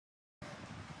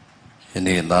ယ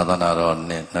နေ့သာသနာတော်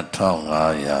နှစ်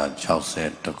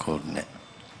2560ခုနှစ်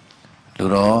လူ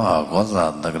တော်ဟာကောဇာ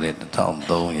တက္က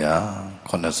ရာ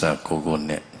1389ခု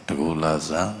နှစ်တကူလာဇ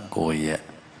န်9ရက်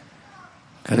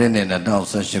ခရစ်နှစ်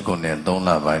2018ခုနှစ်3လ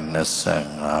ပိုင်း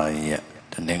25ရက်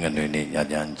တနင်္ဂနွေနေ့ည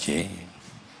ချမ်းချိန်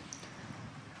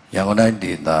ရန်ကုန်တိုင်း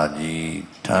ဒေသကြီး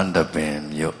ထန်းတပင်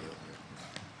မြို့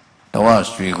တဝ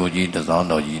ရွှေကိုကြီးတစောင်း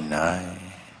တော်ကြီး၌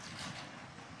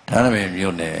ထန်းတပင်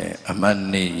မြို့နယ်အမှတ်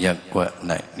2ရပ်ကွက်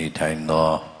၌နေထိုင်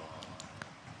သော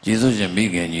ကျေးဇူးရှင်မိ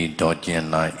ခင်ကြီးဒေါ်ကျင်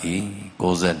လာဤ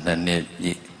62နှစ်ပြ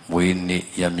ည့်မွေးနေ့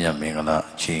ရမြတ်မင်္ဂလာ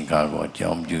အချိန်ကားကိုအကြော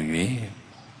င်းပြု၍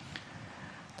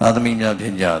သာသမီများဖြ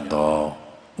စ်ကြသော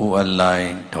ဦးအလို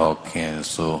င်းဒေါ်ခင်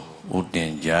ဆိုဦးတ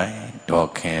င်ကြိုင်ဒေါ်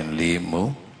ခင်လေးမူ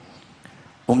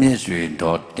ဦးမြင့်ရွှေ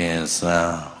ဒေါ်တင်ဆ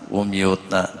န်းဦးမျိုး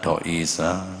သန့်ဒေါ်အေးဆ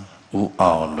န်းဦး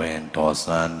အောင်လွင်ဒေါ်ဆ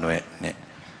န်းနွဲ့နှင့်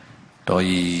ဒေါ်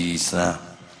ရီဆန်း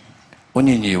ဦးည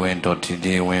င်ကြီးဝင်းဒေါ်ထီ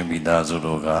တီဝင်းမိသားစု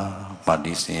တို့ကပါ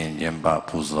တိစင်ကျင်းပ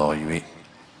ပူဇော်၍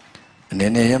အနေ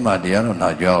နဲ့ရမှတရားတော်နာ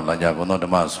ကြောက်လာကြကုန်သောဓ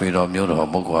မ္မဆွေတော်မျိုးတော်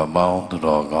မုတ်ခွာပေါင်းသူ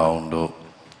တော်ကောင်းတို့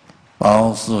ပေါ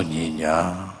င်းစုညီညာ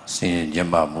စင်ကျ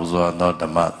င်းပပူဇော်သောဓ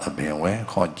မ္မသဘင်ဝဲ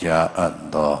ခေါ်ကြားအပ်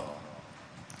သော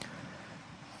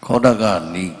ခောတက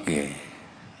နိကေ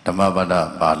ဓမ္မပဒ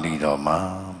ပါဠိတော်မှာ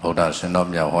ဗုဒ္ဓရှင်တော်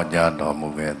မြတ်ဟောကြားတော်မူ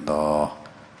ခဲ့သော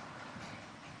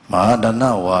မဟာဒန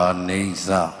ဝါနေဇ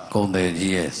ဂုံတေ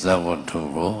ကြီးရဲ့ဇဝတ္ထု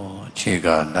ကိုအခြေ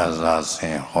ခံနာစာဆ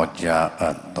င်ဟောကြားအ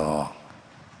ပ်သော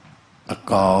အ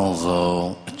ကောင်းဆုံး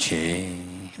အချိန်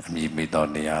အမည်ပေးတော်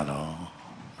တရားတော်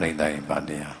ပြိဿယပါတ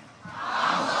ရား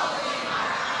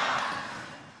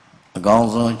အကောင်း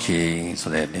ဆုံးအချိန်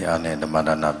ဆိုတဲ့တရားနဲ့ဓမ္မ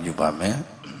ဒါနပြုပါမယ်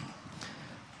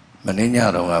မနေ့ည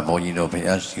တော့ကဘုန်းကြီးတို့ဘု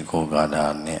ရားရှိခိုးကားတာ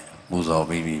နဲ့ပူဇော်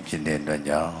ပြီးပြီဖြစ်တဲ့အတွက်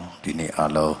ကြောင့်ဒီနေ့အ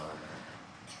လုံး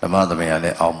ဓမ္မသဘင်ရလ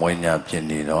ည်းအောင်မွေးညဖြစ်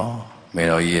နေတော့မေ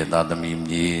တော်ကြီးရဲ့သာသမီ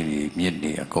မြေကြီးမြစ်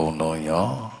တွေအကုန်လုံးရော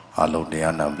အလုံးတ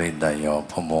ရားနာပြိဿရော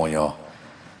ဖုံဖုံရော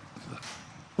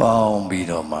ပေါင်းပြီး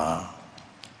တော့မှ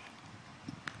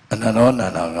အနန္တောန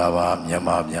န္ဒ၅ပါးမြန်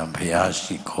မာပြန်ဘုရား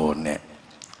ရှိခိုးနဲ့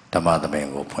ဓမ္မသဘင်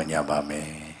ကိုဖွင့်ကြပါမယ်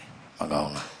မကော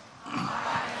င်းလား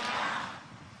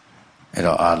အဲ့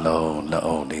တော့အလုံးလက်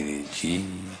အုပ်လေးတွေကြီး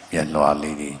မျက်လွှာ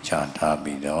လေးတွေချထား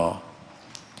ပြီးတော့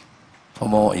ဘုံ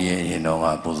ဘုံအရင်တော့က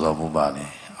ပူဇော်မှုပါလေ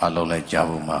အလုံးလည်းကြား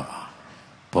ဖို့မှာပါ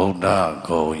ဗုဒ္ဓ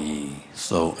ဂုံဤ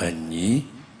စုံအညီ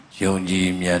ယုံကြည်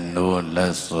မြတ်နိုးလ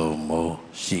က်စုံမိုး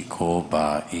ရှိခိုးပါ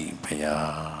ဤဘုရား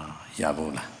ရ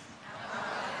ဖို့လား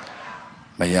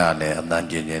မရလည်းအတန်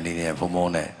ကျင်ကျင်လေးနဲ့ဘုံဘုံ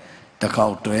နဲ့တစ်ခေါ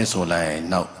က်တွဲဆိုလိုက်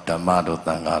နောက်ဓမ္မတို့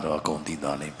သံဃာတို့အကုန်သိ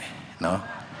သွားလိမ့်မယ်နော်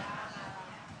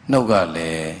နှုတ်ကလ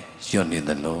ည်းရွတ်နေသ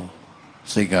လို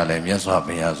စိတ်ကလည်းမြတ်စွာ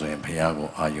ဘုရားဆိုရင်ဘုရားကို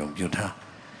အာယုံပြုထား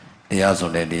တရားဆို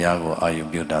လည်းတရားကိုအာယုံ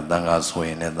ပြုထားသံဃာဆိုရ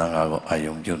င်လည်းသံဃာကိုအာ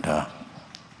ယုံပြုထား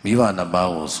မိဘနှစ်ပါး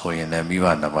ကိုဆိုရင်လည်းမိဘ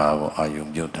နှစ်ပါးကိုအာယုံ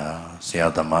ပြုထားဆရာ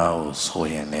သမားကိုဆို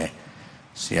ရင်လည်း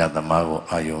ဆရာသမားကို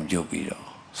အာယုံပြုပြီးတော့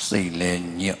စိတ်လည်း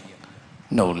ညွတ်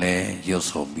နှုတ်လည်းရွတ်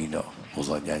ဆိုပြီးတော့ပူ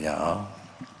ဇော်ကြကြအောင်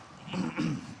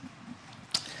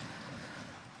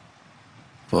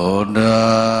ဗုဒ္ဓ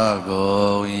ဂုံ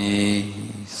ဤ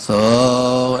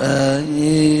သောအ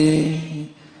ညီ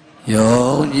ယုံ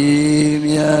ကြည်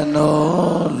မြတ်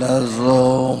နိုးလက်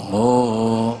စုံ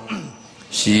မိုး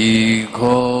ရှိ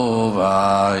ခိုးပါ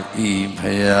ဤဖ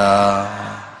ယား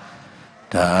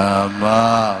ဓမ္မ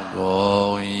ဂုံ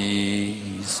ဤ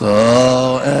သော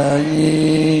အညီ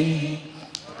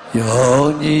ယုံ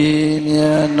ကြည်မြ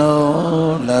တ်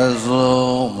နိုးလက်စုံ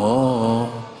မိုး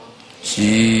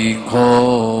ရှိ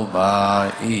ခိုးပါ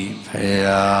ဤဖ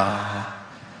ယား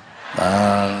သံ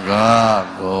ဃာ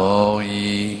ဂုံ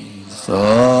ဤ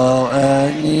သောအ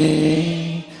ညီ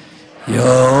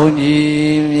ယုံကြ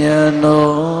ည်မြတ်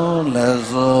နိုးလက်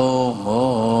စုံ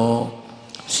မိုး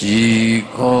ရှိ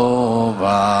ခိုး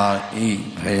ပါဤ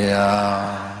ဖယား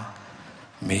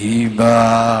မိဘ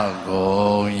ဂုံ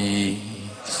ဤ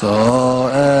သော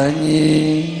အညီ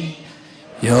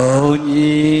ယုံကြ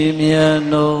ည်မြတ်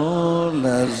နိုးလ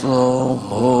က်စုံ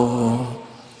မိုး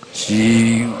ရှိ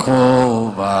ခိုး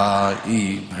ပါဤ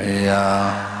ဖ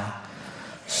ယား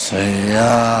ဆ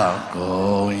ရာ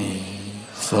ဂုံဤ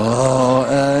သော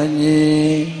အညီ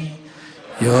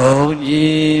ယုံကြ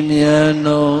ည်မြတ်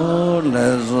နိုးလ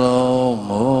က်စုံ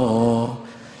မိုး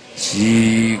ရှိ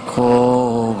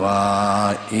ခိုးပါ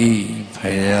ဤဖ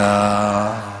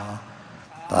ယား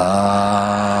သာ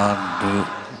ဓု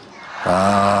သာ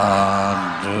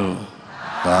ဓု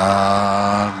သာ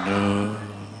ဓု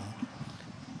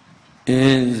ဣ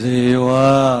ဇေဝ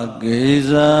ကိ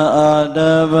ဇာအာတ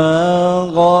ဗံ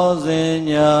ကောဇင်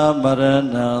ညာပရ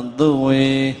ဏံသူဝေ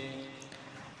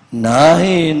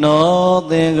Nahi no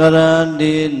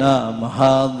Tingarandina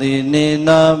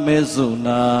Mahadinina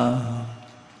Misuna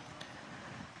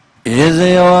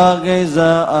Isewa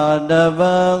Kesa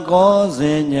Adava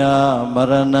Kosinya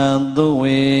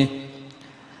Marananduwe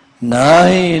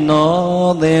Nahi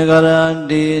no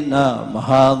Tingarandina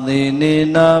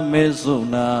Mahadinina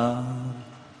Misuna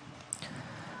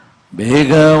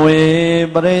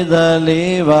Bhikkhave Parita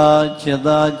Leva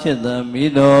Chitta Chitta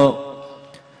Mido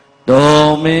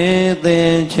Dome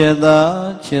Te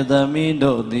Chitta Chitta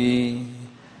Mido Di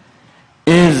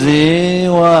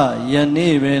Isewa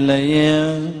Yani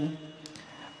Vilayan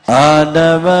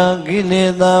Adava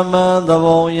Kilitama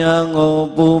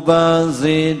Davoyango Pupa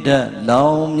Zeta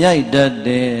Laum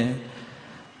Yaidade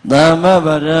Dhamma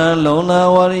Lona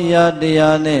Wariya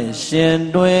Dhyane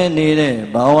Shindwe Nire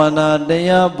Bhavana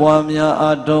Dhya Bwamya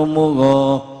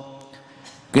Atomugo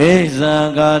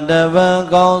Kesa Kadava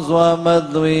Kauswa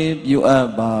Madhvi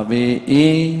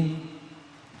Yuabhavi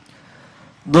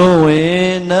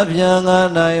Dove Nabhyanga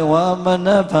Naiwa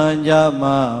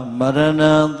Manapanjama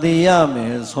Marana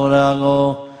Dhyame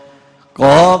Sorago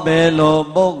Kobelo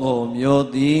Bogo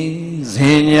Myoti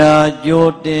Zinya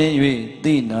Jote Yui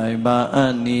Dinai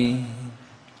Baani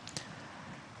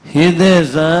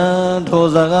Hidesa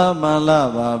Tosaga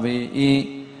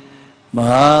Malababi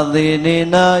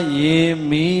Mahadinina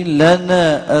Yemi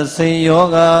Lana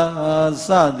Asayoga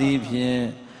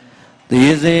Sadipye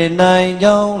Dise Nai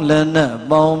Jong Lana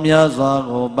Baumya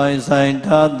Swago Baisai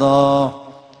Tato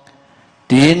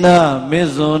Dina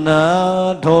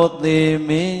Mizuna Tote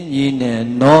Minjine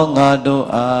No Ngado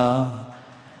A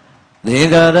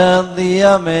Degara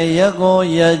Diyame Yago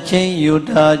Yachin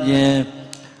Yutajin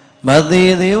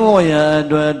Mati Divoya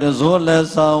Dwa Dazola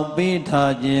Sao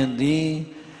Pitajin Di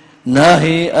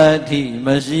Nahi Ati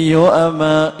Mashiyo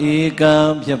Ama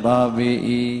Ikam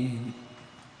Pyabavi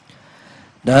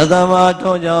Dadama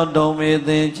Toja Dome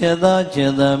De Cheta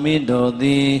Cheta Mido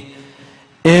Di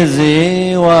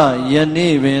Isewa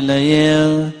Yani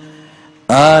Vilayan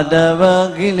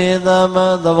Adava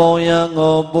Kilitama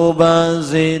Davoyango Pupa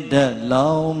Zeta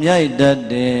Laum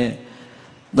Yaidade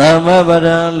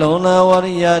Dhamma Lona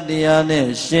Wariya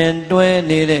Dhyane Shindwe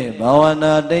Nire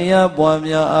Bhavana Dhya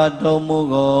Bwamya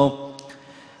Atomugo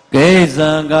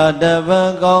Kesa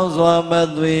Kadava Kauswa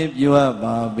Madhvi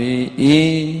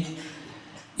Yuabhavi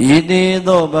Iti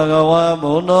Do Bhagava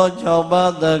Buddha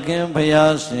Chaupa Takin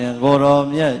Phayasin Goro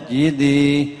Myat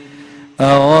Jiti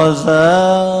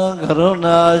Aosa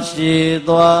Karuna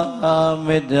Shitwa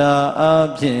Amida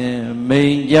Abhin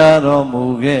Minjaro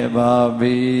Muge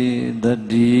Babi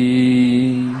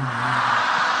Dadi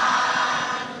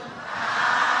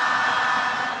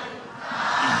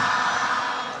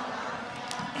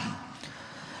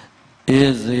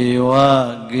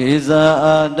Isewa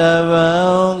Kesa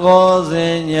Adava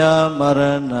Kosinya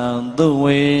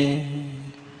Marananduwe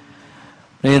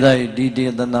Redai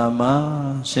Didi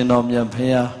Danama Sinomya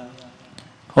Phaya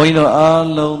Hoino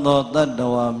Along no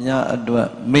Tadawa Mya Adwa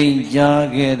Minja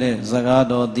Gede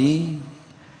Zagado Di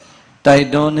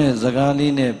Taidone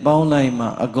Zagaline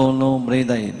Paulaima Agono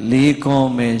Redai Liko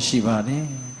Me Shivane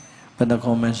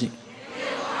Panakomashi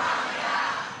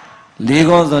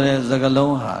Ligo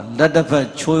Zagalonha Latafa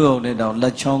Choyo Nedam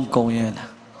Lachong Koyena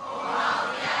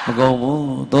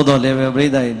Go Todo Leve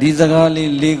Breda,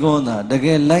 Dizagali Ligona, the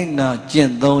gay lightna,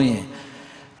 Gendoye,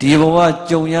 Divoa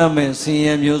Joyame,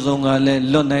 CM Yuzongale,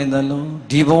 Lonaindalo,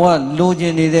 Divoa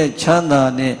Lugene Chanda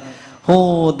ne,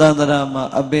 Ho Dandarama,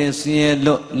 Abesia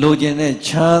Lugene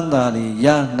Chandali,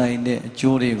 Yanine,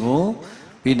 Jurigo,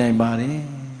 Binaimari.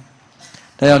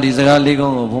 They are Dizagali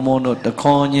Ligo, Homono, the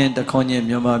Konyan,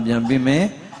 Yama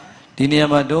Bime.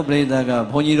 Diniama do Bredaga,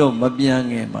 Poniro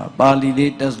Mabiangema, Bali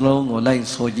date as long or like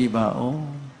Sojiba. Oh,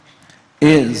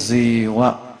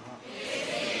 Isewa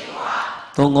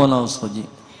Tongola Soji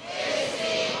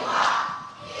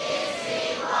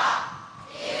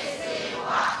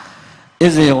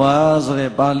Isewa, so the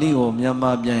Bali or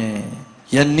Myama Bian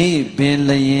Yani Bin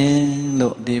Layin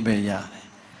Lo Debeya.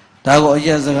 Dago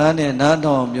Yazagane,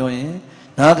 Nadom Yoin,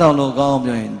 Nadom Logom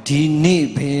Yoin,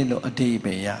 Dini Pelo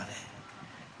Adebeya.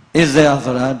 Isewa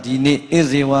Zora, Dini,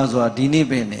 Isewa Zora, Dini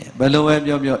Bene, Below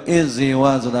Bio,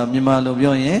 Isewa Zora, Mimalo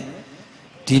Bioye,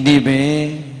 Dini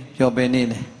Be, your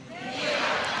Benine.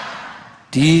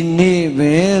 Dini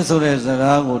Be, so there's a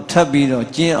Rago, Tabido,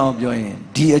 Jin of Bioye,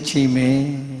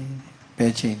 Diachime,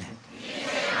 Bechin.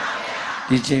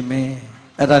 Dichime,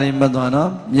 Atari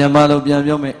Madonna, Yamalo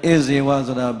Biame, Isewa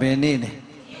Zora, Benine,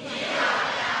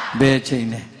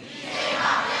 Bechin.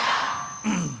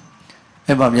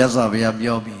 Ebam Yasabi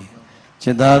Abiobi.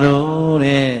 Chedaro,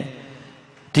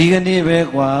 Tigani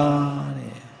Bequa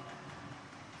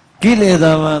ကိလေ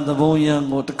သာမှသဘုံယံ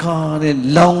ကိုတခါတည်း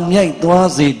လောင်မြိုက်သွား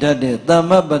စေတတ်တဲ့သမ္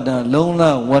မပ္ပဒလုံးလ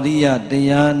ဝရိယတ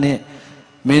ရားနဲ့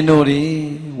မင်းတို့တွေ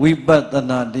ဝိပဿ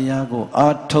နာတရားကို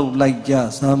အားထုတ်လိုက်ကြ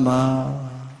စမ်းပါ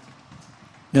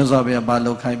မြတ်စွာဘုရားဘာ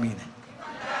လို့ခိုင်းမိလဲ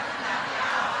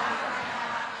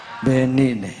ဘယ်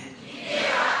နေ့လဲ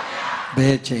ဘ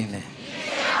ယ်ချိန်လဲ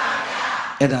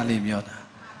အဲ့ဒါလေးပြောတာ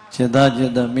จิตသားจิต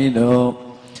သမီးတို့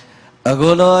အခု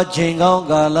လိုအချိန်ကောင်း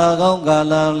ကာလကောင်းကာ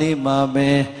လလေးမှာပဲ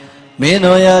မင်း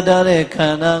တို့ရတဲ့ခ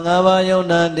န္ဓာ၅ပါးယုံ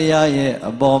နာတရားရဲ့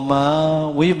အပေါ်မှာ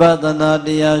ဝိပဿနာတ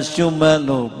ရားရှုမှတ်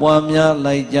လို့ပွားများ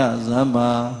လိုက်ကြစမ်း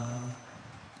ပါ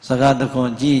စကားတခွ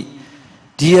န်ကြည့်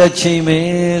ဒီအချိန်ပဲ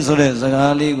ဆိုတဲ့စ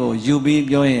ကားလေးကိုယူပြီး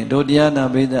ပြောရင်တို့တရားနာ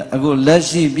ပိဋကအခုလက်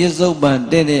ရှိပြစ္ဆုတ်ပံ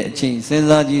တဲ့တဲ့အချိန်စဉ်း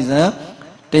စားကြည့်စမ်း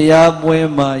တရားပွဲ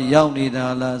မှာရောက်နေတာ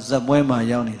လားဇက်ပွဲမှာ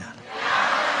ရောက်နေတာ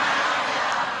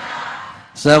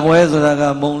ဇက်ပွဲဆိုတာက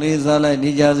မုံလေးစားလိုက်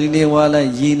နေကြစီလေးဝါလိုက်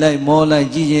ရီလိုက်မောလိုက်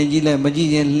ကြည့်ရင်ကြည့်လိုက်မကြည့်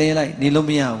ရင်လှဲလိုက်နေလို့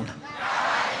မရဘူးလား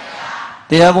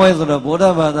တရားပွဲဆိုတော့ဗုဒ္ဓ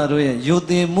ဘာသာတို့ရဲ့ယုတ်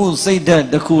တင်မှုစိတ်ဓာတ်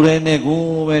တစ်ခုတည်းနဲ့ကို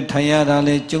ပဲထိုင်ရတာ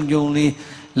လေကြုံကြုံလေး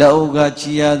လက်အုပ်က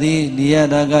ချီရသည်နေရ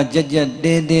တာကကြက်ကြက်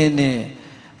တဲတဲနဲ့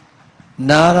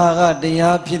နာရာကတ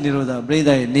ရားဖြစ်နေလို့သာပြိဿ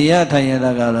ရဲ့နေရထိုင်ရ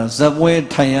တာကတော့ဇက်ပွဲ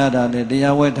ထိုင်ရတာနဲ့တ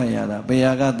ရားပွဲထိုင်ရတာဘယ်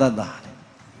ဟာကတတ်တာ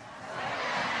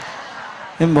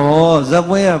လဲမောဇက်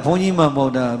ပွဲကဘုန်းကြီးမှမဟု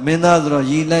တ်တာမင်းသားဆိုတော့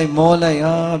ရီလိုက်မောလိုက်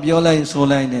ဟာပြောလိုက်ဆို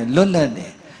လိုက်နဲ့လွတ်လပ်တ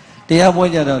ယ်တရားပွဲ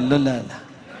ကြတော့လွတ်လပ်လား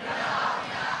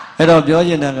အဲ့တော့ပြော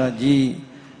ချင်တာကကြီး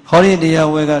ဟောဒီတရား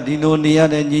ဝဲကဒီလိုနေရ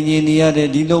တယ်ညီညီနေရတယ်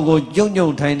ဒီလိုကိုကြုံကြုံ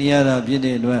ထိုင်နေရတာဖြစ်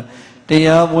တဲ့အတွက်တ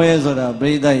ရားပွဲဆိုတာ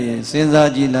ပြိဿရဲ့စဉ်း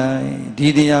စားကြည့်လိုက်ဒီ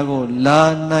တရားကိုလာ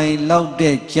နိုင်လောက်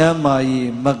တဲ့ကျမ်းမာရေး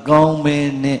မကောင်းပဲ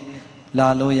နဲ့လာ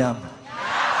လို့ရမှာ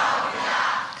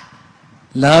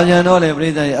လာပြန်တော့လေပြိ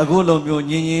ဿရဲ့အခုလိုမျိုး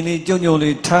ညီညီလေးကြုံကြုံ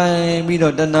လေးထိုင်ပြီး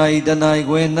တော့တနာရီ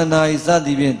ခွဲ2နာရီစသ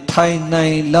ည်ဖြင့်ထိုင်နို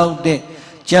င်လောက်တဲ့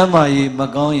ကျမ်းမာရေးမ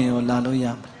ကောင်းရင်လာလို့ရ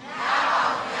မှာ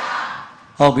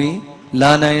ဟုတ်ပြီ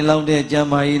လာနိုင်လောက်တဲ့ကျမ်း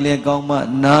မာရေးလည်းကောင်းမှ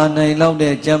နာနိုင်လောက်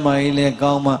တဲ့ကျမ်းမာရေးလည်း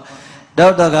ကောင်းမှတော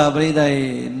က်တကပရိသတ်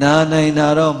နာနိုင်တာ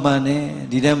တော့မှန်တယ်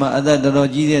ဒီထဲမှာအသက်တော်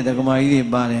ကြီးတဲ့ဒကမာကြီးတွေ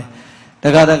ပါတယ်တ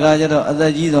ကကျတော့အသ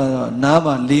က်ကြီးတော့နား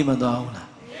မှလေးမသွားဘူး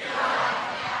လား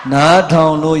နားထော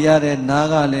င်လို့ရတဲ့နား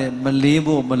ကလည်းမလေး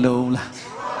ဖို့မလိုဘူးလား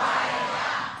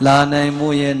လာနိုင်မှု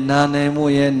ရဲ့နာနိုင်မှု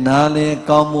ရဲ့နားလည်း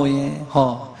ကောင်းမှုရဲ့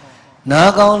ဟော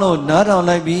နားကောင်းလို့နားထောင်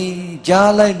လိုက်ပြီး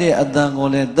ကြားလိုက်တဲ့အတန်ကို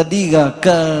လည်းတတိက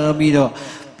ကံပြီးတော့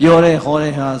ပြောတဲ့ဟော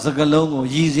တဲ့ဟာစကလုံးကို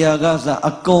ရည်စရာကစား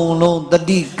အကုန်လုံးတ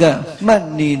တိကမှတ်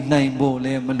နေနိုင်ဖို့လ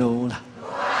ည်းမလိုဘူးလား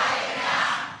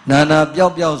နာနာပျော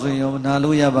က်ဆိုရင်နာ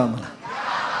လို့ရပါမလား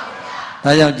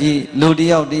ဒါကြောင့်ကြည့်လူတ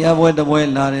ယောက်တရားပွဲတစ်ပွဲ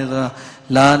လာတယ်ဆိုတာ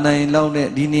လာနိုင်လောက်တဲ့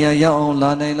ဒီနေရာရောက်အောင်လာ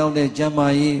နိုင်လောက်တဲ့ကျမ်းမာ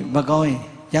ရေးမကောင်းရင်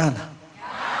ရလား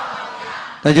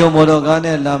ဒါကြောင့်မော်တော်ကား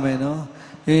နဲ့လာမယ်နော်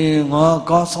ငါ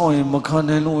ကားဆောင်ရင်မခံ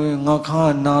နိုင်လို့ငါခါ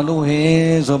နာလို့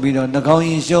ဟဲ့ဆိုပြီးတော့နှာခေါင်း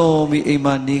ကြီးရှုံးပြီးအိမ်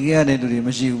မှာနေခဲ့ရတဲ့လူတွေမ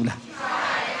ရှိဘူးလား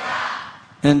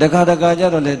တခါကြ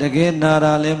တော့လေတကယ်နာ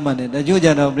တာလဲမှန်တယ်တချို့ကြ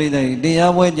တော့ပြိဿကြီးတ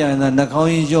ရားပွဲကြရင်သာနှာခေါင်း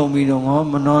ကြီးရှုံးပြီးတော့ငါ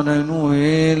မနာနိုင်လို့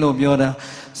ဟဲ့လို့ပြောတာ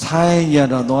ဆိုင်ကြ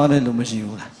တော့သွားတယ်လို့မရှိ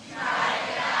ဘူးလား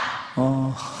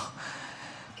ဩ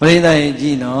ပြိဿကြီးကြ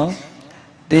ည့်နော်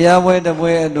တရားပွဲတစ်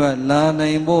ပွဲအတွက်လာ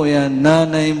နိုင်ဖို့ရန်နာ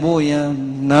နိုင်ဖို့ရန်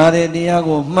နာတဲ့တရား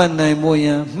ကိုမှတ်နိုင်ဖို့ရ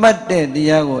န်မှတ်တဲ့တ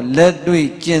ရားကိုလက်တွေ့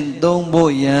ကျင့်သုံး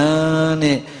ဖို့ရန်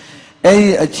နဲ့အဲ့ဒီ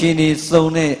အခြေအနေစုံ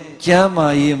တဲ့ကျမ်းမာ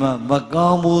ရေးမှာမကော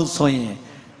င်းဘူးဆိုရင်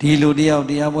ဒီလူတယောက်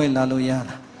တရားပွဲလာလို့ရ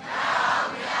လားမရပါ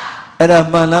ဘူးဗျာအဲ့ဒါ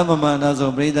မှန်လားမမှန်လား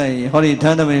ဆိုပြိဿရေဟောဒီထ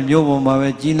မ်းတမင်မျိုးပေါ်မှာပဲ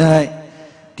ကြီးလိုက်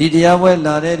ဒီတရားပွဲ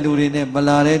လာတဲ့လူတွေနဲ့မ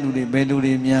လာတဲ့လူတွေဘယ်လူ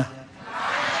တွေများ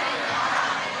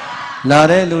လာ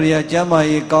တဲ့လူတွေကကျမ်းမာ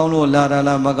ရေးကောင်းလို့လာတာ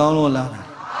လားမကောင်းလို့လာတာ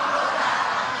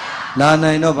လာ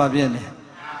နိုင်တော့ဘာဖြစ်လဲ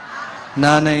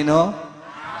နာနိုင်တော့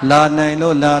လာနိုင်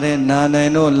လို့လာတယ်နာနို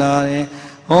င်လို့လာတယ်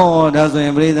ဟောဒါဆိုရ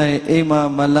င်ပြိဿရဲ့အိမ်မှာ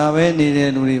မလာပဲနေတဲ့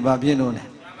လူတွေဘာဖြစ်လို့လဲ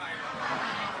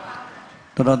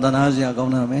တော်တော်တနာစရာကော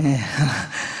င်းတာပဲ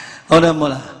ဟုတ်တယ်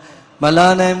မို့လားမလာ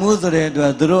နိုင်ဘူးဆိုတဲ့အတွ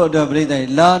က်သူတို့အတွက်ပြိဿရဲ့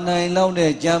လာနိုင်လောက်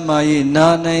တဲ့ကျမ်းမာရေးနာ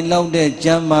နိုင်လောက်တဲ့ကျ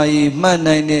မ်းမာရေးမှတ်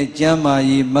နိုင်တဲ့ကျမ်းမာ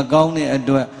ရေးမကောင်းတဲ့အ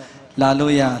တွက်လာ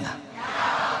လို့ရလားမရပါ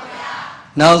ဘူးဗျာ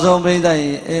နောက်ဆုံးပြိဿ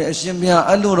ရေအရှင်ဘုရား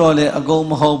အဲ့လိုတော့လေအကုန်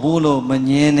မဟုတ်ဘူးလို့မ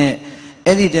ငင်းနဲ့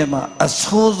အဲ့ဒီတည်းမှာအ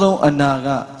ဆိုးဆုံးအနာက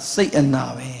စိတ်အနာ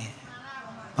ပဲ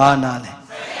ဘာနာလဲ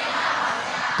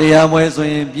တရားပွဲဆို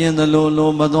ရင်ပြင်းသလို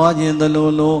မသွားခြင်းသ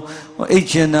လိုအိတ်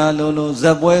ချင်တာလိုဇ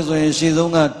က်ပွဲဆိုရင်ရှေ့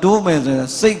ဆုံးကတိုးမယ်ဆိုရင်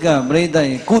စိတ်ကပြိဿ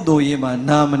ရေကုသိုလ်ရေးမှာ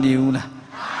နာမနေဘူးလား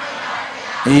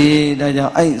ဒါကြော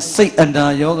င့်အဲ့စိတ်အနာ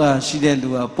ယောဂရှိတဲ့လူ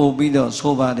ကပို့ပြီးတော့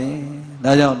ဆိုပါတယ်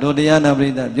ဒါကြောင့်ဒုတိယနာပရိ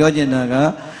သတ်ပြောချင်တာက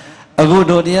အခု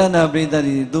ဒုတိယနာပရိသတ်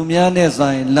ဒီသူများနဲ့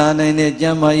ဆိုင်လာနိုင်တဲ့ကျ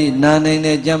မ်းမာရေးနာနိုင်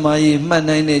တဲ့ကျမ်းမာရေးမှတ်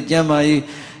နိုင်တဲ့ကျမ်းမာရေး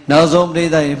နောက်ဆုံးပြိ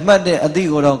ဿရဲ့မှတ်တဲ့အသည့်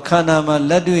ကိုတော့ခန္ဓာမှာ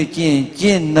လက်တွေ့ကျ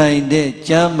င့်နိုင်တဲ့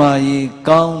ကျမ်းမာရေး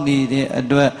ကောင်းနေတဲ့အ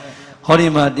တွက်ဟောဒီ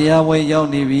မှာတရားဝဲရောက်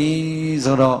နေပြီ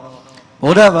ဆိုတော့ဗု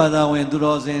ဒ္ဓဘာသာဝင်သူ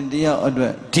တော်စင်တယောက်အတွ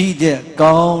က်ဒီတဲ့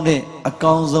ကောင်းတဲ့အ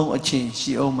ကောင်းဆုံးအချိန်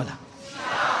ရှိအောင်မလား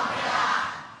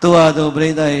သူဟာသူပြိ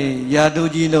ဿရဲ့ယာတု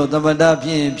ကြီးလို့သမတ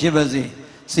ဖြစ်ပါစေ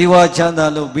စီဝါချမ်းသာ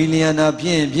လို့ဘီလီယံနာဖြ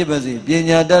စ်ပါစေပ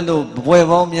ညာတတ်လို့ဘွယ်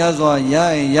ပေါင်းများစွာရ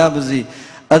ရင်ရပါစေ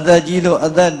အသက်ကြီးလို့အ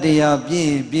သက်တရားပြ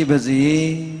ည့်ပါစေ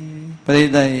ပရိ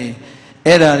သတ်ရေ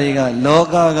အဲ့ဓာတွေကလော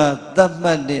ကကသတ်မှ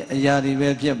တ်တဲ့အရာတွေပဲ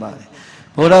ဖြစ်ပါတယ်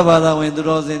ဘုရားဘာသာဝင်သူ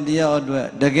တော်စင်တရားအတွက်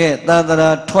တကယ်သံတရာ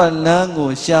ထွက်လန်းကို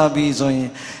ရှာပြီးဆိုရင်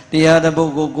တရားတစ်ပု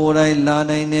ဒ်ကိုယ်တိုင်လာ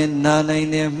နိုင်တယ်နားနိုင်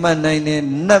တယ်မှတ်နိုင်တယ်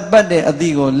နှက်ပတ်တဲ့အသ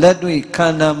ည့်ကိုလက်တွေ့ခ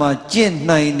န္ဓာမှာကျင့်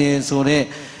နိုင်တယ်ဆိုတဲ့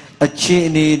အခြေ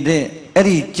အနေတဲ့အဲ့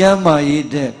ဒီကျမ်းမာရေး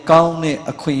တဲ့ကောင်းတဲ့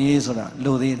အခွင့်အရေးဆိုတာ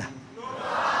လိုသေးလား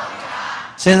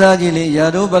စဉ်းစားကြည့်လေယာ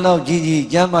တို့ဘလောက်ကြီး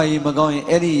ကျမ်းမာရေးမကောင်းရင်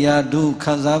အဲ့ဒီယာတို့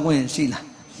ခံစား권ရှိလား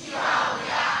ရှိပါဘူး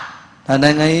ဗျာဒါ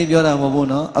နိုင်ငံရေးပြောတာမဟုတ်ဘူး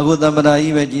နော်အခုသမ္ပတာ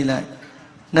ကြီးပဲကြည့်လိုက်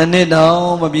2 နှစ်တော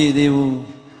င်မပြည့်သေးဘူး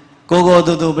ကို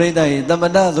တူပြိဿရေသမ္ပ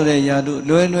တဆိုတဲ့ယာတို့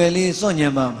လွယ်လေးစွန့်ညံ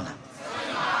ပါမလား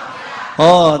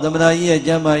ဟောသမ္ပတာကြီးရဲ့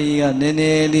ကျမ်းမာရေးကနည်းန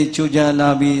ည်းလေးချူချာလာ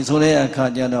ပြီဆိုတဲ့အခါ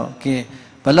ကျတော့ကဲ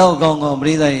ဘလောက်ကောင်း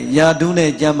ပြိဿရေယာတို့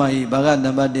နဲ့ကျမ်းမာရေးဘာက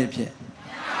နံပါတ်1ဖြစ်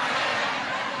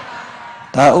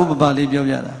ဒါဥပမာလေးပြော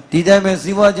ပြတာဒီတိုင်းပဲ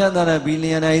စီးပွားချမ်းသာတဲ့ဘီလီ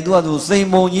ယံနာကြီးသူကသူစိန်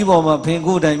မုံကြီးပေါ်မှာဖင်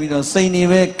ခုတိုင်ပြီးတော့စိန်နေ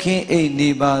ပဲခင်းအိတ်နေ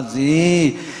ပါစေ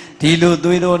ဒီလို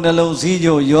သွေးတော်နှလုံးစည်း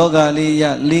ကြိုယောဂလေးရ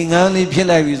လင်ငန်းလေးဖြစ်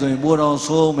လိုက်ပြီဆိုရင်ပိုတော်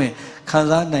ဆိုးမယ်ခံ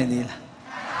စားနိုင်သေးလား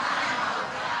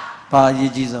ဘာအ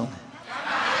ရေးကြီးဆုံး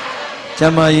ကျ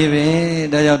မ်းမာရေးပဲ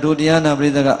ဒါကြောင့်ဒုတရားနာပရိ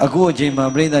သတ်ကအခုအချိန်မှာ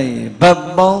ပရိသတ်ရေဗတ်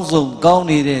ပေါင်းစုံကောင်း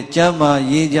နေတဲ့ကျမ်းမာ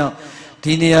ရေးကြောင့်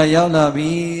ဒီနေရာရောက်လာပြီ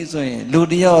ဆိုရင်လူ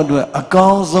တယောက်အတွက်အကော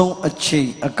င်းဆုံးအချိန်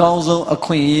အကောင်းဆုံးအ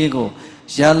ခွင့်အရေးကို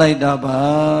ရလိုက်တာပါ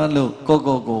လို့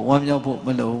ကိုဝမ်းမြောက်ဖို့မ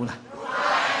လိုဘူးလား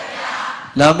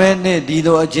လာမယ့်နေ့ဒီ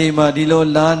လိုအချိန်မှာဒီလို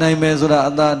လာနိုင်မယ်ဆိုတာ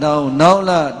အသာတောင်းနောက်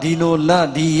လာဒီလိုလာ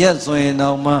ဒီရက်ဆိုရင်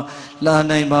တော့မှလာ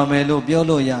နိုင်ပါမယ်လို့ပြော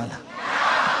လို့ရလား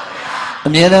အ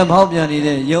မြဲတမ်းဖောက်ပြန်နေ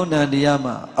တဲ့ယုံ nant တရား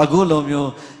မှာအခုလိုမျိုး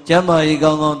ကျမ်းမာရေး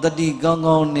ကောင်းကောင်းတတိကောင်း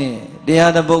ကောင်းနဲ့တ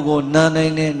ရားတစ်ပုဒ်ကိုနားနို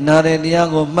င်တယ်နားတဲ့တရား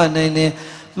ကိုမှတ်နိုင်တယ်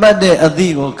မှတ်တဲ့အသ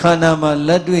ည့်ကိုခန္ဓာမှာလ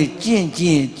က်တွေ့ကျ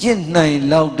င့်နိုင်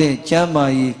လောက်တဲ့ကျမ်းမာ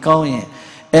ရေးကောင်းရင်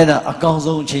အဲ့ဒါအကောင်း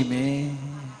ဆုံးအချိန်ပဲ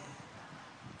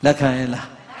လက်ခံရလား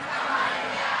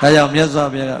ဒါကြောင့်မြတ်စွာ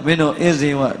ဘုရားကမင်းတို့ဣ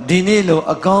ဇေဝဒီနေ့လို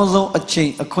အကောင်းဆုံးအချိ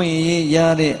န်အခွင့်အရေးရ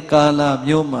တဲ့ကာလ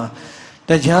မျိုးမှာ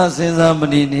တရားစဉ်းစားမ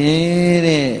နေနဲ့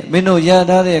တဲ့မင်းတို့ရ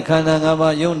ထားတဲ့ခန္ဓာ၅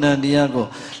ပါးယုံ nant တရားကို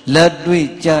လက်တွေ့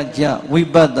ကြဝိ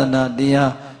ပဿနာတ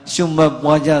ရားရှုမှတ်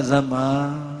ပွားကြစမ်းပါ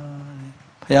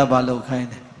ဘုရားဘာလို့ခိုင်း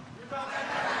တယ်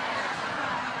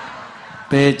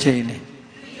ဘယ်ချိန်လဲ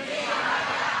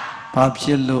ဘာဖြ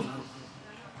စ်လို့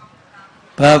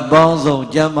ဗတ်ပေါင်းစုံ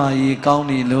ကျမ်းမာရေးကောင်း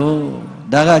နေလို့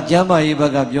ဒါကကျမ်းမာရေးဘ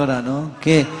က်ကပြောတာနော်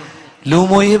ကဲလူ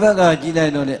မွေရေးဘက်ကကြည့်လို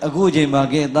က်တော့လေအခုအချိန်မှာ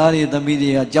ကဲသားတွေသမီး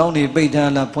တွေကကျောင်းတွေပိတ်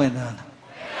ထားလားဖွင့်ထားလား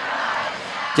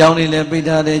ကျောင်းတွေလည်းပိတ်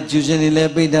ထားတယ်ကျူရှင်တွေလ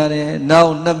ည်းပိတ်ထားတယ်နော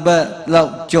က်2 ပတ်လော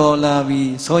က်ကြော်လာပြီ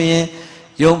ဆိုရင်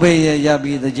ရုံးဖိတ်ရ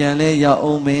ပြီသကြံလဲရ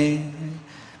အောင်မယ်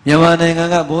မြန်မာနိုင်ငံ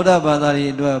ကဗုဒ္ဓဘာသာတွေ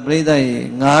အတွက်ပြိဿရေ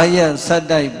9 ရက်ဆက်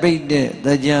တိုက်ပိတ်တဲ့သ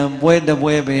ကြံပွဲတစ်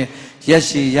ပွဲပဲရက်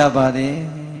ရှည်ရပါတယ်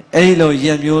အဲ့လိုရ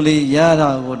က်မျိုးလေးရတာ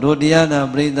ကိုဒုတရားနာ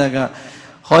ပြိဿက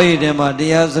ဟောရတဲ့မှာတ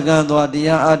ရားစကားသွားတ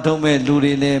ရားအထုံးမဲ့လူ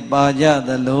တွေလည်းပါကြသ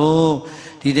လို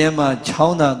ဒီထဲမှာချော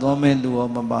င်းသာသွားမဲ့လူရော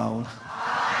မပါဘူးလား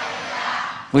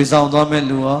ဝေဆောင်သွားမဲ့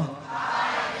လူရော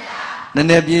နည်း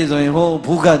နည်းပြေးဆိုရင်ဟို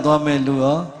ဖူးကတ်သွားမဲ့လူ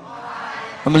ရော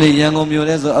အမလီရန်ကုန်မြို့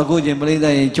လဲဆိုအခုချင်းပြိဿ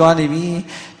ရေကြွားနေပြီ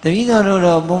တပည့်တော်တို့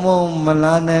တော့ဘုံမ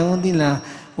လာနိုင်ဘူးတိလား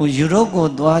ဟိုယူရိုကို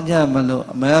သွားကြမလို့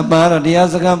အမှန်တော့တရား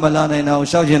စကားမလာနိုင်တာကို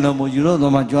ရှောက်ချင်လို့မို့ယူရို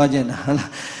သွားမှကြွားကျင်တာဟုတ်လား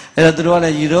အဲ့တော့သူတို့ကလ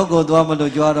ည်းယူရိုကိုသွားမ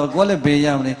လို့ကြွားတော့ကိုယ်လည်းဘေးရ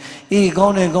မလဲအေးကော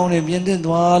င်းတယ်ပြင်းတင်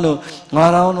သွားလို့ငါ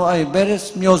တော်တို့အဲ့ပဲရစ်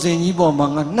မျိုးစင်ကြီးပေါ်မှာ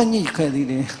ငါနှက်ညစ်ခဲ့သေး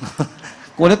တယ်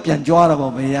ကိုယ်လည်းပြန်ကြွားတာ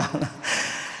ပေါ့ဘေးရ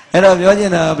အဲ့တော့ပြောချ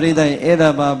င်တာပြိဿရေအဲ့ဒါ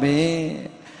ပါပဲ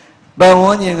ပတ်ဝ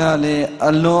န်းကျင်ကလည်း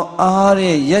အလွန်အား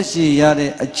တဲ့ရက်ရှည်ရ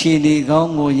တဲ့အခြေအနေကော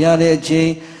င်းကိုရတဲ့အချိန်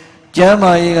ကျမ်း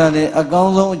မာရေးကလည်းအကော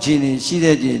င်းဆုံးအခြေအနေရှိ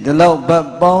တဲ့ချိန်ဒီလောက်ဗတ်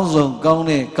ပေါင်းစုံကောင်း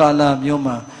တဲ့ကာလမျိုး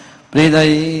မှာပြိဿ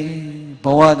ရေဘ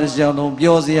ဝတစ်လျှောက်လုံး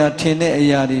ပျော်စရာထင်တဲ့အ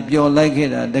ရာတွေပျော်လိုက်ခဲ့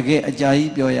တာတကယ်အကြာ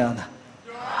ကြီးပျော်ရတာ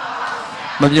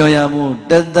မပျော်ရဘူး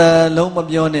တစ်သက်လုံးမ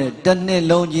ပျော်နဲ့တစ်နှစ်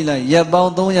လုံးကြည့်လိုက်ရက်ပေါ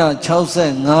င်း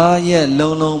365ရက်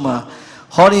လုံးမှာ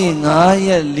ဟောဒီ9 ရ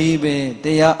က်4ပဲတ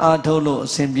ရားအားထုတ်လို့အ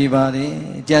ဆင်ပြေပါတယ်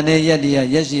ကျန်တဲ့ရက်တွေက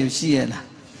ရက်ရှိရလား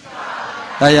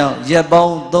ဒါကြောင့်ရက်ပေါ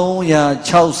င်း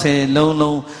360လုံး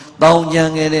တောင်းကြံ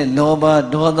ခဲ့တဲ့လောဘ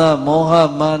ဒေါသမောဟ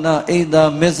မာနအိတ်သာ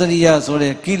မစ္စရိယဆို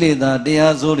တဲ့ကိလေသာတ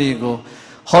ရားစိုးတွေကို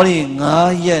hori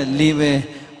ngaya live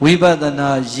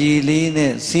wibadana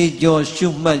yiline sijo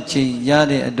shumachi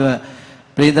yade adwa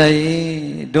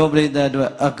Predaye dobreda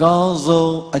adwa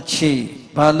akanzo achi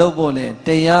balobole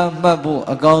teya mabbo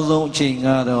akanzo achi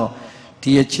ngado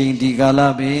di achi di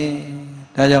kala be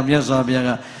da jawn myat swa bya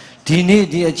ga di ni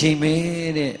di achi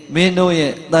me de mин do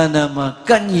ye tanda ma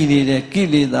kat nyi nede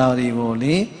kiletaတွေကို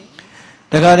လေ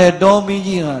တခါတည်းတောမင်း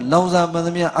ကြီးဟာလောင်စာမှန်သ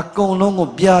မျှအကုန်လုံးကို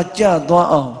ပြာကျသွား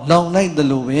အောင်လောင်လိုက်တယ်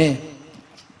လို့ပဲ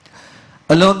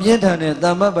အလွန်ပြင်းထန်တဲ့တ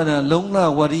မ္ပပဏလုံလ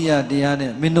ဝရိယတရား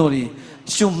နဲ့မင်းတို့တွေ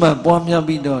ရှုမှတ်ပွားများ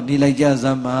ပြီးတော့နေလိုက်ကြစ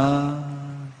မ်းပါ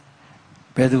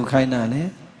ဘယ်သူခိုင်းတာလဲ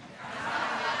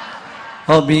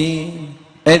ဟုတ်ပြီ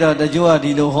အဲ့တော့တချို့က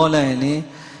ဒီလိုဟောလိုက်ရင်လေ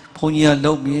ဘုန်းကြီးက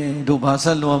လှုပ်ပြီးတို့ဘာဆ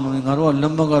က်လို့မလဲငါတို့ကလ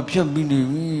က်မကဖြတ်ပြီးနေ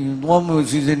ပြီသွားမျိုး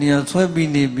စီစဉ်နေရဆွဲ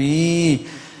ပြီးနေပြီ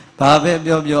ဘာပဲ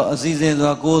ပြောပြောအစီအစဉ်ဆို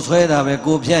တာကိုဆွဲတာပဲ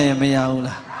ကိုဖြတ်ရင်မရဘူး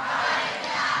လား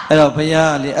အဲ့တော့ဘု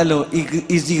ရားကလေအဲ့လို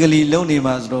easily လုံးနေ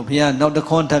မှာဆိုတော့ဘုရားနောက်တစ်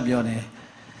ခွန်းထပ်ပြောတယ်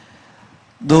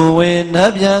သူဝေန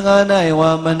တ်ပြန်ကား၌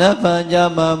ဝါမနတ်ပံကြ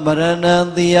မှာမရဏံ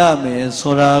သိရမယ်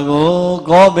ဆိုတာကို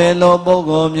ကောဘယ်လိုပုဂ္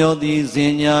ဂိုလ်မျိုးသည်စ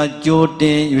င်ညာကြိုးတ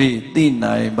င်၍သိ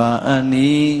နိုင်ပါအန်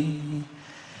နီ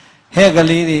ဟဲ့က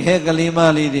လေးတွေဟဲ့ကလေးမ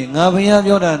လေးတွေငါဘုရား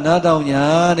ပြောတာနားတောင်ညာ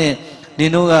တဲ့န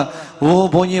င်တို့ကဟို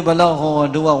ဘုန်းကြီးဘလောက်ဟော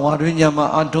တို့ကဝါတွင်းညမှာ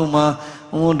အထုံးမှာ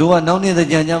တို့ကနောက်နေ့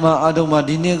ကြံညမှာအထုံးမှာ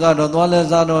ဒီနေ့ကတော့သွားလဲ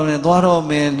စားတော့မယ်သွားတော့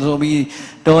မယ်ဆိုပြီး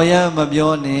တော်ရမ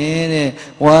ပြောနဲ့တဲ့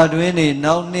ဝါတွင်းနေ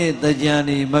နောက်နေ့ကြံ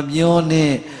နေမပြော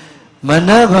နဲ့မန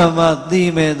က်ဖြန်မှသိ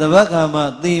မယ်တပတ်ခါမှ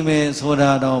သိမယ်ဆို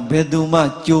တာတော့ဘယ်သူမှ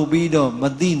ကြိုပြီးတော့မ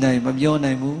သိနိုင်မပြော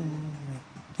နိုင်ဘူး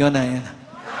ပြောနိုင်ရဲ့လား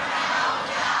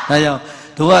ဒါကြောင့်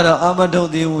တို့ကတော့အာမထုတ်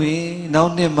သေးဝေနော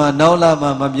က်နှစ်မှနောက်လမှ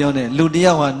မပြောနဲ့လူတ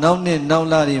ယောက်ဟာနောက်နှစ်နောက်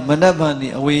လတွေမနက်ဖြန်နေ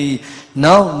အဝေး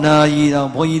နောက်နာရီတောင်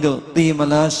ဘုန်းကြီးတို့သိမ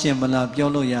လားရှင်မလားပြော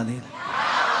လို့ရသေးတယ်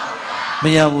မ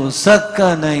ရဘူးစက္က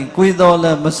နိုင်ကွေးတော်လ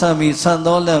က်မဆမ်းမီဆန်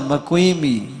တော်လက်မကွေး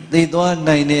မီသိသွား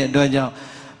နိုင်တဲ့အတွက်ကြောင့်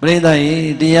ပရိသတ်ရေ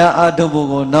တရားအားထုတ်ဖို့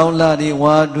ကိုနောက်လတွေ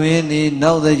ဝါတွင်းနေ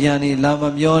နောက်ကြံနေလာမ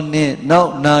ပြောနဲ့နော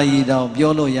က်နာရီတောင်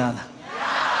ပြောလို့ရတာ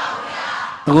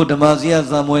အခုဓမ္မစရိယ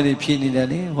ဇံမွဲတွေဖြစ်နေတယ်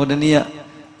လေဟိုတနေ့က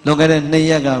လွန်ခဲ့တဲ့2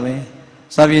ရက်ကပဲ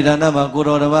စာပြေဒါနမှာကို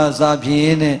တော်တစ်ပါးစာပြေ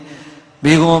နဲ့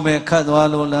မိကုံပဲခတ်သွား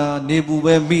လို့လားနေပူ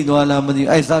ပဲမိသွားလားမသိဘူး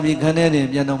အဲ့စာပြေခန်းထဲတင်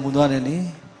ပြန်တော်မူသွားတယ်လေ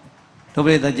တို့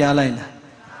ပြိတ္တကြားလိုက်လား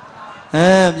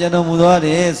ပြန်တော်မူသွားတ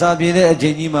ယ်စာပြေတဲ့အချိ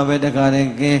န်ကြီးမှာပဲတခါတည်း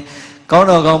ကဲကောင်း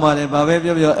တော့ကောင်းပါလေဘာပဲ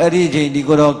ပြောပြောအဲ့ဒီအချိန်ဒီ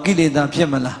ကိုတော့ကိလေသာဖြစ်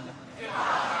မလား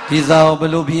ဒီစာကိုဘ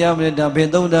ယ်လိုဖြေရမလဲဒါဘယ်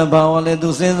သုံးတန်ဘာဝလဲသူ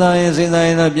စဉ်းစားရင်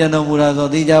တော့ပြန်တော်မူတာဆို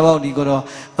သိကြပေါ့ဒီကိုတော့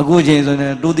အခုချိန်ဆိုရ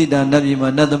င်ဒုတိတနတ်ပြည်မှာ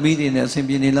နတ်သမီးတွေနဲ့အစဉ်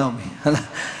ပြေနေလောက်ပြီဟုတ်လား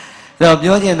အဲ့တော့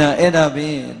ပြောချင်တာအဲ့ဒါပ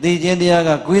င်သိခြင်းတရားက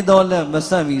ကွေးတော်လက်မဆ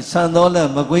က်မီဆန်တော်လက်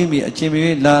မကွေးမီအချင်း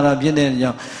မြေလာတာဖြစ်တဲ့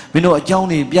ကြောင့်မင်းတို့အကြောင်း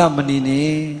တွေပြမနေ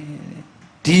နဲ့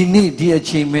ဒီနေ့ဒီအ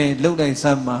ချိန်ပဲလှုပ်လိုက်စ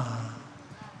မ်းပါ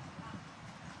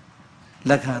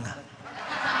လက်ခံတာ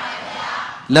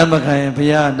လက်မခံရင်ဘု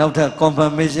ရားနောက်ထပ်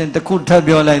confirmation တစ်ခုထပ်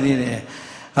ပြောလိုက်သေးတယ်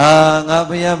ငါ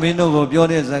ဘုရားမင်းတို့ကိုပြော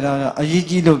တဲ့စကားကအရေး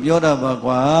ကြီးလို့ပြောတာပါ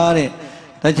ကွာတဲ့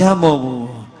တခြားမဟုတ်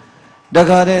ဘူးတ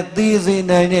ခါတည်းသိစေ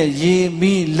နိုင်တဲ့ရေ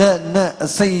မီလက်နက်အ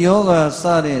စိတ်ယောဂစ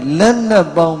တဲ့လက်နက်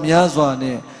ပေါင်းများစွာ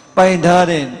နဲ့ပိုင်ထား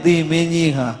တဲ့သေမင်း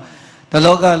ကြီးဟာတ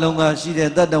လောကလုံးကရှိတဲ့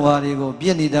တတ္တဝါတွေကိုပြ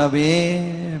စ်နေတာပဲ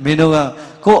မင်းတို့က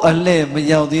ကိုယ်အလှဲ့မ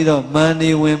ရောက်သေးတော့မန်နေ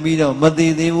ဝင်ပြီးတော့မသိ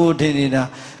သေးဘူးထင်နေတာ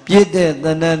ပြစ်တဲ့တဏှ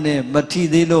တ်နဲ့မထိ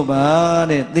သေးလို့ပါ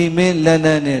တဲ့သေမင်းလက်န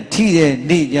က်နဲ့ထိတဲ့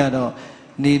နေ့ကြတော့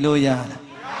နေလို့ရလား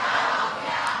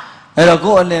အဲ့တော့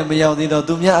ကိုယ်အလှဲ့မရောက်သေးတော့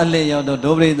သူများအလှဲ့ရောက်တော့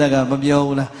ဒုပရိသတ်ကမပြော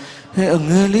ဘူးလားဟဲ့င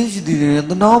ယ်လေးရှိသေးတယ်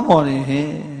တနောပေါ်တယ်ဟဲ့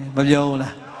မပြောဘူး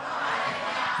လား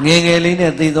ငယ်ငယ်လေး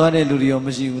နဲ့သိသွားတဲ့လူတွေရောမ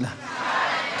ရှိဘူးလား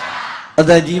အ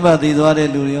သက်ကြီးမှသိသွားတဲ့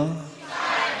လူတွေရော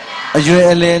အရွယ်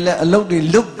အလယ်လက်အလုတ်တွေ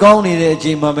လွတ်ကောင်းနေတဲ့အ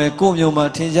ချိန်မှာပဲကိုယ့်မျိုးမှာ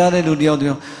ထင်ရှားတဲ့လူတယောက်တ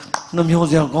ယောက်နှမျိုး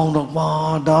စရာကောင်းတော့ပါ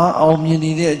ဒါအောင်မြင်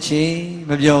နေတဲ့အချိန်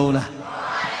မပြောဘူးလား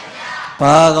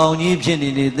ဘာကောင်ကြီးဖြစ်နေ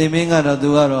နေသင်မင်းကတော့သူ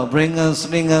ကတော့ bring and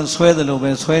string and ဆွဲတယ်လို့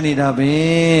ပဲဆွဲနေတာပဲ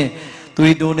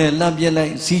သွေးတိုးနဲ့လမ်းပြက်လို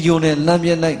က်စီးကြိုးနဲ့လမ်းပြ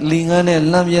က်လိုက်လင်ငန်းနဲ့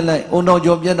လမ်းပြက်လိုက်အုံတော်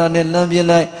ကျော်ပြက်တာနဲ့လမ်းပြက်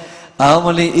လိုက်အာမ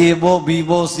လီအေဘိုးဘီ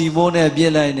ဘိုးစီဘိုးနဲ့ပြ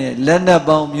က်လိုက်နဲ့လက်နက်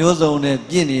ပေါင်းမျိုးစုံနဲ့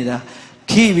ပြစ်နေတာ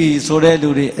ထိပြီဆိုတဲ့လူ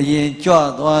တွေအရင်ကြွ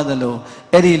သွားသလို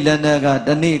အဲ့ဒီလက်နက်ကတ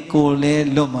နေ့ကိုလဲ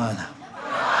လွတ်မှာလား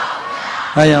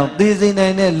အဲကြောင့်သိစိတ်နို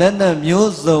င်တဲ့လက်နက်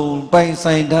မျိုးစုံပိုင်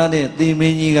ဆိုင်ထားတဲ့သေမ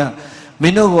င်းကြီးကမ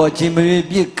င်းတို့ကိုအချိန်မရွေး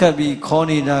ပြစ်ခတ်ပြီးခေါ်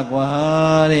နေတာကွာ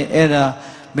တဲ့အဲ့ဒါ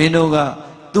မင်းတို့က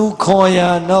သူခေါ်ရ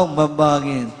တော့မပါခ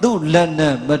င်သူ့လက်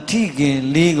နဲ့မထိခင်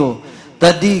လေးကိုတ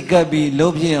တိကပ်ပြီးလှု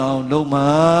ပ်ပြအောင်လုပ်မှာ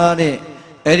တဲ့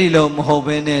အဲ့ဒီလိုမဟုတ်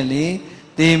ဘဲနဲ့လေ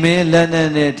သေမင်းလက်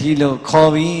နဲ့ထီလို့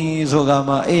ခေါ်ပြီးဆိုက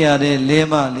မှအဲ့ရတဲ့လဲ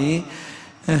မလေ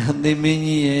သေမင်း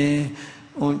ကြီးရဲ့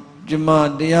ဟို Jama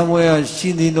Diamway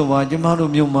Shindi Lova, Jamano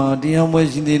Muma, Diamway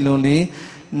Shindi Loli,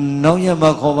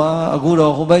 Nauyama Kova,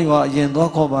 Aguro Hobaiwa, Yendo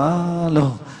Kova,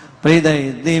 Lo, Preda,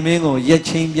 Demingo,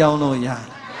 Yachim Yano Ya.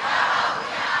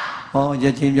 Oh,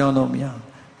 Yachim Yano Ya.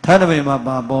 Tanamema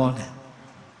Babon.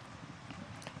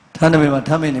 Tanamema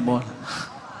Tamini Bon.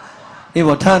 It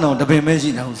was Tano, the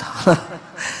Bemesi House.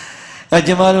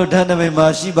 Ajamaro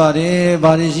Tanamema Shibare,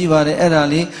 Bari Shibare,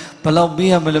 Erali,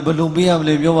 Palombiam, Balumbiam,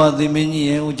 Levioa, the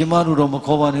Mini, Ujamaru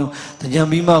Romakova, the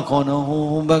Jambima Kono,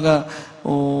 Humbaga,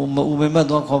 Umema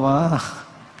Dokova,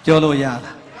 Jolo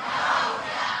Yala.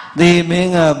 The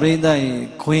Menga Breda,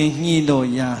 Queen Nilo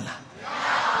Yala.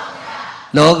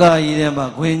 Loga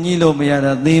Idema, Queen Nilo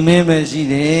Mayada, the Memesi,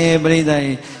 the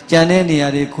Breda,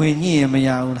 Janenia, the Queen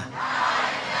Mayaula.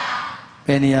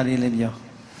 Penny Livio.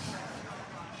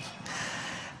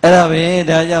 Arabe,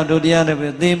 Daya Dodiana,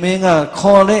 the Menga,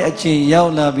 call it a chin,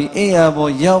 Yaulabi,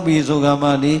 Eabo, Yaubi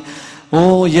Zogamani,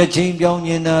 oh, Yachim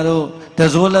Yanaro, the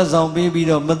Zola Zombie,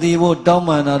 Madivo,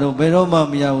 Domanaro, Beroma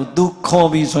Miao, do call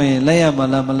me so in Layama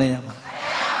Lamalayama.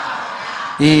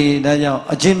 Eh, Daya,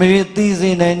 a Jimmy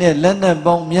Tizi Nine, London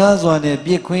Bomb Yazwan,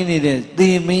 be queen,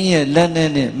 the me,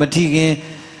 London, Matigan.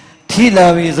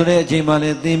 Tila is re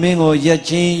Jimale, the Mingo,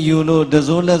 Yachin, Yulo, the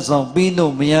Zola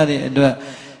Zombino, Miare, and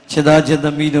Chedaja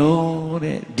the Mido,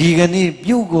 Digani,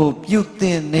 Bugo,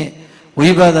 Putin,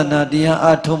 Wiba Nadia,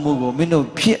 Atomugo, Mino,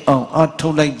 Pit on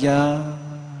Atolaja.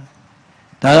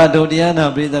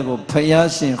 Taradodiana, Bredago,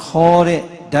 Payasin, Hore,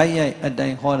 Daya, and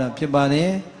Dine Hora,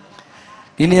 Pibane.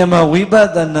 Iniama,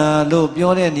 Wiba Dana, Lo,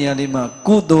 Pione, Nialima,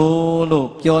 Kudo, Lo,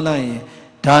 Piolai,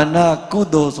 Dana,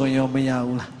 Kudo, so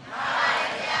Yomayaula.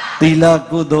 Tila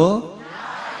Kudo,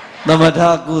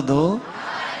 Namata Kudo,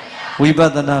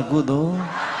 Vipatana Kudo,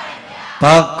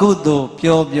 Pakudo,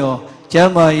 Pyo,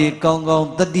 Jamai,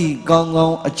 Gong, Tadi,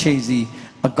 Gong, a chasey,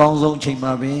 a Gongzong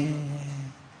Chimabe.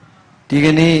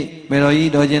 Tigani,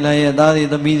 Meroi, Dojana, Dari,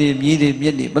 the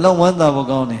Midi, below 1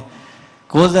 Davogone.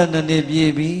 Goza Nane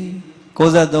Biebi,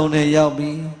 Goza Done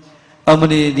Yabi,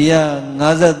 Amani Dia,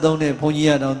 Naza Done,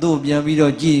 Ponia, Do, Biamido,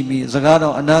 Jimmy,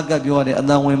 Zagado, Anaka, Biore, and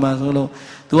then Wema Solo.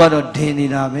 Tu ada deni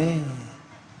dabe,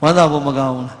 mana pun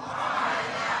magaun.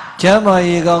 Jama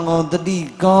ye gong tadi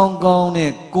gong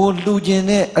ne, kolu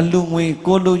jene alungui,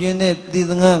 kolu jene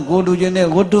tidanga, kolu jene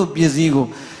godu biasigo,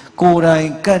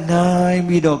 korai kanai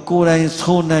mido, korai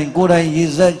sonai, korai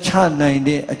yizat chanai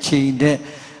de achi de,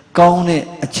 gong ne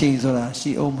achi zora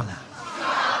si omala.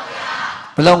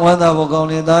 Belang mana pun gong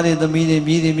ne dari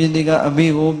demi ka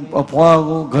amigo,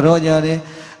 apago, geroja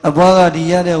Abaga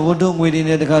dia de Wudung within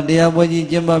the Kadia Waji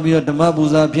Jemabio, the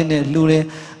Mabuza Pine, Lure,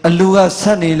 Aluga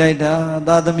Sunny later,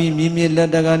 Dadami, Mimi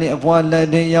Ladagani, Apua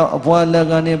Ladaya, Apua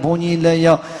Lagani, Pony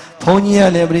Laya, Ponya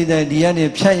Lebrida, Diane,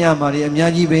 Paya Maria,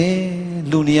 Miajibe,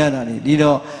 Luniana,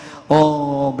 Dido,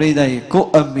 oh, Breda, go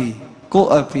abi,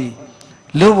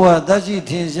 Lua, Daji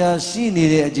Tinsha,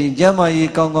 Sini,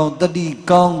 Jamai, Congo, Tadi,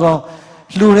 Congo.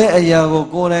 Lure Ayago,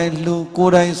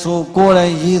 Korai, so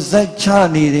Korai,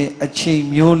 Yizachani, a chain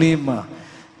Mulima,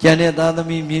 Janet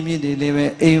Adami, Mimi, de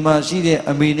Leve, Ema, Shide,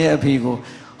 Amine Apigo,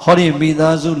 Hori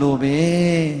Midazu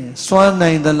Lobe, Swan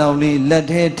nine the lovely, let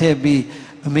her be,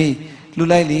 me,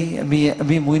 Lulaili,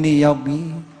 me, Muni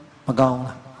Yabi,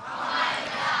 Magauna.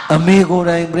 Amigo,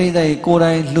 Breda,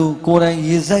 Korai, Korai,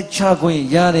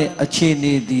 Yizachagui, Yare, a chain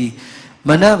di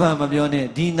Manava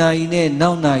Mabione, Dina Ine,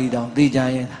 now Naida, the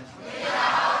giant.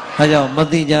 Ayo,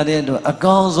 mati jare do.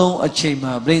 Akanzo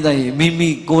achima. Breda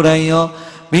mimi korayo.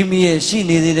 Mimi si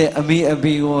ni de ami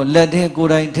abigo. Lade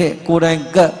koray the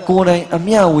koray gat koray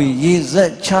amyawi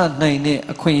yizat cha nai ne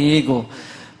akhwin ko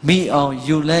mi aw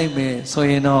yu lai me so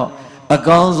yin do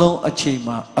akanzo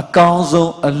achima.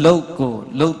 Akanzo alok ko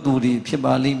lok tu ri phit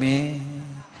pa li me.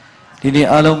 Di ni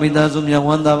along midasu myan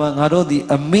wan ta ba nga do di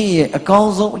ami ye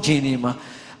akanzo achi ni ma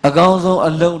Akanzo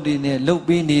alok di ne lok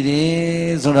pi ni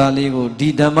de soda li ko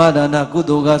di dhamma dana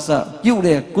kudo ka saပြု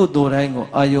တဲ့ကုသိုလ်တိုင်းကို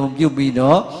အာယုံပြုပြီး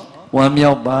တော့ဝမ်း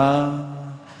မြောက်ပါ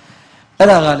အဲ့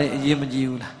ဒါကလည်းအရေးမကြီး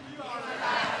ဘူးလား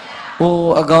ဟို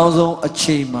အကောင်းဆုံးအ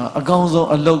ချိန်မှာအကောင်းဆုံး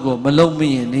အလုပ်ကိုမလုပ်မိ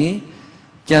ရင်နေ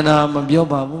ကျန်တာမပြော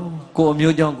ပါဘူးကိုအ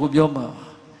မျိုးကြောင့်ကိုပြောမှာ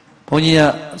ဘုန်းကြီးက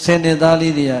ဆယ်နှစ်သား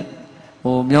လေးတွေက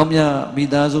ဟိုမြောင်းမြမိ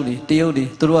သားစုတွေတရုတ်တွေ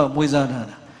သူတို့ကမွေးစားထား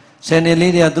တာဆယ်နှစ်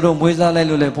လေးတွေကသူတို့မွေးစားလိုက်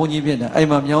လို့လေဘုန်းကြီးဖြစ်တာအဲ့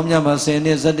မှာမြောင်းမြမှာ10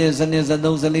နှစ်17 12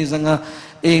 13 14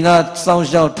 15အိမ်ကစောင့်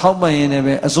ရှောက်ထောက်ပံ့ရင်းနဲ့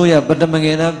ပဲအစိုးရပထမင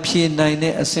ယ်တန်းဖြည့်နိုင်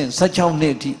တဲ့အဆင့်16နှ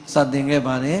စ်အထိစတင်ခဲ့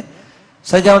ပါတယ်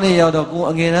16နှစ်ရောက်တော့ကို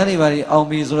အငယ်တန်းတွေပါအောင်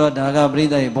ပြီဆိုတော့ဒါကပြိဿ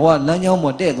ရဲ့ဘဝလမ်းကြောင်း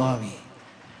ပေါ်တဲ့သွားပြီ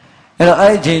အဲ့တော့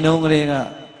အဲ့ဒီချိန်တုန်းကလေးက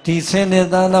ဒီ10နှစ်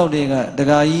သားလောက်တွေကဒ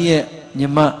ကာကြီးရဲ့ညီ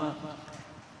မ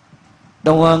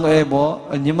Don't want a bo,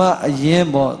 and Yama a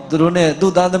yen bo, the Rune,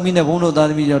 do that the minute, won't know that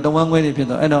video, don't want any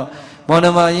people. I know,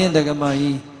 Monama yen the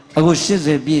Gamai, I wish she's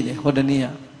a bid, what the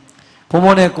near.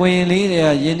 Pomone Queen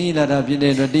Lidia, Yeni Lada,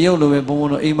 the Diolo,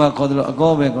 Pomono, Ima Codro, a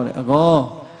go, a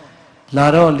go.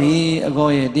 Laro Li, a go,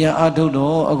 dear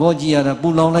Atudo, a go, Gia, a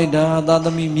Bulong like that, that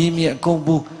me, a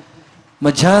combu.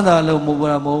 Machana lo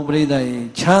Mubra Mobreda,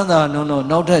 Chana, no,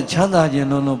 not a Chana,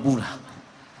 no, Buddha.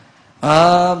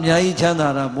 Ah, Miai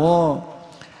Chana, more.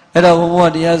 Era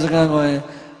what the Azaka,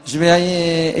 Shmia,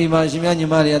 Ema, Shimia,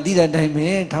 Maria, did that time,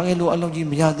 Tangelo, Alogi,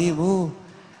 Miadibu.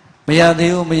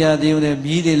 Mayadeo, the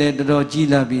Midi, the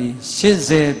Gilabi,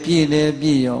 Shize, Pile,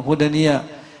 Bio, Hodania,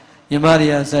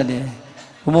 Yamaria Sade,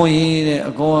 Humoy,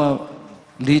 Agoa,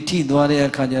 Liti, Dware,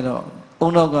 Kajaro,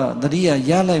 Onoga, Daria,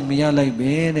 Yala, Miala,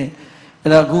 Bene,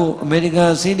 and a go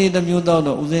America, City, the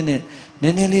Mudano, Uzene,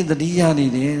 Neneli, the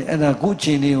Diani, and a good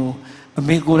chinio, a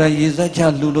Mikura is a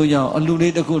child Luloya, a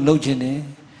Lulita good Logene.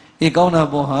 Ikauna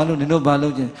bohalo ni no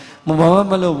baloje. Mumama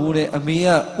malo bure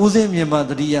amia uze miema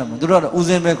dariya ma. Dura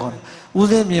uze me kora.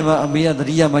 Uze miema amia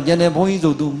dariya ma. Jane boi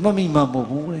zo tu mami ma bo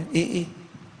bure.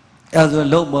 Azo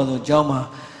lo bodo jama.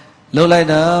 Lo lai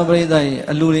da bridai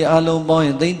aluri along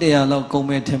boy. Dinte ya lo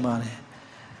kome temare.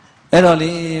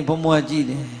 Eroli pomwa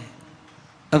jide.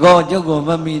 Ago jogo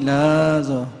mami la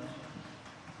zo.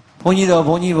 Ponyi do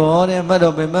bo de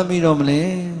mado be mami do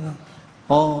mle.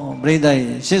 Oh,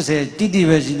 Breda, she said, Titi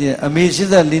Vashide, a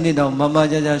Mishida Linida, Mama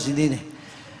Jaja Shidine.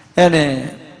 And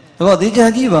about the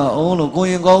Jajiva, oh,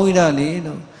 going go with a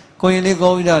little, going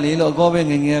go with a little, going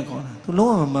in Yakon, to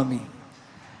know Mammy.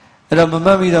 And a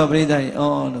Mammy of Breda,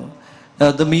 oh, no,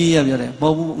 the me of your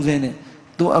Bobu Zene,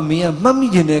 to a mere Mammy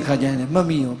Jeneka,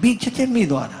 Mammy, be checking me,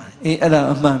 daughter,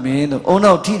 a mammy, oh,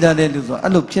 no, Tita, I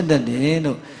look Chendade,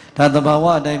 no,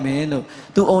 Tadabawa, I may know,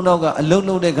 to Onoga, a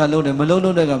low de Galo, the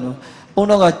Malono de Galo.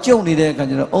 Onaga Joni de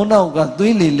Canada, Onaga,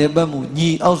 Duili, Lebamu,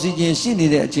 Ye, Oxygen, Sini,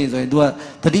 the Chase, do a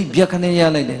deep Jacanea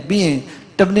like being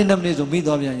Tablinam days of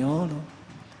Midovian.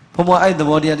 For more I the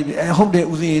body, I hope they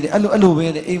Uzi, Alu,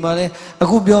 the Emale, a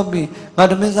good biobi,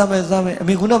 Madamesa,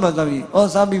 Mikuna Mazavi, or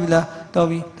Sabila,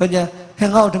 Toby, Toja,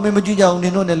 hang out to Memoja,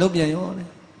 only know the Lobia.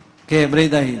 Okay,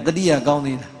 Breda, the Dia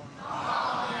Gowney.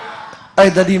 I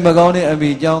the Dimagone, and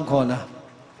be John Corner.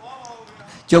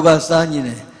 Joga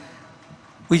Sanine.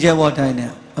 Which I want I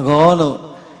know. A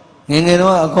golo. Ningeno,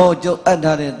 a go joke at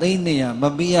that, they near,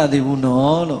 Mabia, they would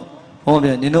know. Oh,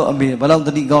 you know, a bit, but out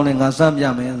the going and some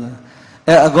yaman.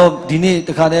 A go, Dini,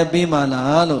 the Kade Pima,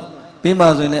 Halo.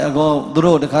 Pimas when I go,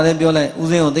 Duro, the Kade Biola,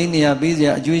 Uzeo, they near, busy,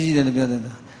 Jewish than the other.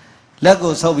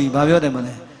 Lego, so we, Babio de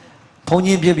Mane.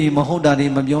 Pony baby, Mahoda,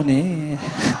 Mabione.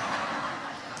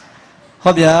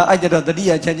 Hobia, I did the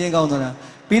dia changing on the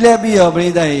Pila be your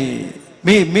brother.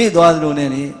 Me, do I do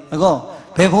any? I go.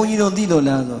 Peponi don't do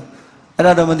Lazo.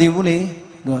 Adamandibuli,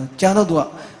 Chano do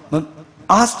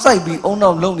ask I be owner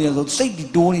of lonely as say the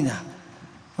Dorina.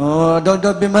 Oh,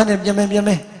 don't be man of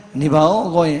Yame,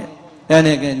 Nibao going. And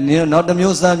again, not the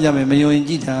Musa Yame, Mayo in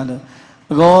Gitano.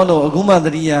 Golo, Aguma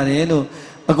the Riano,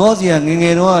 Agozia,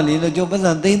 Ningero, Lilo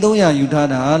Jopas, they do ya,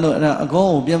 Utana, a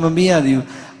go, Yamabia, you.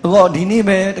 Go,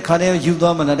 Dinime, the Kane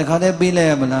Udamana, the Kane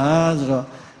Bile Manazro.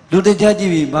 Do the judge,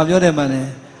 Babio de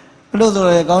Mane. Close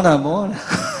the Gona more.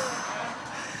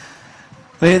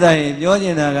 Whether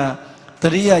Yojinaga,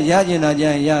 Taria Yajina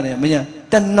Yare, Maya,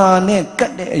 Tanane,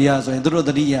 cut the Yazo, and through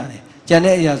the Yare,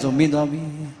 Janet Yazo, Midobi.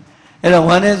 And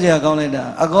one is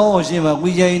Yagoneda, a go Shima,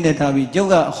 Wija in the Tabi,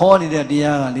 Joga, Horny the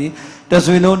Diali, does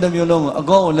we know them alone, a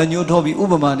go, the new Toby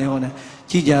Uberman,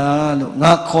 Chija,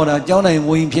 Nakora, Jona, and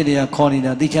Wing Pedia,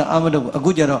 Cornida, Dicha Amado, a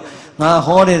good jaro, Na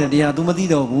Horny, the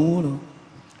Atumadido,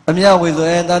 Amia with the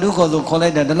end, I do call the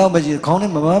collect that the language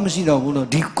calling Mamma Shida Wulo,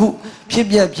 Diku,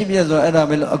 Pibia, or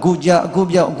Arabella, a good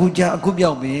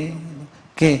ya, be.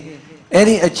 Okay.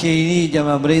 Any a chini,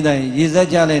 Jama Breda, Yiza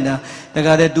Jalena, the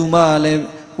Gade Duma,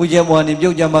 which have one in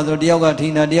Jama,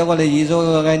 Diogatina, Diogale,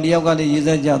 Yizo, and Diogale,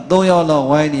 Yiza, Doyola,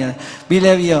 Wine,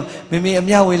 Bilevia, Mimi,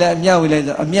 Amia will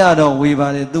let Amiado, we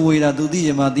do it, do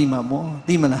Dima,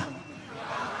 Dimana.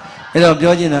 Hello,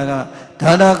 Georginaga.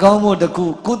 Tana Gamo the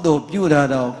Kudo, Pura,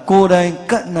 Kodai,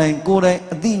 Katnine, Kodai,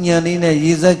 Adinian,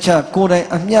 Yizacha, Kodai,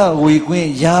 Amia, we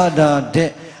queen Yada,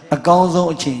 de, a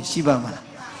council change, Shibama.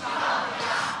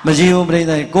 Majio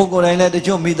Breda, Coco, I let the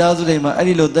Joe Midazulema,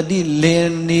 Arilo, the D,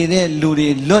 Lene,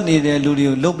 Ludi, Loni,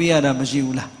 Ludio, Lobiada,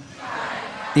 Majula.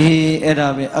 E.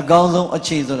 Erabe, a council, a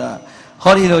chasera.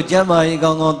 Horilo Jama,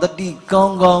 Gong, the D,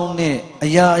 Gong, ne,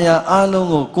 Aya,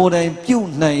 Alongo, Kodai, Pew,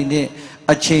 nine.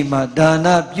 A chema,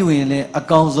 Dana, Puin, a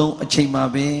council, a chema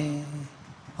be.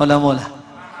 Holamola.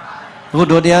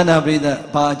 Good Diana, breather,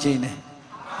 Pachine.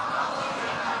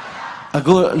 အ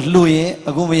ခုလူရင်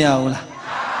အခုမရဘူးလား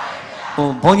ဟို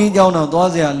ဘုန်းကြီးကျောင်းတော့သွား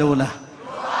เสียလို့လား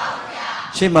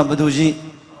ရှေ့မှာဘယ်သူရှိ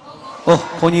ဟို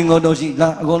ဘုန်းကြီးငုံတော့ရှိ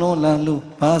လားအကုန်လုံးလမ်းလူ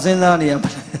ဘာစဉ်းစားနေရမ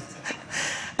လဲ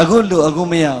အခုလူအခု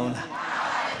မရဘူးလား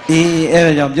အေးအဲ့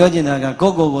ဒါကြောင့်ပြောချင်တာက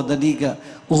ကိုတတိက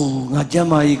အိုးငါကျမ်း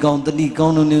မာကြီးကောင်းတတိကော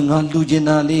င်းလို့ငါလှူချင်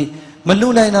တာလေးမလှူ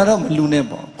နိုင်တာတော့မလှူနဲ့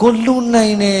ပေါ့ကိုလှူနို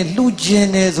င်တယ်လှူချင်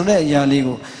တယ်ဆိုတဲ့အရာလေး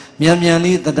ကိုမြန်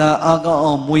လေးတရားအားကောင်း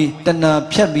အောင်မွေးတဏှာ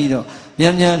ဖြတ်ပြီးတော့မြ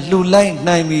န်လှူလိုက်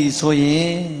နိုင်ပြီဆိုရ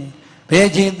င်ဘယ်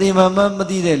ချိန်သေမှမ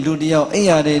သိတဲ့လူတယောက်အိပ်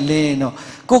ရတယ်လဲတော့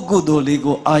ကိုကုသိုလ်လေး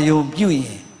ကိုအာယုံပြုရ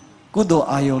င်ကုသိုလ်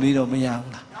အာယုံလေးတော့မရ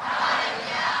ဘူးလား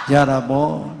ရတာပေါ့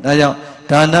ဒါကြောင့်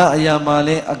ဒါနအရာမှာ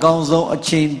လဲအကောင်းဆုံးအ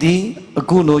ချိန်ဒီအ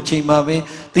ခုလိုချိန်မှာပဲ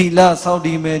သီလစောင့်တ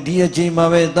ည်မယ်ဒီအချိန်မှာ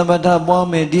ပဲသမထပွား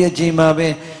မယ်ဒီအချိန်မှာပဲ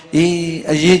အေး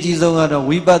အရေးကြီးဆုံးကတော့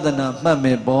ဝိပဿနာမှတ်မ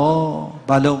ယ်ပေါ့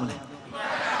ဘာလို့မလဲ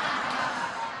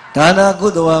ဒါနကု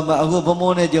သိုလ်မှာအခုဘုံ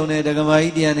ဘုံနဲ့ကြုံတဲ့ဒကမာ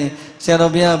ကြီးတရားနဲ့ဆရာ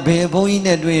တော်ဘုရားဘယ်ဘုန်းကြီး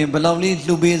နဲ့တွေ့ရင်ဘယ်လောက်လေး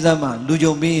လှူပေးစမ်းမှလူ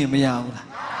ကြုံပေးရင်မရဘူးလား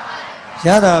ရ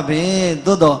တာပဲ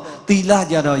သို့တော့သီလ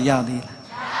ကြတော့ရသေးလား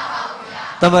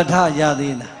သမထရ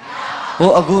သေးလား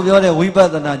ဟိုအခုပြောတဲ့ဝိပ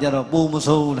ဿနာကြတော့ပုံမ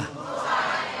ဆိုးဘူးလား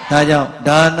ဒါကြောင့်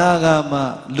ဒါနကမှ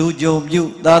လူကြုံပြု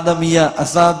သာသမီးအ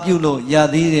စာပြုလို့ရ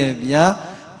သေးတယ်ဗျာ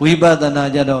ဝိပဿနာ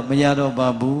ကြတော့မရတော့ပါ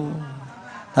ဘူး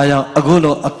ဒါကြောင့်အခု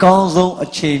လိုအကောင်းဆုံးအ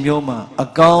ချိန်မျိုးမှာအ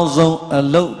ကောင်းဆုံးအ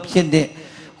လုပ်ဖြစ်တဲ့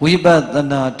ဝိပဿ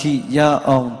နာထိရ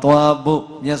အောင်သွားဖို့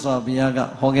မြတ်စွာဘုရားက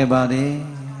ဟောခဲ့ပါတယ်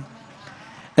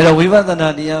အဲ့တော့ဝိပဿနာ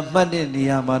တရားမှတ်တဲ့နေ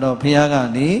ရာမှာတော့ဘုရားက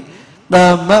နေသ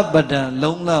မ္မပဒံ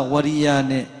လုံးလဝရိယ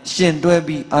နဲ့ရှင်တွဲ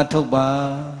ပြီးအာထုတ်ပါ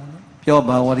ပြော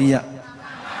ပါဝရိယ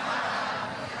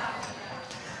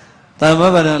သမ္မ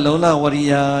ပဒံလုံးလဝရိ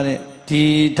ယတဲ့ဒီ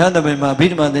ထပ်တပင်မှာဗိ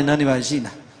ဓမာသင်္นานတွေပါရှိ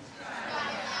လား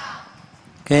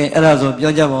ကဲအဲ့ဒါဆို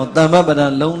ပြောကြပါဦးသမ္မပဒံ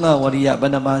လုံးလဝရိယဘ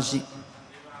ယ်နှပါရှိ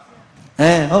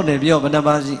ဟုတ်တယ်ပြောဘယ်နှ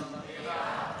ပါရှိ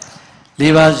၄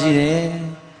ပါးရှိတယ်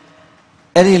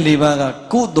အဲ့ဒီ၄ပါးက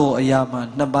ကုသိုလ်အရာမှာ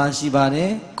2ပါးရှိပါတ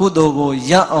ယ်ကုသိုလ်ကို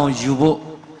ရအောင်ယူဖို့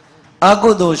အကု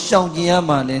သိုလ်ရှောင်ကျင်ရ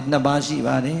မှာလည်း2ပါးရှိ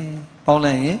ပါတယ်ပေါင်း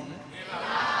လိုက်ရင်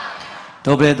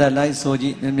ဒုပရိသတ်လိုက်ဆိုကြ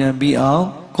ည့်မြန်ပြီးအောင်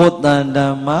ကိုယ်တန်တ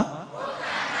န်မှာ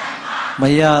မ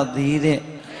ရသေးတဲ့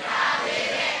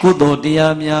ကုသိုလ်တ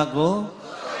ရားများကို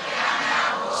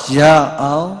ရ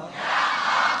အောင်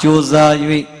ကြိုးစား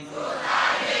၍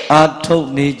အာထုတ်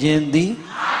နေခြင်းသည်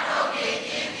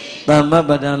သမ္မပ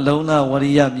ဒံလုံးလဝ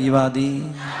ရိယမြည်ပါသည်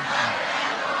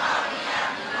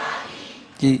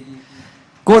ကြည်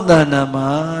ကိုယ်တဏ္ဍာမှာ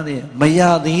တဲ့မရ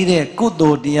သေးတဲ့ကု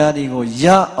သိုလ်တရားတွေကိုရ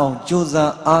အောင်ကြိုး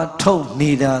စားအားထုတ်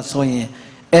နေတာဆိုရင်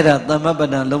အဲ့ဒါသမ္မပ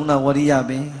ဒံလုံးလဝရိယ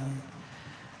ပဲ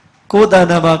ကိုယ်တဏ္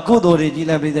ဍာမှာကုသိုလ်တွေကြည်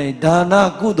လိုက်ပြီးတဲ့ဒါန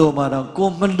ကုသိုလ်မှာတော့ကို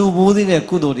မလူဘူးသေးတဲ့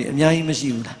ကုသိုလ်တွေအများကြီးမရှိ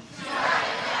ဘူးလား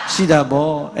ရှိတာ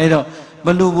ပေါ့အဲ့တော့မ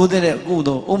လူဘူးတဲ့ကု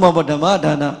သိုလ်ဥမ္မာဓမ္မ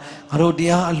ဒါနငါတို့တ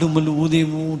ရားအလူမလူဘူးသေး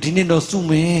ဘူးဒီနေ့တော့စု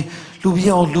မယ်လူပြ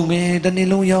အောင်လူမယ်တနေ့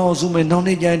လုံးရအောင်စုမယ်နောက်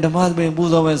နေ့ကျရင်ဓမ္မသဘင်ပူ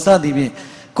ဇော်မယ်စသည်ဖြင့်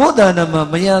ကိုယ်တဏ္ဍာမှာ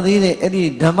မရသေးတဲ့အဲ့ဒီ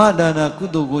ဓမ္မဒါနကု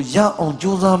သိုလ်ကိုရအောင်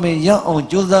ကြိုးစားမယ်ရအောင်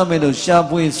ကြိုးစားမယ်လို့ရှာ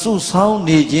ဖွေစုဆောင်း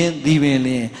နေခြင်းဒီပင်လ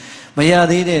င်မရ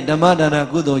သေးတဲ့ဓမ္မဒါန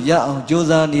ကုသိုလ်ရအောင်ကြိုး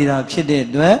စားနေတာဖြစ်တဲ့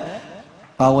အတွက်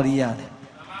ဘာဝရိယလဲ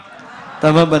သ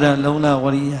မ္မပဒံလုံးလဝ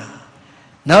ရိယ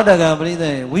နောက်တကပရိသ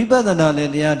တ်ဝိပဿနာလ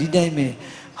ည်းတရားဒီတိုင်းပဲ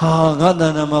ဟာငါတ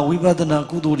ဏ္ဍာမှာဝိပဿနာ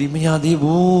ကုသိုလ်တွေမရသေး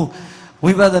ဘူး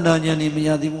ဝိပဿနာဉာဏ်တွေမရ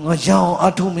သေးဘူးငါရအောင်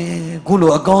အားထုတ်မယ်ခု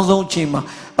လိုအကောင်းဆုံးအချိန်မှာ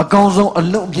အကောင်းဆုံးအ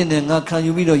လုံးဖြစ်နေငါခံ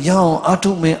ယူပြီးတော့ရအောင်အား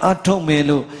ထုတ်မယ်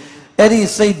လို့အဲ့ဒီ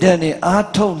စိတ်ဓာတ်နဲ့အား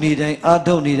ထုတ်နေတိုင်း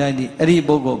ဒီအဲ့ဒီ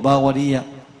ပုဂ္ဂိုလ်ဘာဝရိယ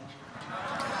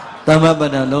သမ္မပ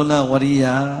ဒံလုံးလဝရိယ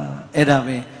အဲ့ဒါ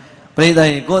ပဲပရိသတ်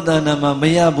ရဲ့ကိုယ်တဏ္ဍာမှာမ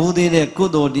ရဘူးသေးတဲ့ကု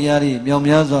သိုလ်တရားတွေမြောင်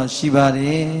များစွာရှိပါတ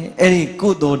ယ်အဲ့ဒီကု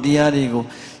သိုလ်တရားတွေကို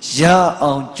ရ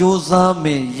အောင်ကြိုးစားမ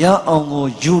ယ်ရအောင်ကို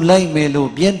ယူလိုက်မယ်လို့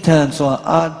ပြင်းထန်စွာ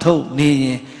အားထုတ်နေရ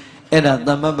င်အဲ့ဒါသ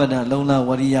မ္မပဒံလုံးလဝ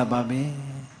ရိယပါပဲ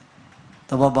သ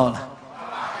ဘောပေါက်လား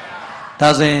ဒါ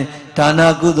ဆိုရင်ဒါန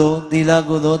ကုသိုလ်သီလ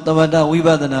ကုသိုလ်သမထဝိပ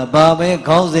ဿနာဘာပဲ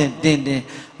ခေါင်းစဉ်တင်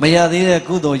မရသေးတဲ့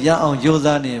ကုသိုလ်ရအောင်ကြိုး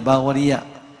စားနေဘာဝရိယ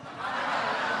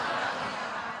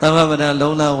သမ္မပဒံ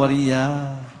လုံးလဝရိယ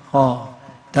ဟော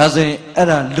ဒါဆိုရင်အဲ့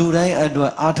ဒါလူတိုင်းအတွ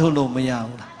က်အားထုတ်လို့မရ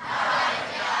ဘူးလား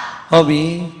ဟုတ်ပြီ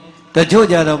တချို့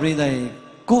ကြတော့ပြိဿရေ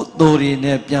ကုသိုလ်တွေ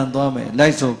နဲ့ပြန်သွားမယ်လို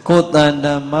က်ဆိုကိုယ်တန်တ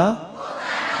န်မှာ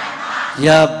ရ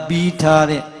ပြီးထား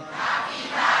တဲ့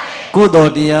ကုသို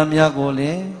လ်တရားများကိုလ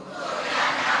ည်း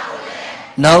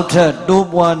နောက်ထပ်တိုး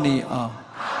ပွားနေအောင်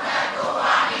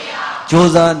ကြိုး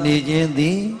စားနေခြင်းသ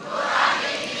ည်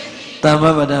သမ္မ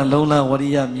ပဒံလုံးလဝရိ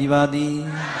ယမြည်ပါသည်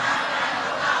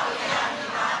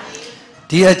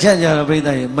ဒီအချက်ကြတော့ပြိဿ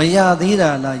ရေမရသေးတာ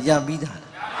လားရပြီးတာ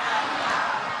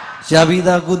ရပြီး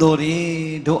သားကုသိုလ်တွေ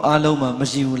တို့အားလုံးမှာမ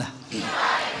ရှိဘူးလား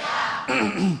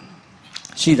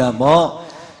ရှိတာပေါ့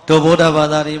တို့ဗုဒ္ဓဘာ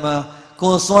သာတွေမှာ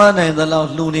ကိုစွမ်းနိုင်သလောက်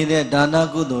လှူနေတဲ့ဒါန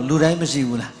ကုသိုလ်လူတိုင်းမရှိ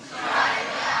ဘူးလားရှိပါတယ်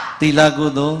ဗျာသီလကု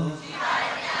သိုလ်ရှိပါတ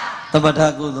ယ်ဗျာသမထ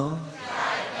ကုသိုလ်ရှိပါ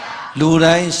တယ်ဗျာလူ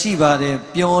တိုင်းရှိပါတယ်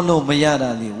ပြောလို့မရတာ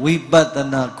လေဝိပဿ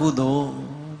နာကုသိုလ်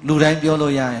လူတိုင်းပြော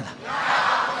လို့ရရဲ့လား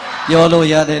ပြောလို့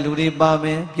ရတဲ့လူတွေပါမ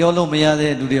ယ်ပြောလို့မရ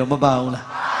တဲ့လူတွေရောမပါဘူးလား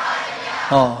ပါပါတယ်ဗျာ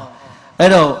ဟောအဲ့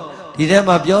တော့ဒီထဲ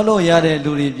မှာပြောလို့ရတဲ့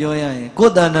လူတွေပြောရရင်ကို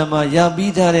ယ်တဏ္ဍာမှာရ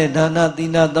ပြီးထားတဲ့ဒါနသီ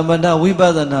လသမထဝိပ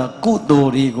ဿနာကုသို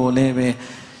လ်တွေကိုလည်းပဲ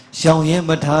ရောင်ရင်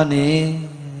မထားနဲ့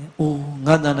။အိုး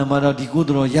ငါတဏ္ဍာမှာတော့ဒီကု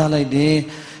သိုလ်တော့ရလိုက်တယ်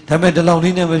။ဒါပေမဲ့ဒီလောက်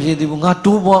လေးနဲ့မဖြစ်သေးဘူး။ငါ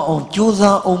တိုးပွားအောင်ကြိုး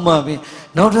စားအောင်မှပဲ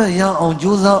။နောက်ထပ်ရအောင်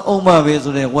ကြိုးစားအောင်မှပဲ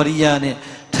ဆိုတဲ့ဝရိယနဲ့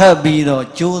ထပ်ပြီးတော့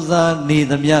ကြိုးစားနေ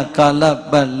သမျှကာလ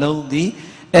ပတ်လုံးသည်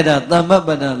အဲ့ဒါသမ္မပ္ပ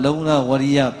ဒလုံးလားဝ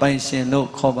ရိယပိုင်ရှင်လို့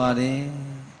ခေါ်ပါတယ်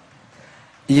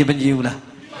။အရေးမကြီးဘူးလား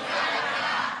။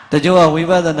တချို့ကဝိ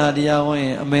ပဿနာတရားဟောရ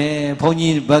င်အမေဘုန်း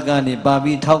ကြီးဘက်ကနေပါ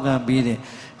ပြီးထောက်ခံပေးတယ်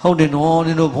ဟုတ်တယ်နော်န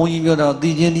င်တို့ဘုန်းကြီးပြောတာသိ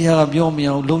ချင်းတရားကပြောမရ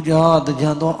ဘူးလုံးကြတကြံ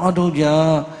တော့အထုတ်ကြ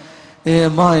အ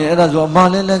မရဲ့အဲ့ဒါဆိုအမ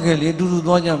လည်းလက်ခဲ့လေအတူတူ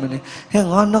သွားကြမယ်လေဟဲ့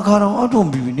ငါနှစ်ခါတော့အထုတ်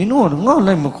ပြီးပြီနင်တို့ကငါ့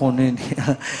လိုက်မခွန်နေ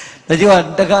တချို့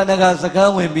ကတခါတခါစကား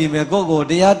ဝင်ပြီးမယ်ကိုယ့်ကို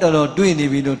တရားတော်တော်တွေ့နေ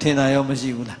ပြီလို့ထင်တာရောမရှိ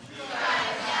ဘူးလား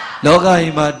လောက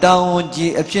ကြီးမှာတောင်းဝန်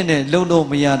ကြီးအဖြစ်နဲ့လုံးလို့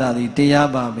မရတာဒီတရား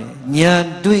ပါပဲဉာဏ်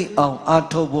တွေ့အောင်အ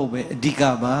ထုတ်ဖို့ပဲအဓိက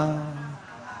ပါ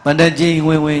မတတ်ကြီးဝ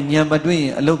င်ဉာဏ်မတွေ့ရ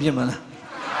င်အလုပ်ဖြစ်မှာလား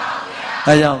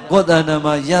အဲကြောင့်ကိုယ်တဏ္ဍာ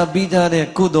မှာရပြီးထားတဲ့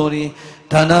ကုသိုလ်တွေ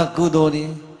ဒါနကုသိုလ်တွေ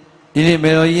ဒီနေ့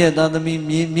မေတော်ကြီးရဲ့သာသမီ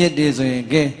မြစ်တွေဆိုရင်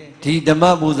ကဲဒီဓမ္မ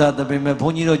ပူဇာတပင်မဲ့ဘု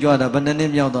န်းကြီးတို့ကြွတာဘယ်နှ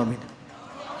စ်မြောက်သွားပြီ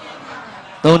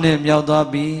3နှစ်မြောက်သွား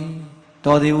ပြီ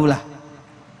တော်သေးဘူးလား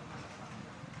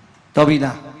တော်ပြီ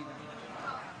လား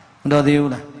မတော်သေး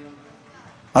ဘူးလား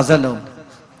အဆက်လုံး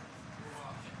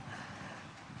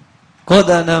ကိုယ်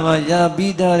တဏ္ဍာမှာရ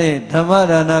ပြီးထားတဲ့ဓမ္မ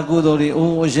ဒါနကုသိုလ်တွေ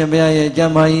အိုးအရှင်ဘုရားရဲ့ကျ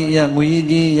မ်းမာရေးအရာငွေ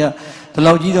ကြီးအရာဒီ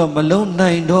လောက်ကြီးတော့မလုံး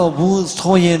နိုင်တော့ဘူး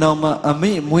ဆိုရင်တော့မှအ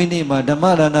မေမွေးနေ့မှာဓမ္မ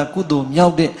ဒါနကုသိုလ်မြော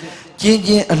က်တဲ့ကျင်း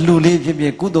ချင်းအလှလေးဖြစ်ဖြ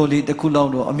စ်ကုသိုလ်လေးတစ်ခုလောက်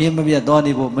တော့အမြင်မပြတ်သွား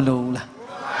နေဖို့မလိုဘူးလား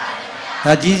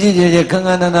ဒါကြီးကြီးကျယ်ကျယ်ခန်းခ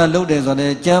န်းနာနာလုပ်တယ်ဆို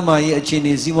တော့ကျမ်းမာရေးအခြေအ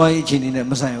နေစီးပွားရေးအခြေအနေနဲ့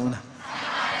မဆိုင်ဘူးလား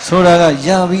ဆိုတာကရ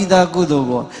ပြီးသားကုသိုလ်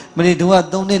ကိုမလီတို့က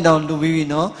3နှစ်တောင်လူပြီးပြီ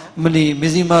နော်မလီမ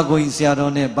စ္စည်းမကိုကြီးဆရာ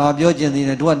တော်နဲ့ဘာပြောကျင်သေးတ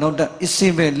ယ်တို့ကနောက်တက်အစ်စိ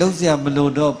ပဲလုံးစရာမလို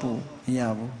တော့ဘူးမရ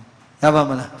ဘူးရပါ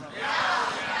မလား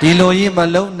ဒီလိုကြီးမ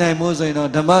လုံးနိုင်မို့ဆိုရင်တော့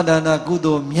ဓမ္မဒါနကု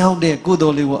သိုလ်မြောက်တဲ့ကုသို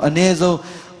လ်လေးကိုအ ਨੇ ဆုံး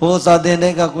ဟိုစာတင်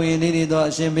တဲ့ကကိုရင်လေးတွေတော့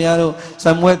အရှင်ဘုရားတို့စ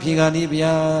မွဲဖြေခါနီးဘု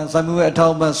ရားစမွဲအထော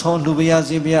က်ပံ့ဆုံးလူဘုရား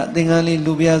စီဘုရားသင်္ကန်းလေး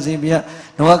လူဘုရားစီဘုရား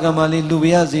နဝကမ္မလေးလူဘု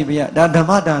ရားစီဘုရားဒါဓမ္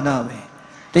မဒါနပဲ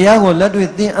တရားကိုလက်တွေ့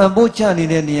သင်အံဖို့ချနေ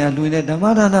တဲ့နေရာလူတဲ့ဓမ္မ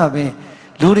ဒါနပဲ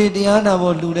လူတွေတရားနာ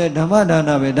ဖို့လူတဲ့ဓမ္မဒါန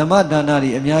ပဲဓမ္မဒါနတွေ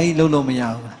အများကြီးလုပ်လို့မရ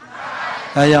ဘူး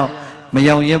ဒါကြောင့်မ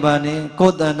ယောင်ရဲပါနဲ့ကို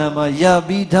ယ်တဏ္ဍာမှာရ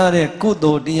ပြီးထားတဲ့ကု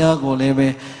သိုလ်တရားကိုလည်းပဲ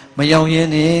မယောင်ရဲ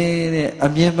နဲ့တဲ့အ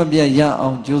မြဲမပြတ်ရ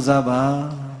အောင်ကြိုးစားပါ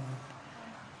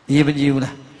ရေးမကြည့်ဘူး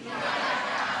လား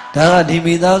ဒါကဒီ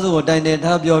မိသားစုကိုတိုင်တယ်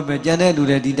ထားပြောပဲကြံတဲ့လူ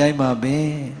တွေဒီတိုင်းပါပဲ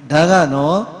ဒါက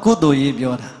နော်ကုသိုလ်ရေး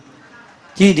ပြောတာ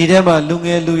ကြည့်ဒီထဲမှာလူင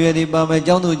ယ်လူရွယ်တွေပါမယ်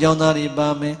ကျောင်းသူကျောင်းသားတွေပါ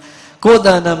မယ်ကိုယ်တ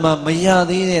ဏ္ဍာမှာမရ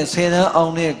သေးတဲ့ဆယ်တန်းအော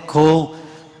င်တဲ့ခုံ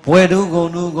ဘွယ်တုဂုံ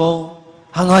တုဂုံ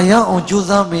ဟာငါရအောင်ကြိုး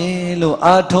စားမယ်လို့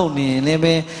အားထုတ်နေရင်လည်း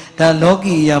ပဲဒါလော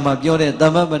ကီအရာမှာပြောတဲ့သ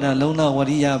မ္မပ္ပဒလုံးလဝ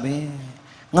ရိယပဲ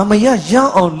ငါမရ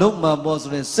အောင်လုပ်မှာပေါ့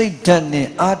ဆိုတဲ့စိတ်ဓာတ်နဲ့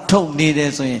အားထုတ်နေတ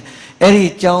ယ်ဆိုရင်အဲ့ဒီ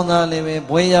ကျောင်းသားလည်းပဲ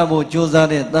ဘွဲရဖို့ကြိုးစား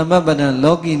တဲ့သမ္မပ္ပဒ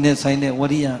လောကီနဲ့ဆိုင်တဲ့ဝ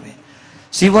ရိယပဲ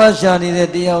စီးပွားရှာနေတဲ့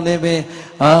တယောက်လည်းပဲ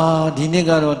ဒီနေ့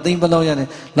ကတော့သိမ့်ဘလောက်ရတယ်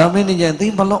လာမင်းနေကြသိ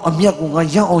မ့်ဘလောက်အမြတ်ကိုငါ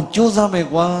ရအောင်ကြိုးစားမယ်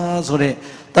ကွာဆိုတဲ့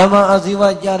တမ္မာအာဇီဝ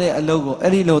ကြတဲ့အလုပ်ကို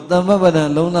အဲ့ဒီလိုသမ္မပ္ပဒ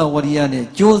လုံးလဝရိယနဲ့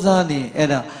ကြိုးစားနေအဲ့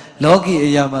ဒါလောကီအ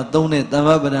ရာမှာသုံးတဲ့သမ္မ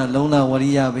ပ္ပဒလုံးလဝ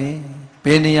ရိယပဲဘ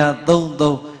ယ်နေရာသုံး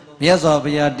မြတ်စွာ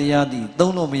ဘုရားတရားသည်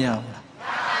သုံးလို့မရဘူးလား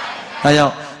ဒါကြော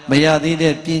င့်မရသေး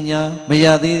တဲ့ပညာမရ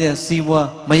သေးတဲ့စီးပွား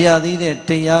မရသေးတဲ့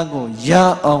တရားကိုရ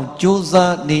အောင်ကြိုး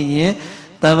စားနေရင်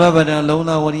သမ္မပ္ပဒလုံး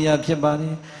လဝရိယဖြစ်ပါတ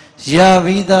ယ်ရ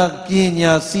ပြီးသားပ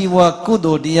ညာစီးပွားကု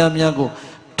သိုလ်တရားများကို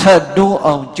ထပ်တိုး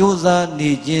အောင်ကြိုးစား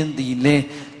နေခြင်းသည်လေ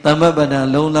သမ္မပ္ပဒ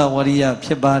လုံးလဝရိယဖြ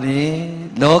စ်ပါတယ်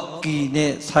လောကီ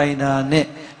နဲ့ဆိုင်တာနဲ့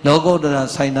လောကုတ္တရာ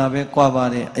ဆိုင်တာပဲကွာပါ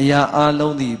တယ်အရာအ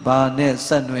လုံးသည်ဘာနဲ့ဆ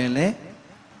က်နွယ်လဲ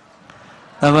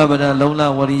သမ္မပ္ပဒလုံးလ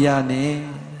ဝရိယနဲ့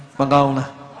မကောင်း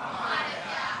လား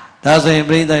ဒါဆိုရင်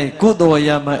ပြိဿကုသိုလ်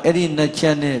ရာမှာအဲ့ဒီနှစ်ချ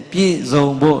က်နဲ့ပြည့်စုံ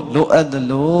ဖို့လိုအပ်တယ်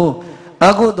လို့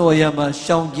အကုသိုလ်ရာမှာ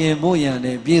ရှောင်ကျင်ဖို့ရန်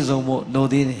နဲ့ပြည့်စုံဖို့လို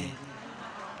သေးတယ်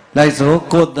လိုက်စို့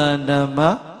ကိုယ်တဏ္ဍာမှာ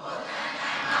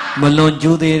မလွန်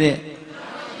ကျူးသေးတဲ့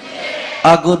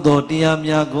အကုသိုလ်တရား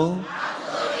များကို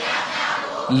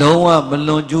လုံးဝမ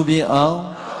လွန်ကျူးပြအောင်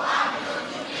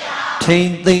ထိ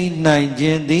မ့်သိမ့်နိုင်ခြ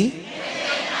င်းသည်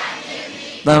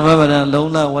သမ္မပ္ပဒ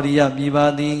လုံးလဝရိယမြည်ပါ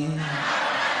သည်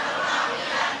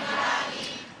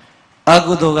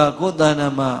ကုသိုလ်ကကိုယ်တဏ္ဍာ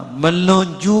မှာမလွန်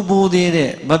ကျူးပိုးသေး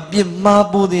တဲ့မပြစ်မှား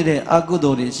ပိုးသေးတဲ့အကု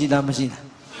သိုလ်တွေရှိလားမရှိလား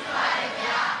ရှိပါ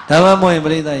တယ်ဗျာဒါမှမဟုတ်ရင်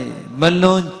ပြိဿကြီးမ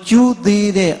လွန်ကျူးသေး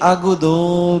တဲ့အကုသို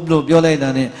လ်လို့ပြောလိုက်တာ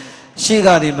ਨੇ ရှေ့က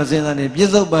နေမစင်စားနဲ့ပြ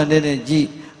စ္ဆုတ်ပန်တဲ့ကြည့်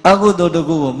အကုသိုလ်တ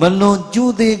ကူကိုမလွန်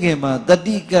ကျူးသေးခင်မှာတ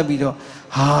တိကပ်ပြီးတော့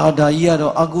ဟာဒါကြီးက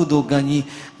တော့အကုသိုလ်ကံကြီး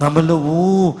ငါမလုပ်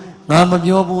ဘူးငါမ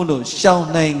ပြောဘူးလို့ရှောင်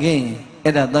နိုင်ခဲ့ရင်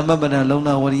အဲ့ဒါသမ္မပဒလုံ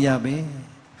နာဝရိယပဲ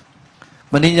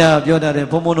မင်းညာပြောတာတဲ့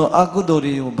ဘုံဘုံတို့အကုသိုလ်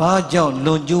တွေကိုဘာကြောင့်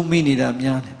လွန်ကျူးမိနေတာ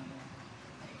များလဲ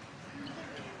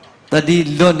တတိ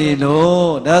လွတ်နေ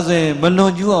လို့ဒါဆိုရင်မလွ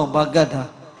န်ကျူးအောင်ဘာကတ်တာ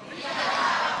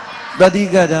တတိ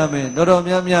ကတ်ထားမယ်တော်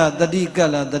များများတတိကတ်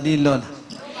လားတတိလွတ်လား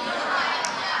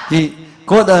ဒီ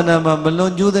ကိုယ်တဏ္ဍာမှာမလွ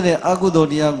န်ကျူးတဲ့အကုသိုလ်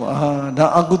တရားကိုဒါ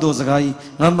အကုသိုလ်စကားကြီး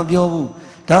ငါမပြောဘူး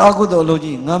ဒါအကုသိုလ်အလုပ်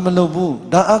ကြီးငါမလုပ်ဘူး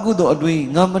ဒါအကုသိုလ်အတွေး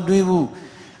ငါမတွေးဘူး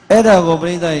အဲ့ဒါကို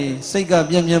ပြိဿရေစိတ်က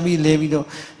ပြန်ပြီးလဲပြီးတော့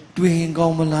တွေးရင်ကော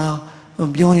င်းမလား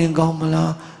ပြောရင်ကောင်းမ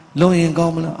လားလုပ်ရင်ကော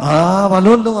င်းမလားဘာ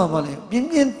လို့လုပ်ရမှာလဲပြင်း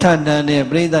ပြင်းထန်ထန်နဲ့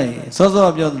ပြိဿရေစောစော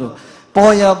ပြောသလို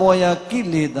ပေါ်ရာကိ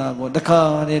လေသာကိုတခါ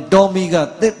နဲ့တောမီက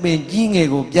တစ်ပင်ကြီးငယ်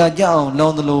ကိုပြကြအောင်လော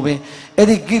င်းသလိုပဲအဲ့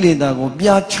ဒီကိလေသာကိုပြ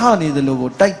ချနေသလိုကို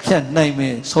တိုက်ဖြတ်နိုင်မ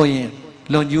ယ်ဆိုရင်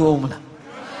လွန်ကျူးအောင်မလား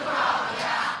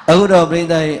အခုတော့ပြိ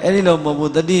ဿရေအဲ့ဒီလိုမဟုတ်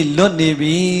ဘူးတတိလွတ်နေ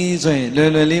ပြီဆိုရင်လွ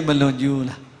ယ်လေးမလွန်ကျူး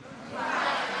လား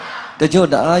တချို့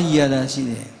တအားကြီးရတာရှိ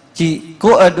တယ်ကြည်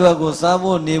ကိုယ့်အတွက်ကိုစား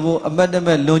ဖို့နေဖို့အမတ်တ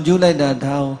မဲ့လွန်ကျူးလိုက်တာ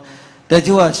တောင်းတ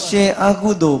ချို့ကရှယ်အကု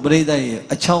သိုလ်ပြိဿရေ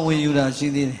အချောင်ဝင်ယူတာရှိ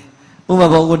သေးတယ်ဥပမာ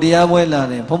ဘုံကိုတရားပွဲလာ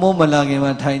တယ်ဘုံမလာခင်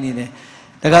မှာထိုင်နေတယ်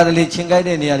တခါတလေချင်းကြိုက်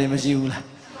တဲ့နေရာတွေမရှိဘူးလား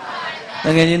တ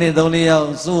ကယ်ချင်းနေ3-4ယောက်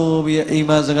စိုးပြီးအိမ်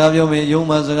မှာစကားပြောမယ်ရုံး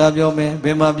မှာစကားပြောမယ်ဘ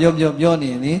ယ်မှာပြော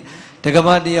နေနေတက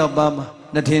ဘာတယောက်ပါမှာ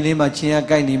နှစ်ထင်းလေးမှာချင်းက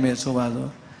ကြိုက်နေမယ်ဆိုပါစို့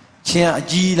ချင်းကအ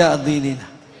ကြီးလားအသေးလေး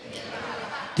လား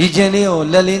ဒီချင်းလေးကို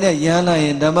လက်လေးနဲ့ရမ်းလိုက်ရ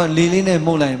င်ဓမ္မလေးလေးနဲ့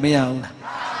မှုတ်လိုက်ရင်မရဘူးလား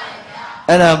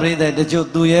အဲ့ဒါပြိဿတချို့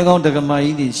သူရဲကောင်းတက္ကမ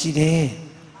ကြီးတွေရှိတယ်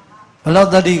ဘလောက်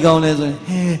တတိကောင်းလဲဆိုရင်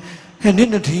ဟဲ့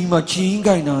နှစ်ထင်းမှာချင်း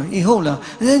ကြိုက်တာဟုတ်လား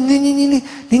နင်း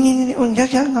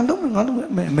ရငါလုံး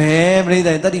မဲပြိဿ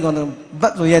တတိကောင်းတော့ဘ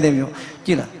တ်ဆိုရိုက်တယ်မျိုးကြ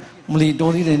ည့်လားမလီ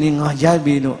တော်သေးတယ်နင်းငါရိုက်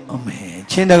ပြီလို့အမေ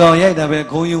ချင်းတကောင်ရိုက်တာပဲ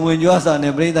ခုံယူဝင်ကြွားစာ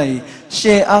နဲ့ပြိဿကြီးရှ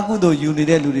ယ်အကုသိုလ်ယူနေ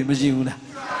တဲ့လူတွေမရှိဘူးလား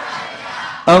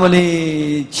အမလီ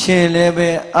ချင်းလည်းပဲ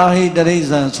အာဟိတရိစ္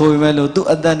ဆာန်ဆိုပေမဲ့လို့သူ့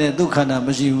အတ္တနဲ့သူ့ခန္ဓာမ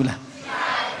ရှိဘူးလား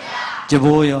ကြ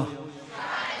ဘိုးရော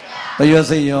ပယော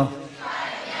စိတ်ရော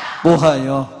ပိုးဟ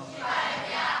ရော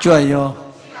ကြွရော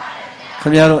ခ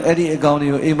င်ဗျားတို့အဲ့ဒီအကောင်တွေ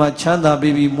ကိုအိမ်မှာချမ်းသာ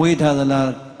ပြီးမွေးထားသလား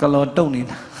ကလော်တုံနေ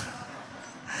တာ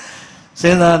စ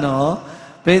ဉ်းစားတော့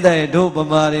ပြိဿရဲ့တို့ဗ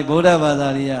မာတွေဗုဒ္ဓဘာသာ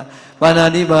တွေကပါဏာ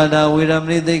တိပါဒဝေရမ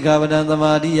ဏိသိက္ခာပဒံသ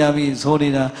မာဓိရပြီဆိုနေ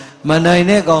တာမနိုင်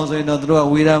တဲ့ကောင်ဆိုရင်တော့သူတို့က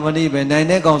ဝေရမဏိပဲနိုင်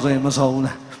တဲ့ကောင်ဆိုရင်မစော်ဘူး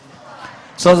လား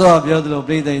စောစောပြောသလို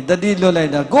ပြိဿတတိလွတ်လို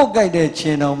က်တာကိုယ်ကြိုက်တဲ့ချ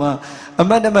င်းတော်မှာအ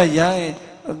မတ်တမရရင်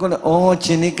ကိုယ်လည်းချ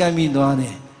င်းလေးကမ်းပြီးသွားတ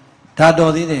ယ်ဒါ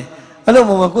တော်သေးတယ်အဲ့လို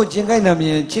မှမကိုချင်းကြိုက်နေမြ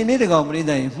င်ချင်းလေးတကောင်ပြိဿ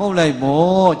ရင်မှုတ်လိုက်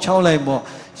ပေါ့ချောင်းလိုက်ပေါ့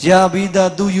ရာပြီး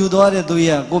သားသူယူသွားတဲ့သူရ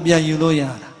ကိုပြန်ယူလို့ရ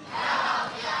တာ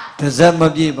တဇက်မ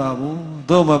ပြေပါဘူး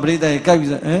တို့မပြိဿရေကြိုက်ပြီး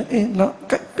ဆိုနော်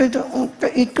ကြိုက်တော့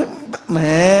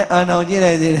မဲအာနောင်ကြည့်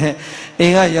လိုက်သေးတယ်အိ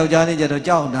မ်ကယောက်ျားလေးကြတော့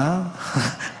ကြောက်တာ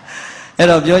အဲ့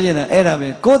တော့ပြောချင်တာအဲ့ဒါပဲ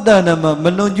ကိုယ်တဏ္ဍာမှာမ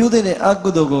လွန်ကျူးတဲ့အကု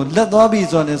သိုလ်ကိုလက်သွားပြီး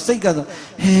ဆိုရင်စိတ်ကတော့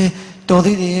တော်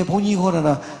သေးတယ်ဘုန်းကြီးခေါ်တာ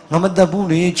ငါမတက်ဘူး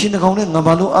လေချင်းတကောင်နဲ့ငါ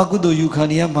ဘာလို့အကုသိုလ်ယူခံ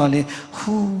နေရမှာလဲ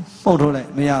ဟူးပုတ်ထုတ်လိုက်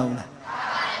မရဘူးလား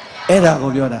အဲ့ဒါ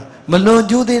ကိုပြောတာမလွန်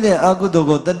ကျူးသေးတဲ့အကုသိုလ်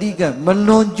ကိုတတိကမ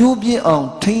လွန်ကျူးပြည့်အောင်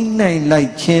ထိန်းနိုင်လိုက်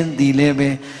ခြင်းဒီလည်းပဲ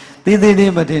သေးသေး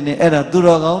လေးမထင်နဲ့အဲ့ဒါသူ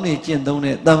တော်ကောင်းတွေကျင့်သုံး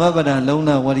တဲ့သမ္မပဒံလုံး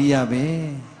နာဝရိယပဲ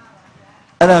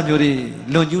အဲ့ဒါမျိုးတွေ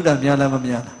လွန်ကျူးတာများလားမ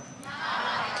များလား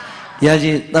ရ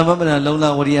ရှိသမ္မပဒံလုံးနာ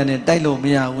ဝရိယနဲ့တိုက်လို့မ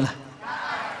ရဘူးလား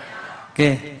ကဲ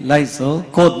လိုက်စို့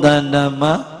ကိုယ်တဏ္ဍာ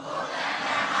မှာ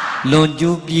လွန်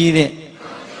ကျူးပြီးတဲ့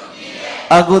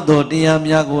အကုသိုလ်တရား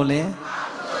များကိုလည်း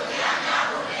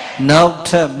နောက်ထ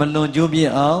ပ်မလွန်ကျူးပြ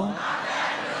ည့်အောင်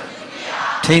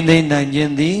ထိမ့်သိမ့်နိုင်ခြ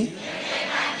င်းသည်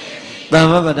သမ္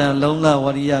မပဒံလုံးလဝ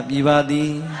ရိယပြည်ပါသည်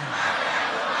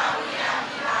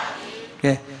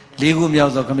ကဲ၄ခုမြော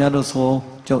က်ဆိုခင်ဗျားတို့ဆို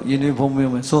ကျုပ်ရင်းနှီးဖုံးပေး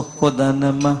မယ်ဆိုကိုယ်တဏ္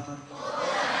ဍာမှာ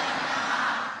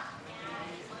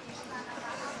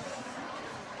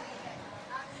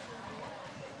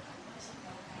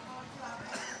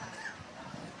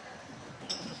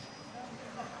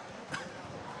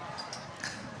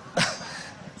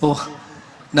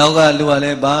နောက်ကလူကလ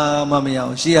ည်းဘာမှမရအော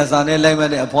င်ရှေ့ကစာနဲ့လိုက်မှ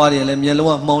တဲ့အဖွားတွေလည်းမျက်လုံး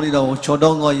ကမှုံနေတော့ချော်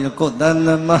တော့ငေါကြီးကိုယ်တဏ္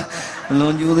ဍာမှာလွ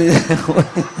န်ကျူးသေးတယ်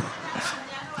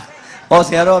ဟောဆ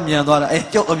ရာတော်မြန်သွားတာ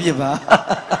ကျုပ်အပြစ်ပါ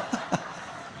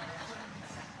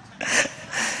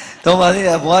တော်ပါသေးတ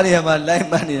ယ်ဘွားတွေကမှလိုက်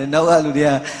မှန်းနေတယ်နောက်ကလူတွေ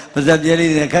ကပါဇက်ပြဲလေး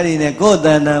တွေခက်နေတယ်ကိုယ်တ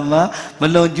န်တန်မှာမ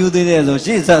လွန်ကျူးသေးတယ်ဆို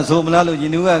ရှေ့ဆက်ဆိုမလားလို့ရ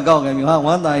င်နူးကကောက်ကြပြီဟာဝ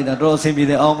မ်းသာရတာတော်အဆင်ပြေ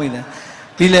တယ်အောင်းမိတယ်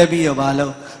ပြီးလဲပြီးရောဘာ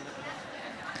လို့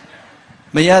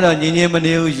မရတော့ညင်ညင်မ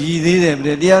နေဘူးရည်သေးတယ်ပြ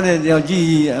တရားနဲ့တယောက်ကြည့်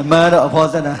အမှန်တော့အဖော်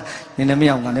ဆက်တာနင်းလည်းမ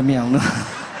ရောက်ငါလည်းမရောက်နော်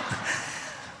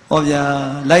ဟောဗျာ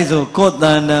လိုက်ဆိုကိုယ်တ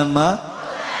န်တန်မှာ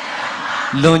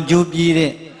လွန်ကျူးပြီး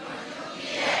တဲ့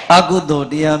အကုသိုလ်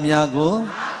တရားများကို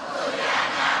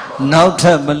နောက်ထ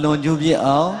ပ်မလွန်ကျူးပြ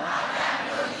အောင်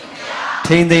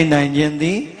ထိမ့်သိမ့်နိုင်ခြင်းသ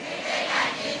ည်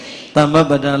သမ္မ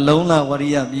ပဒံလုံးလာဝရိ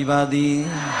ယမိပါသည်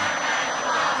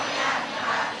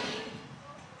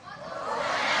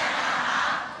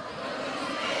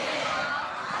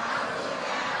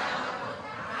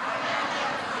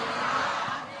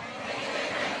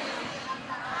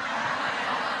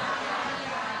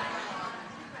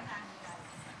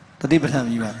တတိပဋ္ဌာန်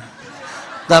မိပါ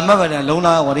သမ္မပဒံလုံး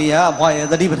လာဝရိယအဖွားရဲ့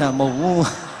တတိပဋ္ဌာန်မဟုတ်ဘူး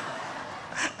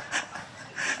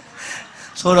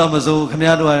ဆိုတော့မစိုးခမရ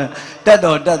တို့ကတက်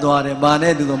တော်တက်သွားတယ်ဘာ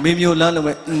နဲ့တူတော့မေမျိုးလမ်းလို့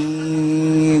ပဲ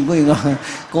ကိုယ်က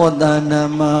ကောတဏ္ဏ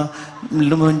မှာ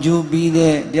လွန်ကျူးပြီး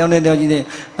တဲ့တယောက်နဲ့တယောက်ကြီးတဲ့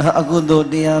အကုသိုလ်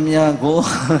တရားများကို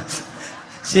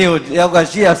ရှေ့ကိုတယောက်က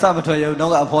ရှေ့ကစမထွက်ရဘူး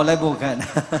တော့ကအဖော်လိုက်ဖို့ခံတယ်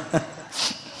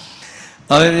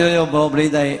ဘာပဲပြောပြောဘောပရိ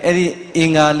သတ်ရဲ့အဲ့ဒီအ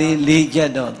င်္ဂါလေးချက်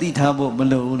တော့သိထားဖို့မ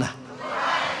လိုဘူးလား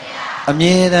အ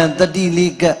မြဲတမ်းတတိ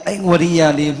လေးကအဲ့ဝရိယ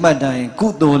လေးမှတ်တိုင်းကု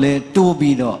သိုလ်လဲတိုး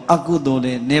ပြီးတော့အကုသိုလ်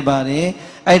လဲနေပါတယ်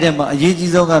အဲ့ဒါမှအရေး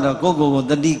ကြီးဆုံးကတော့ကိုယ့်ကိုယ်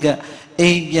တတိကအိ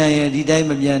မ်ပြန်ရဒီတိုင်း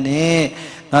မပြန်နဲ့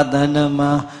ငါတဏ္ဍ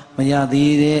မှာမရ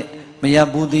သေးတဲ့မရ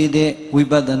ဘူးသေးတဲ့ဝိ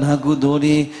ပဿနာကုသိုလ်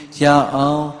တွေရအော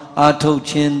င်အာထုတ်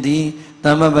ခြင်းသည်သ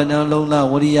မ္မပဒံလုံးလ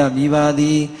ဝရိယမိပါသ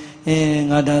ည်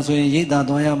ငါဒါဆိုရင်ရိတ်တာ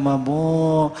သွားရမှာ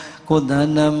ပေါ့ကိုယ်တဏ္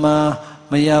ဍမှာ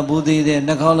မရဘူးသေးတဲ့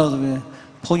နှာခေါင်းလောက်ဆိုရင်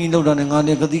ဘုန်းကြီးလောက်တာနဲ့ငါ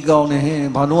နဲ့ကတိကောင်းနေဟဲ့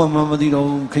ဘာလို့မှမသိတော့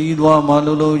ဘူးခရီးသွားမှ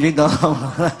လို့ရိတ်တာအောင်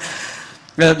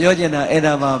ပြောချင်တာအဲ့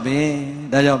ဒါပါပဲ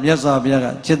ဒါကြောင့်မြတ်စွာဘုရားက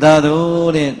จิตသား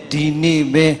တို့တဲ့ဒီနေ့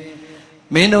ပဲ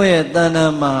မင်းတို့ရဲ့တဏ္ဍာ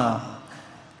မှာ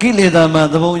ကိလေသာမှာ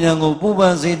သဘုံညာကိုပူပ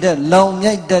န်စေတတ်လောင်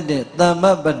မြိုက်တတ်တဲ့သမ္မ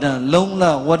ပဒံလုံးလ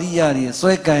ဝရိယတွေ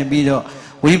ဆွဲကင်ပြီးတော့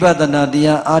ဝိပဿနာတ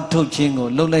ရားအားထုတ်ခြင်းကို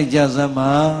လုပ်လိုက်ကြစမ်း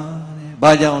ပါ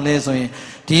ဘာကြောင့်လဲဆိုရင်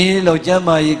ဒီလိုကျမ်း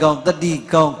မာရေးကောင်းတတိ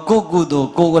ကောင်းကိုကုသိုလ်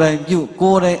ကိုယ်တိုင်ပြု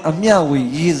ကိုယ်တိုင်အမျှဝေ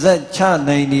ရည်စက်ချ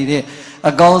နိုင်နေတဲ့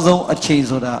အကောင်းဆုံးအချိန်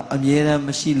ဆိုတာအမြဲတမ်းမ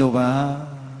ရှိလို့ပါ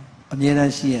အမြဲတ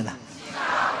မ်းရှိရလားရှိ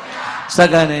ပါဘူးဗျာစက္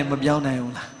ကန့်နဲ့မပြောင်းနိုင်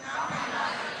ဘူးလား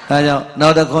ဒါကြောင့်နော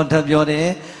က်တစ်ခွန်းထပ်ပြောတယ်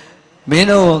မင်း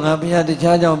တို့ငါဘုရားတ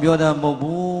ခြားကြောင့်ပြောတာမဟုတ်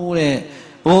ဘူးတဲ့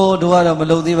ဟိုတို့ကတော့မ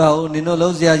လုပ်သေးပါဘူးနင်တို့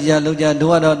လုံးစရာကြီးကလုံးကြ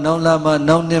တို့ကတော့နောက်လာမှ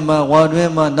နောက်နှစ်မှဝါတွဲ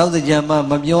မှနောက်စကြံမှ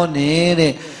မပြောနဲ့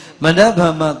တဲ့မဏ္ဍဖ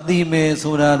န်မှသိမယ်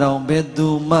ဆိုတာတော့ဘယ်သူ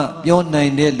မှပြောနို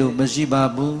င်တဲ့လူမရှိပါ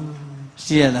ဘူး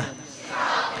ရှိရလား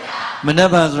မဏ္ဍ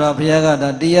ဖန်ဆိုတာဘုရားကဒါ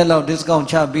တရက်လောက် discount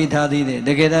ချပေးထားသေးတယ်တ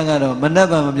ကယ်တမ်းကတော့မဏ္ဍ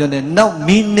ဖန်မပြောနဲ့နောက်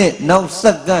မိနစ်နောက်စ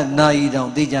က္ကန့်နာရီတောင်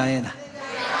သိကြရဲ့လား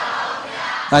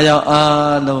ဒါကြောင့်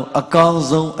အားလုံးအကောင်း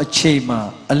ဆုံးအချိန်မှာ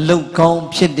အလုတ်ကောင်း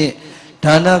ဖြစ်တဲ့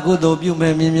ဒါနကုသိုလ်ပြုမ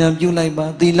ယ်မြင်မြန်ပြုလိုက်ပါ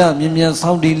သီလမြင်မြန်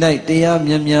စောင့်တည်လိုက်တရား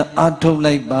မြင်မြန်အားထုတ်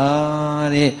လိုက်ပါ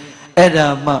တဲ့အဲ့ဒါ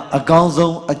မှအကောင်း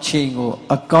ဆုံးအချိန်ကို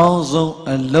အကောင်းဆုံး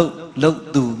အလုတ်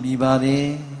သူမိပါတယ်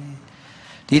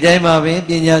ဒီတိုင်းမှာပဲပ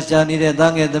ညာရှာနေတဲ့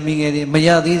သားငယ်သမီးငယ်တွေမရ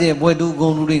သေးတဲ့ဘွဲ့တူဂု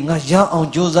ဏ်လူတွေငါရအောင်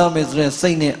ကြိုးစားမယ်ဆိုတဲ့စိ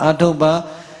တ်နဲ့အားထုတ်ပါ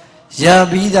ရ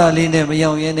ပြီးတာလေးနဲ့မ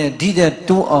ရောက်ရဲနဲ့ဒီတဲ့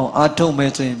တိုးအောင်အားထုတ်မ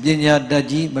ယ်ဆိုရင်ပညာတတ်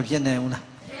ကြီးမဖြစ်နိုင်ဘူးလား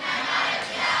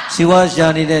စီဝါရှာ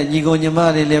နေတဲ့ညီကိုညီမ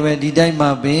တွေလည်းပဲဒီတိုင်းမှာ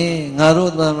ပဲငါ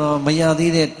တို့မရ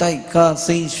သေးတဲ့တိုက်ကား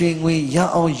စိန်ရွှေငွေရ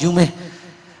အောင်ယူမယ်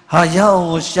ဟာရအောင်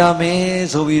ကိုရှာမယ်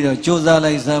ဆိုပြီးတော့ကြိုးစား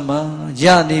လိုက်စမ်းပါရ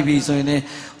နေပြီဆိုရင်လည်း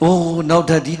အိုးနောက်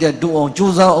ထပ်ဒီတဲ့တိုးအောင်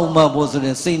ကြိုးစားအောင်မဖို့ဆို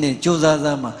တဲ့စိတ်နဲ့ကြိုးစားစ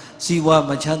မ်းပါစီဝါမ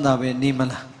ချမ်းသာပဲနေမ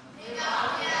လား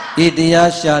ဒီတ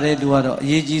ရားရှာတဲ့လူကတော့အ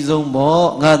ရေးကြီးဆုံးပေါ့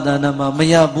ငါတဏ္ဍာမှာမ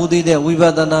ရဘူးသေးတဲ့ဝိပ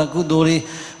ဿနာကုသိုလ်တွေ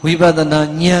ဝိပဿနာ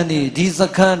ဉာဏ်တွေဒီစ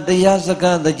ခန်းတရားစခ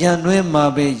န်းကြံတွင်းမှာ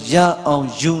ပဲရအောင်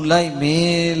ယူလိုက်မ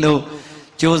ယ်လို့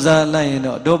ကြိုးစားလိုက်ရင်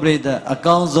တော့ဒုပရိသတ်အ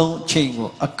ကောင်းဆုံးအချိန်ကို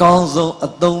အကောင်းဆုံးအ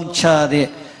သုံးချတဲ့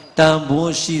တန်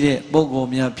ဖိုးရှိတဲ့ပုဂ္ဂိုလ်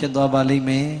များဖြစ်သွားပါလိမ့်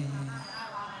မယ်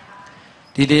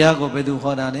ဒီတရားကိုဘယ်သူ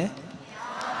ဟောတာလဲ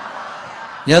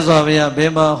မြတ်စွာဘုရားဘ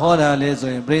ယ်မှာဟောတာလဲ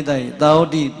ဆိုရင်ပြိဿရဲ့သာဝ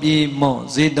တိပြေမွန်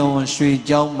ဇေတဝန်ရွှေ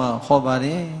ကျောင်းမှာဟောပါတ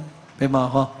ယ်ဘယ်မှာ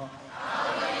ဟော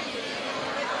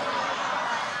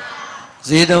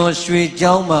ဇေတဝန်ရွှေ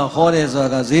ကျောင်းမှာဟောတယ်ဆို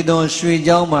တာကဇေတဝန်ရွှေ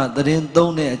ကျောင်းမှာသတင်း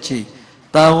သုံးတဲ့အချိန်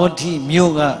သာဝတိ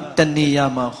မြို့ကတနေရာ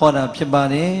မှာဟောတာဖြစ်ပါ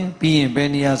တယ်ပြီးရင်ဘယ်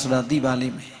နေရာဆိုတာသိပါလိ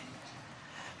မ့်မယ်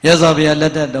မြတ်စွာဘုရားလ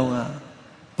က်ထက်တုန်းက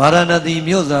ဗာရာဏသီ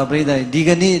မြို့စွာပြိဿဒီက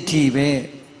နေ့အထိပဲ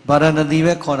ဗာရာဏသီ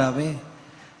ပဲခေါ်တာပဲ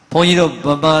ဘုန်းကြီးတို့ဗ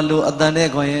မာလိုအတန်နဲ့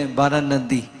ခေါ်ရင်ဗာရာဏ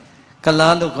သီက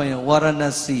လားလို့ခေါ်ရင်ဝါရဏ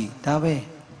စီဒါပဲ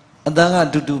အတန်က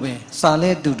တူတူပဲစာ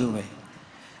လဲတူတူပဲ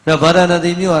အဲ့တော့ဗာရာဏ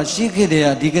သီမြို့ဟာရှိခေတ္တ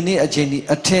ရာဒီကနေ့အချိန်ဒီ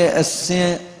အထက်အစ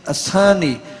င်းအဆန်း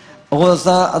နေအဝ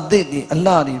စာအသစ်တွေအ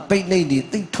လှတွေပိတ်လိတ်တွေ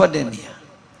သိထွက်တဲ့နေရာ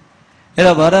အဲ့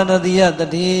တော့ဗာရာဏသီကတ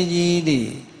တိကြီးတွေ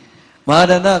မဟာ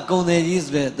ရဏကုံတယ်ကြီး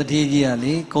ဆိုတဲ့တတိကြီးက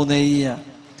လေကုံတယ်ကြီးက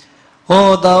ဟော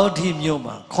တာဝတိမြို့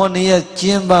မှာ9ရက်ကျ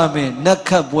င်းပမယ်နတ်ခ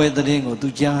တ်ပွဲတဲ့ရင်ကိုသူ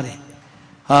ကြားတယ်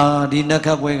ဟာဒီနတ်ခ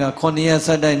တ်ပွဲက9ရက်ဆ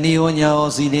က်တိုက်နေဟောညာဟော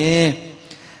စီတယ်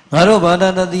ငါတို့ဗာဒ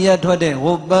နာတိယထွက်တဲ့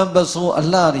ဟိုပန်းပစိုးအ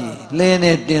လှတွေလဲ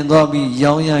နဲ့တင်သွားပြီး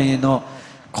ရောင်းရရင်တော့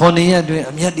9ရက်အတွင်း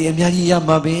အမြတ်တွေအများကြီးရ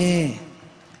မှာပဲ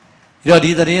ပြီးတော့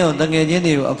ဒီတရင်ကိုတငယ်ချင်း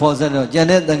တွေကိုအဖို့ဆက်တော့ကြံ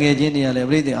တဲ့တငယ်ချင်းတွေကလည်း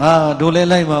ပြိတ္တိဟာဒိုလဲ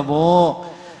လိုက်မှာပေါ့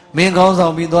မင်းကောင်းဆော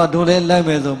င်ပြီးသွားဒိုလဲလိုက်မ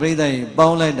ယ်ဆိုပြိတ္တိပေါ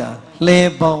င်းလိုက်တာလဲ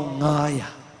ပေါင်း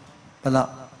900ဘယ်လော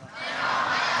က်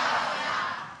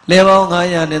လဲပေါင်း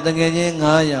900နဲ့တငယ်ချင်း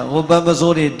900ဟိုပန်းပ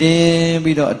စိုးတွေတင်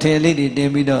ပြီးတော့အထည်လေးတွေတင်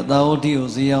ပြီးတော့သာဝတိကို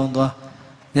ဈေးအောင်သွား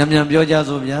မြန်ပြောကြ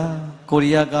စို့ဗျာကို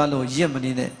ရီးယားကားလို့ရစ်မ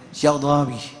နေနဲ့ရောက်သွား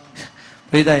ပြီ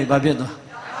ပြိတ္တိဘာဖြစ်သွား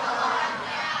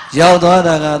ရောက်သွား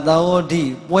တာကသာဝတိ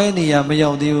ပွဲနေရမ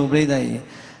ရောက်သေးဘူးပြိတ္တိ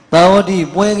သာဝတိ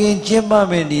ပွဲကင်းကျင်းပ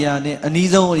မဲ့နေရာနဲ့အနီး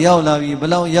ဆုံးရောက်လာပြီဘ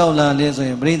လောက်ရောက်လာလဲဆို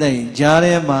ရင်ပြိတ္တိကြား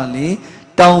ထဲမှာလေ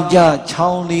တောင်ကြချော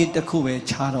င်းလေးတစ်ခုပဲ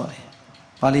ခြားတော့တယ်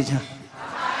ဘာလေးခြား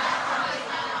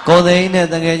ကိုယ်သိန်းနဲ့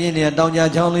တကယ်ချင်းတွေကတောင်ကြ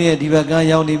ချောင်းလေးရဲ့ဒီဘက်က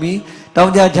ရောက်နေပြီတော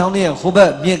င်ကြချောင်းလေးရဲ့ဟိုဘ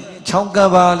က်မြစ်ချောင်းကပ်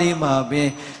ပါလေးမှာပဲ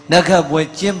နတ်ခတ်ပွဲ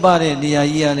ကျင်းပတဲ့နေရာ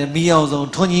ကြီးကလည်းမီးအောင်ဆုံး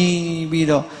ထွန်းကြီးပြီး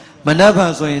တော့မနက်ဖြ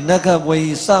န်ဆိုရင်နတ်ခတ်ပွဲ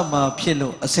ကြီးစမှာဖြစ်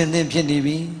လို့အစင်သင့်ဖြစ်နေ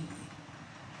ပြီ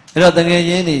အဲ့တော့တကယ်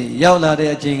ချင်းတွေရောက်လာတဲ့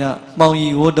အချိန်ကမှောင်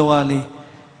ကြီးဝတ္တဝါလေး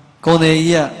ကိုယ်သိန်း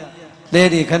ကြီးကလဲ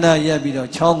တွေခဏရက်ပြီးတော့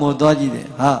ချောင်းကိုသွားကြည့်တယ်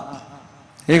ဟာ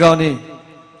ဒီကောင်နေ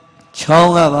ချော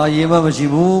င်းကဘာရေမမရှိ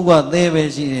ဘူးကွာသဲပဲ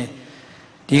ရှိတယ်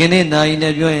ဒီကနေ့နိုင်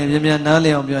နဲ့ပြောရင်မြန်နားလ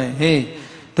ည်အောင်ပြောရင်ဟေး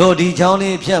တို့ဒီချောင်း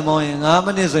လေးဖြတ်မောင်းရင်9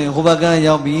မိနစ်ဆိုရင်ဟိုဘက်ကန်း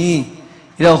ရောက်ပြီ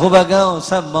အဲ့တော့ဟိုဘက်ကန်းကို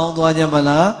ဆက်မောင်းသွားကြမ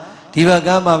လားဒီဘက်က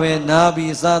န်းမှာပဲနား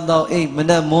ပြီးစားတော့အိတ်မ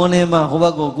နဲ့မွန်းလင်းမှဟိုဘ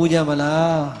က်ကိုကူးကြမ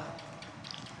လား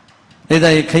ဒါ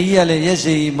တိုင်ခကြီးကလည်းရက်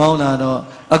ရှိမောင်းလာတော့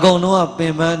အကုန်လုံးကပ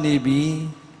င်ပန်းနေပြီ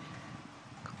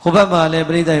ဟိုဘက်မှာလည်း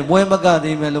ပြိတ္တိုင်ပွဲမက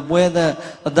သေးမယ်လို့ပွဲတဲ့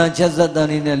အတန်ချက်ဆက်တန်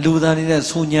နေနဲ့လူသားနေနဲ့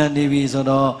ဆူညံနေပြီဆို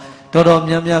တော့တော်တော်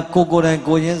များများကိုယ်တိုင်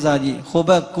ကိုရင်းစားကြည့်ဟိုဘ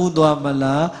က်ကူးသွားမ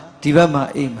လားဒီဘက်မှာ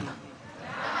အိမ်မလား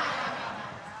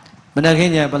မနက်ခ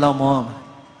င်းညဘယ်လောက်မောင်း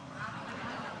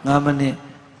အောင်9မိနစ်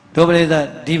တို့ပြိတ္တ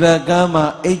ဒီဘက်ကမ်းမှာ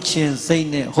အိတ်ချင်စိတ်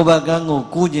နဲ့ဟိုဘက်ကမ်းကို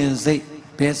ကူးချင်စိတ်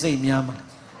ဘယ်စိတ်များမလဲ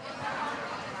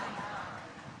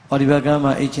ဟောဒီဘက်ကမ်း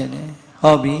မှာအိတ်ချင်တယ်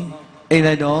ဟုတ်ပြီအိတ်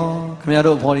လိုက်တော့ခင်ဗျား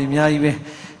တို့အဖော်ကြီးအများကြီးပဲ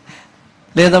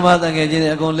လဲသမားတန်ငယ်ချင်းတွေ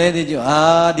အကုန်လဲသေးကြဟာ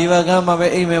ဒီဘက်ကမ်းမှာပဲ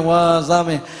အိမ်မယ်ဝါစားမ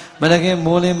ယ်မနက်ခင်း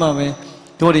မိုးလင်းမှာပဲ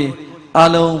တို့တွေအ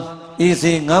လုံးအေး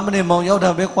စေ9မိနစ်မောင်ရောက်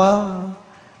တာပဲကွာ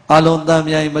အလုံးတန်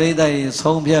မြိုင်ပရိသတ်ရေ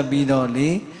ဆုံးဖြတ်ပြီးတော့လေ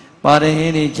ပါရဟ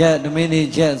င်းတွေချက်ဓမင်းတွေ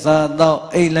ချက်စားတော့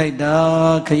အိတ်လိုက်တာ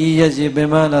ခကြီးရက်စီပင်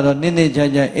မလာတော့နေ့ချာ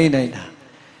အိတ်လိုက်တာ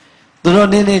သူတို့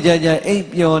နေ့ချာအိတ်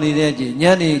ပျော်နေတဲ့ကြည်ည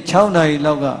နေ6နာရီ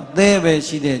လောက်ကသဲပဲ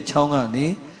ရှိတဲ့ချောင်းကနေ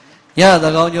ညသ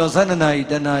ကောင်းကျော်12နာရီ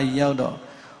တနာရီရောက်တော့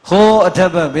ဟိုးအထ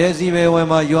က်ဘက်ဘယ်စီပဲဝင်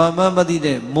မှာရွာမှမသိ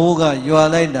တဲ့မိုးကရွာ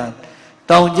လိုက်တာ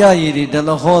တောင်ကြရည်တွေတလ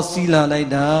ဟောစီးလာလိုက်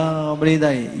တာပရိသ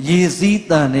တ်ရေစီး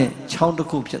တန်တဲ့ချောင်းတစ်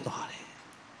ခုဖြစ်သွားတယ်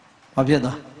။ဘာဖြစ်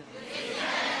သွား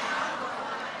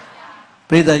ပ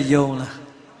ရိသတ်ယုံလား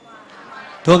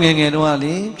တို့ငယ်ငယ်တော့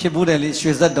လေဖြစ်ဘူးတယ်လေ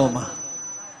ရွှေစက်တော်မှာ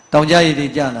တောင်ကြရည်တွေ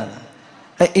ကြာလာတာ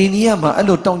အိန္ဒိယမှာအဲ့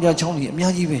လိုတောင်ကြချောင်းကြီးအ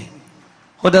များကြီးပဲ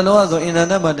ဟိုတလောကဆိုအင်တာ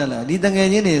နက်မှာတက်လာဒီတငယ်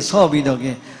ချင်းတွေဆော့ပြီးတော့က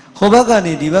င်းဟိုဘက်က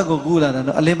နေဒီဘက်ကိုကူးလာတာ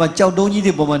တော့အလင်းမှာကြောက်တုံးကြီး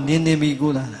တွေပေါ်မှာနင်းပြီး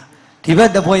ကူးလာတာဒီဘက်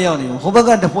တစ်ဖွဲ့ရောက်နေဟိုဘက်က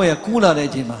တစ်ဖွဲ့ကကူးလာတဲ့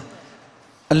အချိန်မှာ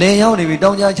အလင်းရောက်နေပြီ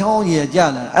တောင်ကြချောင်းကြီးကကြာ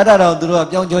လာအဲ့ဒါတော့သူတို့က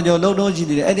ပြောင်းကြောလုံးလုံးရှိ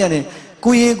နေတယ်အဲ့ဒီကနေ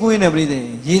ကူးရင်နဲ့ပြည်တယ်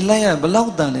ရေလိုက်ရဘလော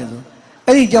က်တန်လဲဆို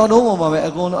အဲ့ဒီကြောင်တုံးပေါ်မှာပဲ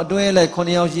အကုန်လုံးအတွဲလိုက်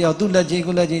9ယောက်10ယောက်သူ့လက်ချင်း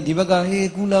ကိုလက်ချင်းဒီဘက်ကဟေး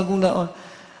ကူးလာ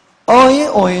အော်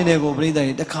ရင်တွေကိုပြည်တယ်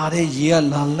တခါတည်းရေက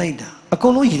လာလိုက်တာအကု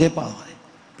န်လုံးရေထဲပါသွားတယ်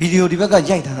ဗီဒီယိုဒီဘက်က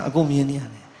ရိုက်ထားတာအကုန်မြင်နေရ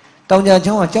တယ်တောင်ကြ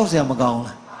ချောင်းကကြောက်စရာမကောင်း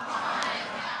လား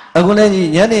အခုလည်း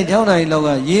ညနေ6နာရီလောက်က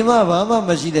ရေမဘာမှမ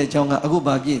ရှိတဲ့ချောင်းကအခု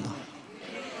ပါပြည့်သွား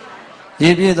ရေ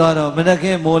ပြည့်သွားတော့မနက်ခ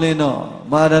င်းမိုးလင်းတော့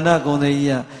မာရဏဂုံသေးကြီး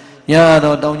ကည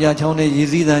တော့တောင်ကြချောင်းနဲ့ရေ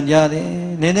စည်းတန်ကြတယ်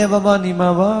နည်းနည်းပါးပါးနေမှာ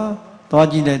ပါသွား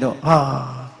ကြည့်လိုက်တော့ဟာ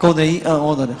ဂုံသေးကြီးအံ့ဩ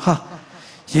သွားတယ်ဟာ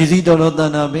ရေစည်းတော်တော်တ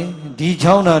န်တာပဲဒီ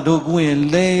ချောင်းတာတို့ကူးရင်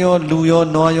လဲရောလူရော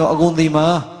နွားရောအကုန်သိမှာ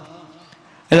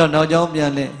အဲ့တော့နောက်ချောင်းပြ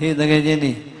န်လဲဟေးတကယ်ချင်း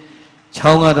နေချော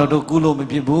င်းကတော့တို့ကူးလို့မ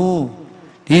ဖြစ်ဘူး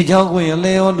ဒီချောင်းကွင်းရ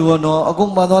လဲရောလူရောတော့အကု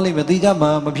န်ပါသွားလိမ့်မယ်သိကြမှာ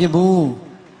မဖြစ်ဘူး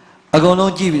အကုန်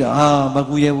လုံးကြည့်ပြီးတော့မ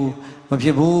ကူရဘူးမဖြ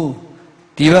စ်ဘူး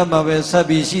ဒီဘက်မှာပဲဆက်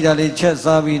ပြီးရှိတာလေးချက်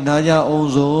စားပြီးနားကြအောင်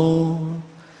ဆို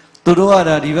သူတို့က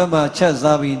ဒါဒီဘက်မှာချက်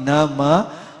စားပြီးနားမှာ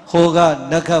ဟိုက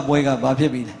နက်ခတ်ပွဲကဘာဖြ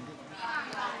စ်ပြီလဲ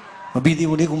မပြီးသေး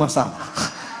ဘူးလေကူမစား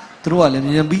ဟ through all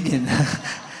and beating.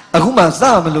 Akuma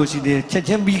Sam Lucy,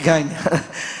 Chechen be kind.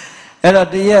 Era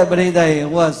dear Breda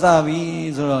was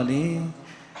Savi Zorali.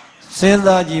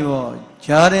 Senda Jivo,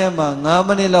 Jarema,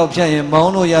 Namani Lopsha,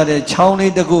 Mauno Yade,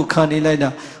 Chowni the good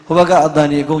Canilada, Huaga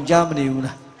Adani, go Jamaniula.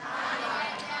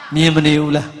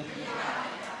 Niemaniula.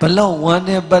 Below one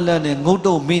day, Balan and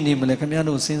Goto Minim, like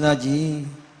Camiano Sinzaji.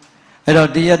 Era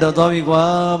dear the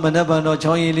Domigua, Manabano,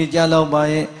 Choyili Jalo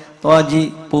by Toji,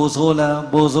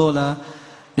 Bozola.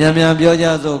 Miam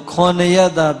Biojazo,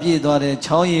 Corneada, Bidore,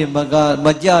 Choy,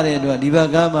 Majare,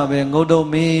 Divagama, Godo,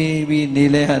 maybe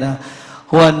Nilehada,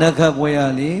 Juan Naka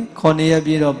Boyali, Cornea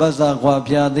Bido, Baza,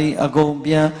 Guapiadi,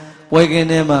 Agopia,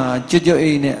 Waganema, Jujo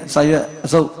in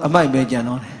so I might be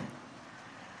Janon.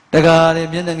 The guard,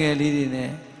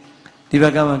 Mianangeli,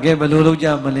 Divagama gave a little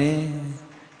jamale,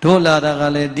 Tola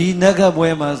Gale, D Naka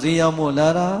Boema, Ziamo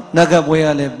Lara, Naka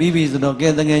Boyale, Bibis, no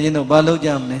get the engine of Balo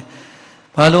Jamne.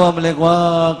 Palo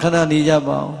Amalekwa, Kanani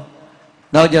Jabao.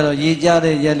 Now Jaro,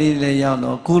 Yijade, Yali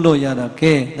Layano, Kulo Yada,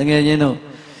 K, the Gayeno.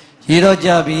 Hiro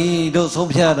Jabi, do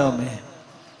Sompia me.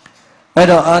 I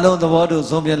don't the water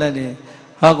Sompia Lady.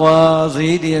 Hagwa,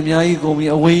 Zidi, and Yaikomi,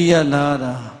 away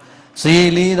Lada. See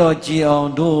Lido,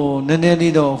 Chion, do,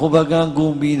 Nenelido, Hobagan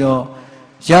Gumbido,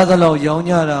 Yadalo,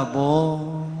 Yonyara,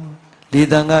 Bo,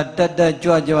 Lidanga, Tata,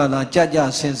 Joajala,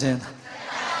 Jaja, Sensen.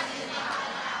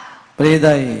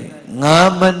 Predai,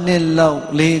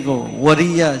 Ngamanilla, Lego,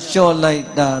 Waria, Shaw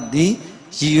like that, the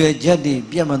Yue Jadi,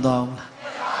 Piamadong.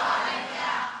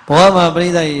 Poama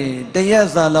Predai,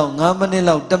 Tayasa,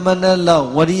 Ngamanilla,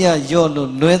 Tamanella, Waria, Yolo,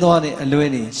 Luedone,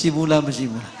 Lueni, Shibula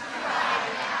Mashibu.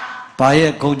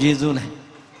 Paya Kojizule.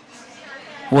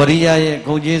 Waria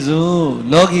Kojizu,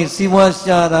 Logi, Siwa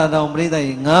Shara,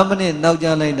 Predai, Ngamane,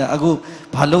 Nauja like the Agu,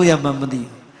 Paloya Mamadi.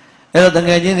 Era the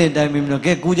Gajini, Dimino,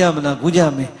 get Kujamana,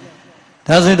 Kujame.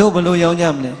 Does it open below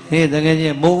Yamne? Hey, the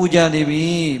Ganya,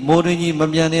 Mojani, Modini,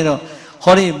 Mamianero,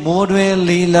 Hori, Modwe,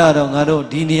 Lila, Dongado,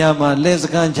 Diniama, Les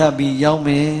Ganchabi,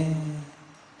 Yaume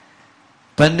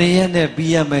Panayane,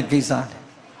 Piame Kisa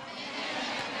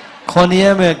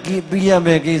Koniame,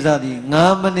 Piame Kisadi,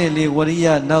 Namane,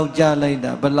 Waria, Nauja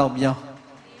Laida, Balam Yao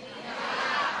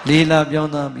Lila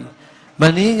Bionabi.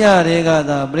 Manina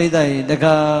Regada, Breda, the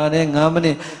Kare,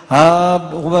 Gamane,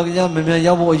 Hubagam,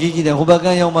 Yamo, Gigi, the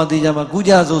Hubagan Yamadijama,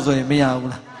 Kujazo,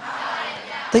 Meaula.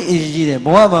 Take Igi,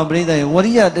 Moama Breda,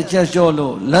 Waria, the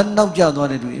Chasholo, Land of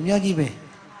Jadore, Yagibe.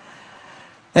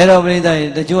 Era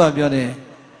Breda, the Jua Bione,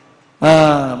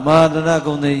 Madana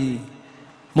Gonde,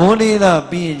 Monila,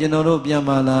 P. Genoro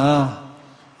Biamala,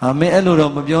 Ame Eluro,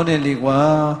 Bione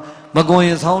Ligua,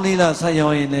 Magoyas, Honila,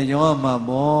 Sayo in the Yama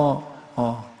Bo.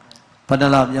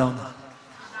 Padalab Young.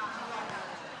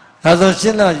 As a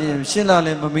Shilla,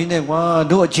 Mamine,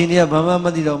 do a chinia, Mama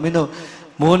Madido, Mino,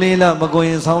 Molila,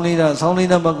 Magoyan,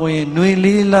 Soundina, Magoyan, Nui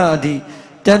Lila, the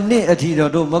Tani Atido,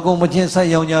 Mago Machin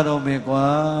Sayonyado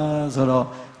Mequa, Soro,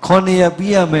 Konia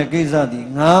Pia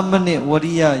Megazadi, Namane,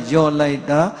 Waria, Yo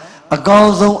Laida, a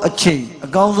Gonzo a chi, a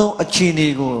Gonzo a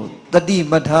chinigo, the D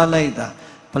Mata Laida,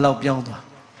 Palop Yonda.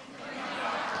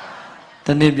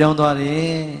 The name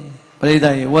Yondari.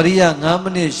 Predai, Waria,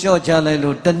 Namani, Short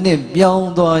Jalelo, Tanib,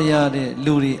 Yondoya,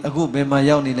 Luri, a good be my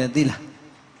yawny Dilla.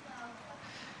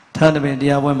 Turn of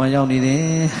India when my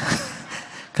yawny.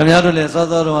 Come out to let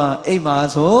Sodora,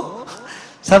 Emaso,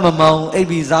 some amount,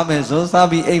 Abi Zameso,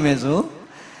 Sabi Ameso.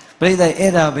 Predai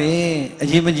Edabe, a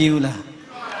Jimajiula.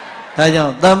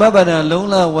 Taja, Damabana,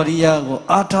 Lola, Waria,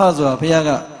 Atazo,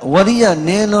 Piaga, Waria,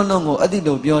 Nelo Longo,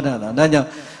 Adido, Biona, Naja,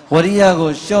 Waria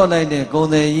go short like the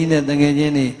Gone in and the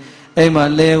Gayeni. Ema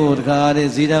Leo, Gare,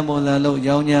 Zida Molalo,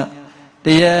 Yonya,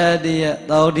 Dia,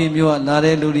 Daudi Mua,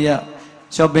 Nare Luria,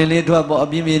 Shopelli to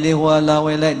Abimili, who allow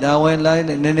like Dawen line,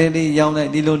 and Nenny, young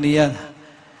like Dilonia.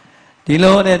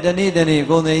 Dilo and Danny,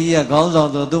 go the year, goes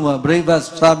on to do a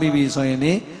breakfast, Sabi, so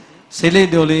any, Silly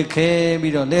Dolly, K,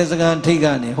 Bido, Lesagan,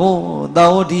 Tigani, ho,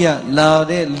 Daudia,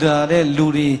 Lade,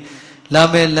 Ludi,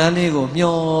 Lame Lanigo,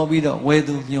 Mio, Bido,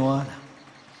 Wedu, Mioa.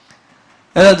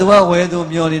 Era the way to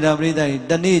Mionida Brida,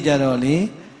 the Nijaroli,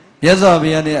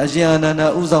 Yazabiane, Asiana,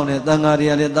 Uzone,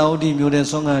 Dangaria, Daudi, Mure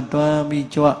Songa, Twami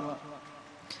Chua.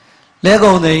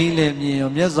 Lego the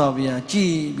Ilem, Yazabia,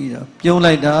 Chi,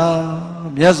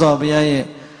 Pionida, Yazabia,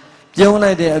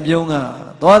 Pionida,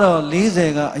 Pionga, Doro,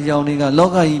 Lizega, Yoniga,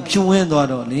 Loga, Puin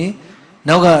Dori,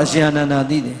 Noga Asiana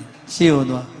Dide,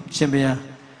 Siodo, Shimbia,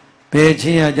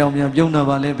 Pechia, Jamia, Juna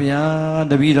Valebia,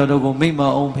 the Vido go make my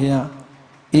own pia.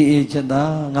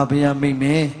 Chanda, Napia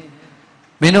Mime.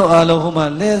 Mino Alohoma,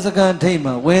 Lesagan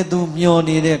Tama, where do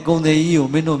Mioni de Conde Yu,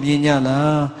 Mino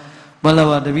Minyala,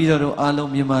 Malava, the Vido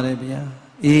Alom Yamarabia,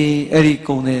 Eri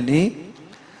Conde,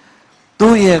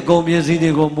 သူ့ရဲ့ကုန်ပစ္စည်း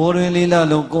တွေကိုမိုးရင်းလေးလ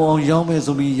လုံးကိုအောင်ရောင်းမယ်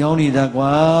ဆိုပြီးရောင်းနေတာ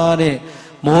ကွာတဲ့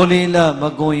မိုးလေးလမ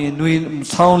ကုန်ရင်နှွေ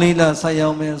ဆောင်းလေးလဆက်ရော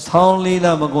င်းမယ်ဆောင်းလေးလ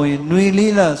မကုန်ရင်နှွေ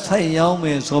လေးလဆက်ရောင်းမ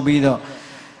ယ်ဆိုပြီးတော့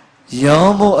ရော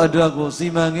င်းဖို့အတွက်ကိုစီ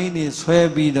မံကိန်းတွေဆွဲ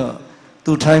ပြီးတော့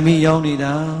သူထိုင်ပြီးရောင်းနေ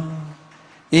တာ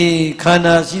အေးခန္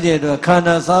ဓာရှိတဲ့အတွက်ခန္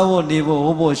ဓာစားဖို့နေဖို့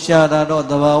ဟိုဖို့ရှာတာတော့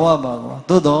သဘာဝပါကွာ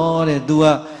သို့တော်တဲ့ तू က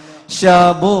ရှာ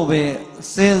ဖို့ပဲ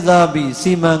စဉ်းစားပြီး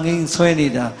စီမံကိန်းဆွဲနေ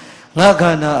တာငါခ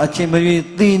န္ဓာအချင်းမရွေး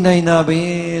သိနိုင်တာပဲ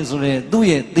ဆိုတဲ့သူ့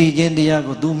ရဲ့သိခြင်းတရား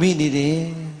ကို तू မိနေတယ်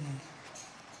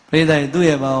ပြိဿရင်သူ့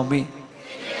ရဲ့ဘာအောင်မိ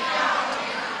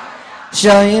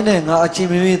ရှာရင်းနဲ့ငါအချင်း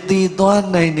မရွေးသိသွား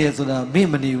နိုင်တယ်ဆိုတာမိ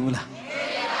မနေဘူးလား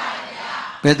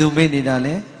ဘယ်သူမိနေတာ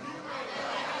လဲ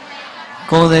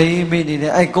ကိုယ်သိမိနေတ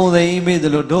ယ်အဲ့ကိုယ်သိမိတ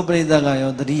ယ်လို့ဒုပရိသတ်က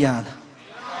ရောတတိယလား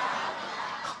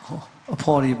အ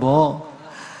ဖော်တွေပေါ့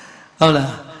ဟုတ်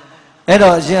လားအဲ့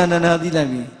တော့အရှင်အနန္ဒာသိလိုက်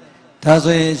ပြီဒါ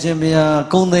ဆိုရင်အရှင်ဘုရား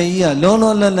ကိုယ်သိကြီးကလုံး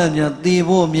လုံးလတ်လတ်များသိ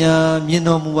ဖို့များမြင်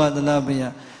တော်မူပါသလားဘု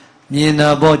ရားမြင်တာ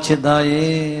ပေါ့ချစ်သား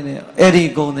ရဲ့တဲ့အဲ့ဒီ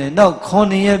ကိုယ်သိနောက်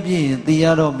9ရက်ပြည့်ရင်သိရ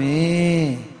တော့မယ်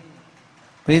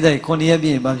ပရိသတ်9ရက်ပြ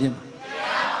ည့်ရင်ဘာဖြစ်မလဲ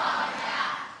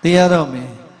သိရတော့မယ်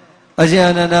အရှင်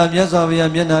အနန္ဒာမြတ်စွာဘု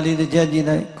ရားမျက်နှာလေးတစ်ချက်ကြည့်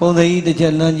လိုက်ကိုယ်သိကြီးတစ်ချ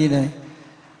က်လမ်းကြည့်လိုက်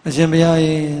အရှင်ဘုရား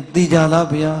ရေသိကြလား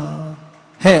ဘုရား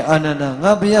ဟဲ့အာနန္ဒာ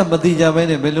ငါဘုရားမသိကြဘဲ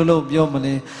နဲ့ဘယ်လိုလုပ်ပြောမ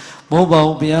လဲမဟုတ်ပါ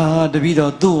ဘူးဘုရားတပည့်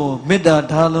တော်သူ့ကိုမေတ္တာ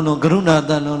ထားလုံးကရုဏာ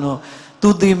တန်လုံးသူ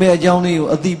သိမဲ့အကြောင်းလေးကို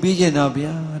အသိပေးခြင်းတာ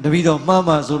ဗျာတပည့်တော်မှား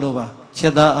မှဆိုလို့ပါချ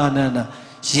က်သားအာနန္ဒာ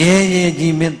ရဲရဲ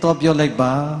ကြီးမင်းတော့ပြောလိုက်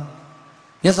ပါ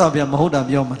မြတ်စွာဘုရားမဟုတ်တာ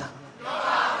ပြောမလားပြော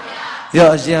ပါဗျာရော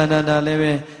အရှင်အာနန္ဒာလည်း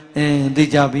ပဲသိ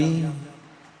ကြပြီ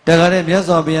တခါတည်းမြတ်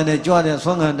စွာဘုရားနဲ့ကြွတဲ့ဆွ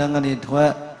မ်းခံတန်းကနေထွ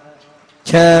က်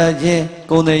ချက်ချင်း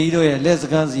ကိုယ်တော်ကြီးတို့ရဲ့လက်စ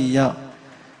ကမ်းစီရောက်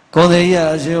ကိုယ်တော်ကြီးက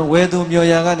အရှင်ဝဲသူမြော်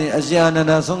ရာကနေအရှင်အာနန္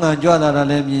ဒာဆွမ်းခံကြွလာတာ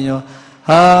လည်းမြင်ရော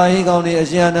ဟာဟိကောင်းနေအ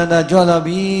ရှင်အာနန္ဒာကြွလာ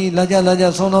ပြီလာကြ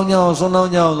ဆွမ်းလောင်းကြအောင်ဆွမ်းလော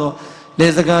င်းကြအောင်ဆိုလ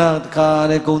က်စကမ်းခါ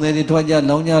တဲ့ကိုယ်တော်ကြီးထွက်ကြ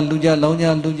လောင်းကြလူကြလောင်းကြ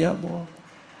လူကြပေါ့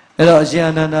အဲ့တော့အရှင်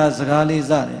အာနန္ဒာစကားလေး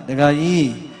စတယ်တခါကြီး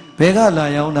ဘယ်ကလာ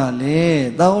ရောက်တာလဲ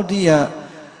သာဝတိယ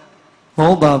မဟု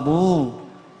တ်ပါဘူး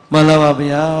မှန်လားပါ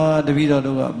ဗျာတပည့်တော်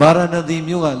တို့ကဗာရာဏသီ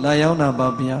မြို့ကလာရောက်တာပါ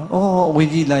ဗျာဩအဝေ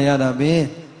ကြီးလာရတာပဲ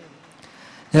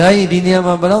ဒါကြီးဒီနေရာ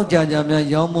မှာဘယ်တော့ကြာများ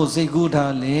ရောင်းဖို့စိတ်ကူး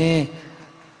ထားလဲ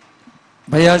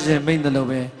ဘုရားရှင်မိန့်တယ်လို့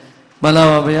ပဲမှန်လား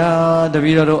ပါဗျာတပ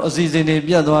ည့်တော်တို့အစီအစဉ်တွေ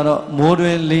ပြတ်သွားတော့မိုးတွ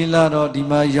င်လေးလာတော့ဒီ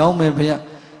မှာရောင်းမယ်ဗျာ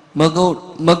မ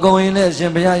ကုံရင်လည်းအရှ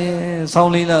င်ဘုရားရဲ့ဆော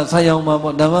င်းလေးလာဆက်ရောင်းမှာ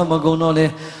ပေါ့ဒါမှမကုံတော့လဲ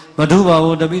မထူပါ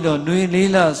ဘူးတပည့်တော်နှွေလေး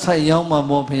လာဆက်ရောင်းမှာ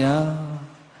ပေါ့ဗျာ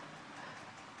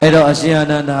အဲ့တော့အရှင်အာ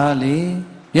နန္ဒာလေ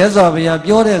မြတ်စွာဘုရား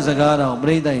ပြောတဲ့စကားတော်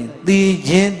ပြိဿရင်သိ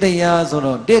ခြင်းတရားဆို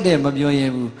တော့တဲ့မပြောရ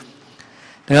ဘူး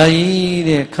ဒါကြီး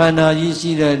တဲ့ခန္ဓာကြီး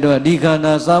ရှိတဲ့အတွက်ဒီခန္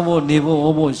ဓာစားဖို့နေဖို့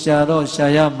ဟောဖို့ရှာတော့ရှာ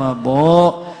ရမှာပေါ့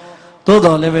သို့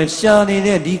တော်လည်းပဲရှာနေ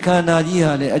တဲ့ဒီခန္ဓာကြီး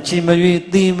ဟာလေအချိန်မရွေး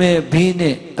သိမဲ့ဘေး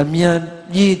နဲ့အမြန်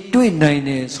ကြီးတွေ့နိုင်တ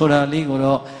ယ်ဆိုတာလေးကို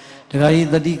တော့ဒါကြီး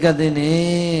သတိကတ်တဲ့နေ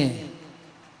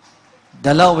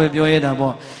ဒါတော့ပဲပြောရတာ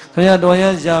ပေါ့ခင်ဗျာတော်ရ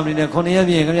ရှာမနေနဲ့9ရက်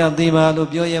ပြည့်ခင်ဗျာသေပါလို့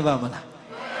ပြောရပါမလား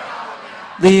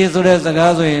သေဆိုတဲ့စ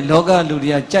ကားဆိုရင်လောကလူ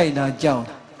တွေကကြိုက်တာကြောက်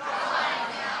တာ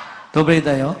ဒုပရိသ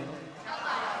တ်ရော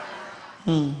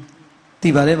သိ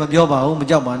ပါလေမပြောပါဘူးမ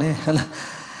ကြောက်ပါနဲ့ဟဲ့လား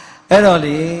အဲ့တော့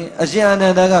လေအရှင်အာန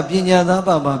န္ဒာကပညာသား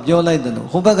ပါပါပြောလိုက်တယ်လို့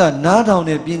ဟိုဘက်ကနားထောင်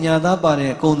တဲ့ပညာသားပါ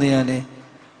တဲ့ကုံတရားလေ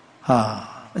ဟာ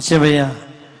အရှင်ဘု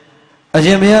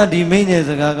ရားဒီမိန့်တဲ့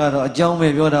စကားကတော့အကြောင်းပဲ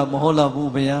ပြောတာမဟုတ်တော့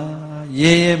ဘူးဘုရား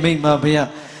ရေမိန့်ပါဘုရား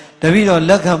တပည့်တော်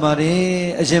လက်ခံပါတယ်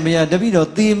အရှင်ဘုရားတပည့်တော်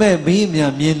သိမဲ့ဘေးမြ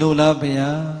င်လို့လားဘု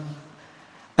ရား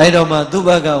အဲ့တော့မှသူ့ဘ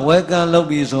က်ကဝဲကံလုပ်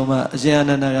ပြီးဆိုမှအရှင်အာ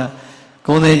နန္ဒာက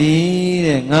ကိုယ်ကြီး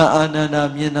တဲ့ငါအာနန္ဒာ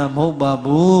မြင်တာမဟုတ်ပါ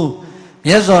ဘူး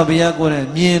မြတ်စွာဘုရားကိုယ်နဲ့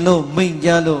မြင်လို့မိန့်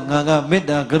ကြားလို့ငါကမေတ္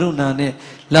တာကရုဏာနဲ့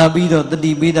လာပြီးတော့တ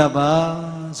တိပေးတာပါ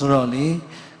ဆိုတော့လေ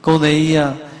ကိုယ်ကြီးက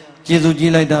ကျေးဇူး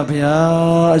ကြီးလိုက်တာဘု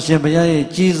ရားအရှင်ဘုရားရဲ့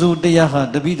ကျေးဇူးတရားဟာ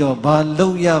တပည့်တော်ဘာလု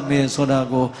ပ်ရမယ်ဆိုတာ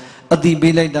ကိုအတိ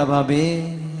ပေးလိုက်တာပါပဲ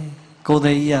ကိုယ်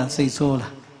ကြီးကစိတ်ဆိုး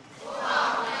လား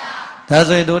ဒါ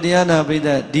ဆိုရင်တို့တရားနာပိဋက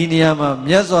ဒီနေရာမှာ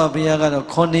မြတ်စွာဘုရားကတော့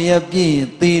9ရက်ပြည့်ရင်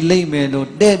သေလိမ့်မယ်လို့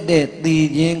တဲ့သေ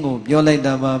ခြင်းကိုပြောလိုက်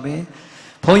တာပါပဲ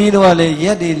ဘုန်းကြီးတို့ကလည်းရ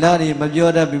က်တွေလတွေမပြော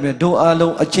တတ်ပြီပဲတို့အား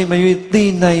လုံးအချိန်မရွေးသိ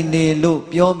နိုင်တယ်လို့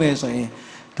ပြောမယ်ဆိုရင်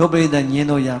တို့ပိဋကညင်း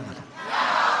လို့ရမှာလားမရ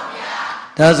ပါဘူးဗျာ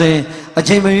ဒါဆိုရင်အ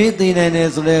ချိန်မရွေးသိနိုင်တယ်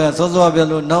ဆိုတဲ့ကစောစောပြော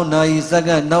လို့နောက်နာရီစက္က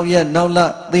န့်နောက်ရက်နောက်လ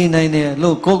သိနိုင်တယ်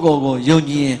လို့ကိုယုံ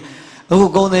ကြည်ရင်အခု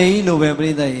ကုံတယ်ကြီးလိုပဲပိ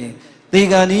ဋကရင်သေ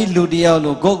ကံဤလူတယောက်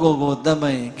လို့ကိုသတ်မှ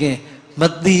တ်ရင်ကဲမ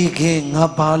သိခင်ငါ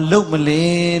ဘာလုပ်မလဲ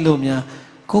လို့များ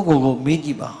ကိုမေးကြ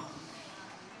ည့်ပါ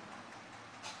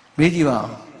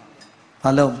ဘာ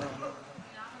လုပ်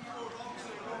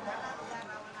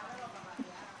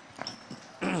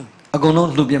အကုန်လုံး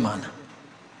လှူပြစ်မှာလား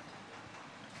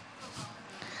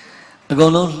အကု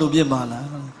န်လုံးလှုပ်ပြစ်ပါလား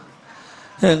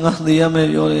ဟဲ့ငါသိရမယ်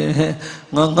ပြောတယ်ဟဲ့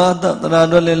ငါတရာ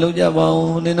တော့လည်းလုံးကြပါ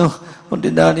ဦးနင်တို့ဟိုတ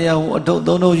ရားတရားဟိုအထုပ်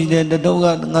သုံးထုပ်ကြီးတဲ့တထုပ်က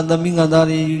ငါသမီးငါသား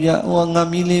တွေယူကြဟိုငါ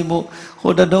မီးလေးဖို့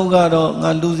ဟိုတထုပ်ကတော့ငါ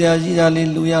လူစရာရှိတာ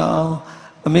လေးလူရအောင်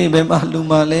အမေဘယ်မှာလူ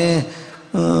မလဲ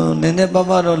နည်းနည်းပါး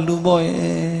ပါးတော့လူပေါ့ရဲ့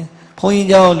ဘုန်းကြီး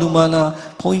เจ้าလူမလား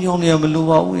ဘုန်းကြီးကျောင်းတွေကမလူ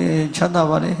ပါဘူးချမ်းသာ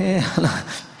ပါတယ်ဟဲ့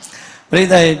ပရိ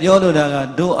သတ်ရေပြောလို့တာက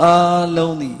တို့အား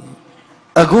လုံးသည်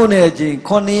အခုနဲ့အချိန်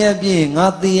9ရက်ပြည့်ငါ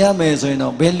သိရမယ်ဆိုရင်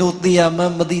တော့ဘယ်လိုသိရမှ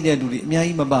န်းမသိတဲ့လူတွေအများ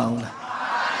ကြီးမပါဘူးလား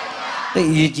သိ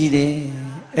အရေးကြီးတယ်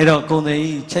အဲ့တော့ကိုယ်သိ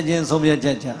ချက်ချင်းဆုံးဖြတ်ချ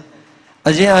က်ချ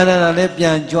အရှင်အာနန္ဒာလည်းပြ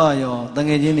န်ကြွရောတင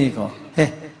ယ်ချင်းတွေခေါ်ဟဲ့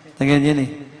တငယ်ချင်းတွေ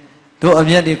တို့အ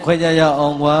မျက်တွေခွဲကြရအော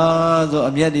င်ကွာဆို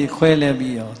အမျက်တွေခွဲလဲ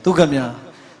ပြီးရောသူကမြ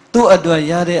သူ့အတွက်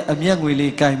ရတဲ့အမျက်ငွေ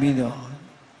လေးကင်ပြီးတော့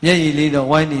မျက်ရည်လေးတော့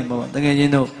ဝိုင်းနေမှာတကယ်ချ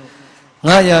င်းတို့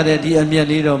ငါရတဲ့ဒီအမျက်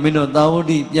လေးတော့မင်းတို့သာဝ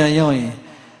တိပြန်ရောက်ရင်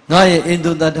ငါရဲ့အင်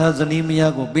တုတ္တဇနီးမ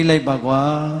ယားကိုပေးလိုက်ပါကွာ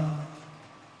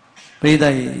ပရိသ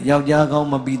တ်ယောက်ျားကောင်း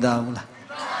မပြီးသားဘူးလား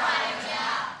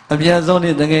အပြည့်ဆုံး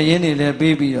နဲ့တကယ်ရင်းနေလဲ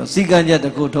ပေးပြီးတော့စီကံချက်တ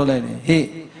စ်ခုထုတ်လိုက်တယ်ဟေ့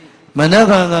မနက်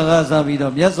ဖြန်ကစားပြီး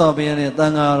တော့မြတ်စွာဘုရားနဲ့တ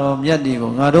န်ဃာတော်မြတ်တွေ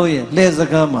ကိုငါတို့ရဲ့လှည့်စ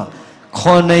ခန်းမှာ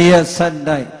9ရက်ဆက်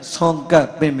တိုက်ဆွမ်းကပ်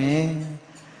ပြင်မယ်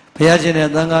ဘုရားရှင်နဲ့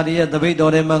တန်ဃာတွေရဲ့တပိတ်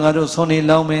တော်ထဲမှာငါတို့ဆွမ်းနေ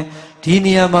လောင်းမယ်ဒီ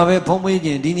နေရာမှာပဲဖုံးပေးခြ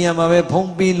င်းဒီနေရာမှာပဲ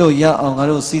ဖုံးပေးလို့ရအောင်ငါ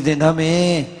တို့စီစဉ်ထားမ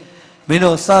ယ်မင်း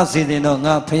တို့စစီစဉ်တော့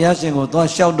ငါဘုရားရှင်ကိုသွား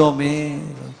လျှောက်တော်မယ်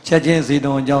ချက်ချင်းစီ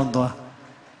တော်အကြောင်းသွား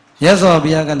မြတ်စွာဘု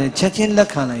ရားကလည်းချက်ချင်းလက်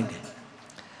ခံလိုက်တယ်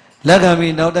လက်ခံ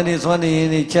ပြီးနောက်တနေ့ဆွမ်းနေရ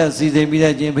င်ချက်စီစဉ်ပြီး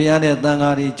တဲ့ချင်းဘုရားနဲ့တန်ဃာ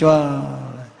တွေကြွား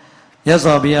မြတ်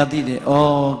စွာဘုရားသိတယ်ဩ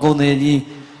ဂုံသေးကြီး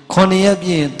9ရက်ပြ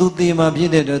ည့်သူသေမှာဖြ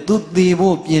စ်တဲ့အတွက်သူသေ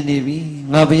ဖို့ပြင်နေပြီ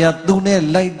ငါဘုရားသူနဲ့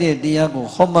လိုက်တဲ့တရားကို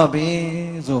ဟောမှပဲ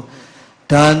ဆို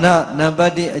ဒါနနံပါ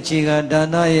တ်1အခြေခံဒါ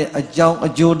နရဲ့အကြောင်းအ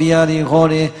ကျိုးတရားတွေဟော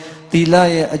တယ်သီလ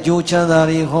ရဲ့အကျိုးချမ်းသာ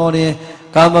တွေဟောတယ်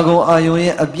ကာမဂုဏ်အာယုံ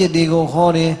ရဲ့အပြစ်တွေကိုဟော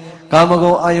တယ်ကာမ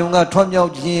ဂုဏ်အာယုံကထွတ်မြော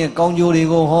က်ခြင်းရဲ့ကောင်းကျိုးတွေ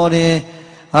ကိုဟောတယ်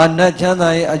ဟာနတ်ချမ်းသာ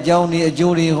ရဲ့အကြောင်းတွေအ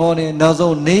ကျိုးတွေဟောတယ်နောက်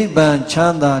ဆုံးနိဗ္ဗာန်ချ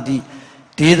မ်းသာသည့်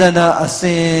ဒေသနာအစ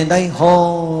ဉ်တိုင်းဟော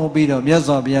ပြီးတော့မြတ်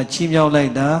စွာဘုရားချီးမြှောက်လို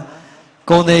က်တာ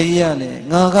ဂုံသေးကြီးကလည်း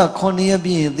ငါက9ရက်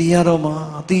ပြည့်သိရတော့မှ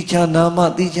တိချာနာမ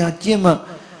တိချာကျင့်မှဒါ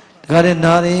ကြတဲ့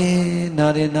နာတ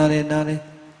ယ်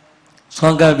ဆွ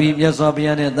မ်းကပ်ပြီးမြတ်စွာဘု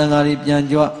ရားနဲ့တန်ဃာတွေပြန်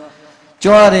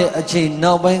ကြွတဲ့အချိန်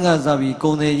နောက်ပိုင်းကစပြီး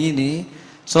ဂုံသေးကြီးနေ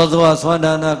စောစောဆွမ်း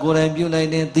ဒါနာကိုယ်တိုင်ပြုလိုက်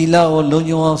တဲ့သီလကိုလုံ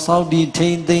ခြုံအောင်စောင့်တည်ထိ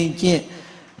န်းသိမ်းကျင့်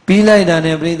ပြီးလိုက်တာ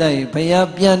နဲ့ပြိဿရေဘုရား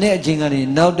ပြန်တဲ့အချိန်ကနေ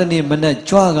နောက်တနေ့မနေ့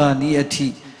ကြွကနီးအထိ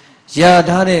ရ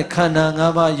ထားတဲ့ခန္ဓာ၅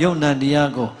ပါးယုံ nant တ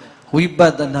ရားကိုဝိပ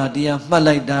ဿနာတရားမှတ်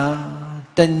လိုက်တာ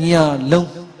တညလုံး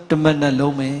တမနက်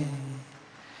လုံးပဲ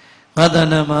ငါတဏ္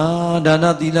ဍမှာဒါန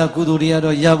သီလကုသိုလ်တွေက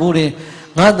တော့ရဖို့တယ်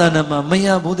ငါတဏ္ဍမှာမရ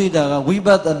ဘူးသေးတာကဝိပ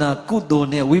ဿနာကုသိုလ်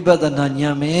နဲ့ဝိပဿနာဉာ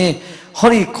ဏ်ပဲဟော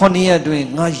ဒီ9ရက်တွင်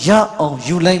ငါရအောင်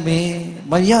ယူလိုက်မယ်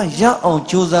မရအောင်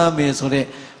ကြိုးစားမယ်ဆိုတဲ့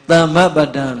တမ္မပ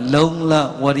တံလုံလ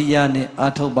ဝရိယနဲ့အာ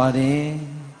ထုတ်ပါတယ်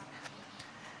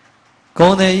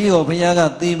ဂုံတယ်ကြီးကိုဘုရားက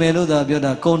သိမယ်လို့သာပြော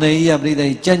တာဂုံတယ်ကြီးကပြိတ္တိ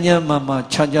ကြမ်းကြမ်းမာ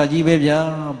ခြားခြားကြီးပဲဗျာ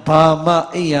ဘာမှ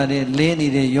အိပ်ရတဲ့လင်းနေ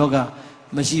တဲ့ယောဂ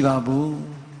မရှိပါဘူး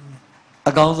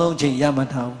အကောင်းဆုံးချိန်ရမှ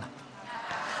ထားဘူး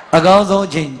အကောင်းဆုံး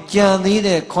ချိန်ကြံသေး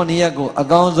တဲ့9ရက်ကိုအ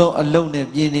ကောင်းဆုံးအလုံးနဲ့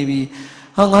ပြင်းနေပြီ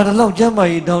ဟာငါတလောက်ကျမ်းမာ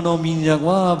ကြီးတောင်းတော်မြည်နေတာ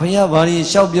ကွာဘုရားဘာလို့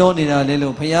ရှောက်ပြောနေတာလဲ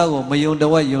လို့ဘုရားကိုမယုံတ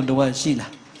ဝက်ရှိ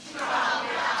လား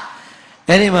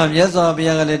အဲ့ဒီမှာမြတ်စွာဘု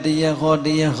ရားကလည်းတရားဟော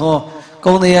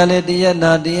ဂုံတရားလည်းတရား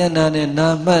နာနဲ့နာ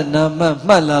မှတ်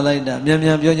မှတ်လာလိုက်တာမြန်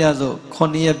ပြောကြစို့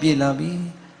9ရက်ပြည့်လာပြီ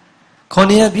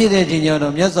9ရက်ပြည့်တဲ့ချိန်ကျ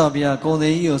တော့မြတ်စွာဘုရားဂုံ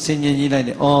သေးကြီးကိုဆင်ញင်ကြီးလိုက်တ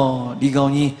ယ်ဩဒီကော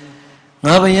င်ကြီး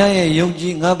ငါဘုရားရဲ့ယုံကြ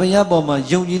ည်ငါဘုရားပေါ်မှာ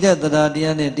ယုံကြည်တဲ့တရားတ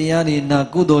ရားနဲ့တရားတွေနာ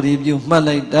ကုသိုလ်တွေပြုမှတ်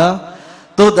လိုက်တာ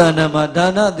သုတ္တနာမှာဒါ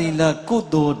နသီလကု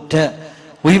သိုလ်ထက်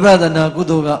ဝိပဿနာကု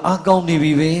သိုလ်ကအကောင်းနေ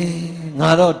ပြီပဲငါ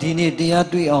တော့ဒီနေ့တရား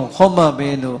တွေ့အောင်ဟောမှပဲ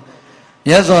လို့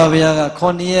မြတ်စွာဘုရားက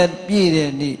9ရက်ပြည့်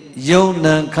တဲ့နေ့ယုံ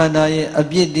nant ခန္ဓာရဲ့အ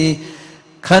ပြစ်တွေ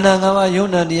ခန္ဓာ၅ပါးယုံ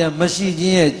nant တရားမရှိခြ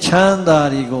င်းရဲ့ချမ်းသာ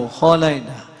တွေကိုဟောလိုက်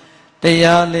တာတ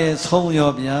ရားလဲဆုံး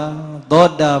ရောဗျာသော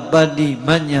တာပတ္တိမ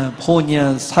ဉ္ဇဉ်ဖူဉ္ဇ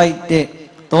ဉ်ဆိုင်တဲ့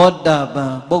သောတာပ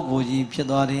န်ပုဂ္ဂိုလ်ကြီးဖြစ်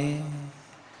သွားတယ်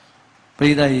ပ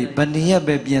ရိသတ်ကြီးဘယ်နည်း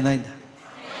ပဲပြင်လိုက်တာ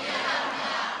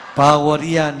ဘာဝ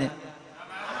ရိယနဲ့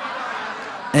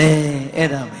အဲ့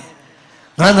ဒါပဲ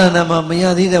ငါးဏမှာမရ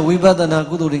သေးတဲ့ဝိပဿနာ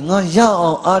ကုသိုလ်တွေငါရ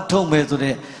အောင်အားထုတ်မယ်ဆို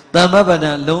တဲ့တမ္ပပ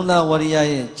ဒံလုံလဝရိယ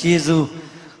ရဲ့ခြေစွ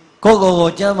ကို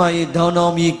ကျမ်းမာရေးဒေါင်း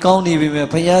တော်မြည်ကောင်းနေပြီမဲ့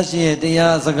ဘုရားရှင်ရဲ့တ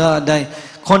ရားစကားအတိုင်း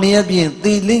9ရက်ပြင်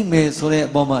သိလိမ့်မယ်ဆိုတဲ့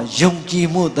အပေါ်မှာယုံကြည်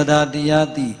မှုတရားသ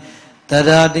ည်တ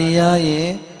ရားရဲ့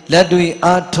လက်တွေ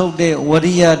အားထုတ်တဲ့ဝ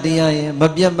ရိယတရားရဲ့မ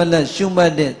ပြတ်မလတ်ရှုမှ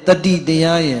တ်တဲ့တတိတ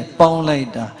ရားရဲ့ပေါင်းလိုက်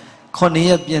တာ9ရ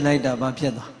က်ပြင်လိုက်တာဘာဖြ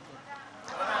စ်သွား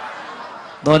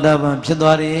သောတာပန်ဖြစ်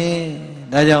သွားတယ်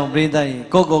ဒါကြောင့်ပြိဿကြီး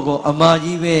ကိုအမာ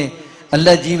ကြီးပဲအလ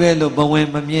က်ကြီးပဲလို့ဘဝင်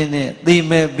မမြင်နဲ့သိ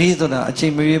မဲ့ပြီးဆိုတာအချိ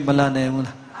န်မရွေးမလာနိုင်ဘူး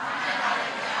လား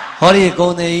ဟောဒီကုံ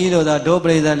သေးကြီးတို့သာဒုပ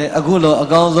ရိသတ်လည်းအခုလိုအ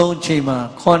ကောင်းဆုံးချိန်မှာ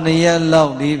9ရက်လော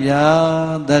က်လေးဗျာ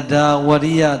တဒါဝ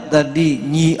ရိယတတိ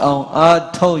ညီအောင်အား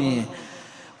ထုတ်ရင်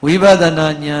ဝိပဿနာ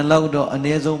ဉာဏ်လောက်တော့အန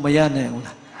ည်းဆုံးမရနိုင်ဘူး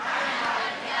လား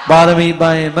ပါရမီပါ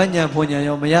ရင်မဉဏ်ဖွဉဏ်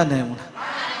ရောမရနိုင်ဘူးလား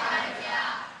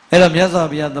အဲ့တော့မြတ်စွာ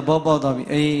ဘုရားသဘောပေါက်သွားပြီ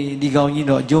အေးဒီကောင်ကြီး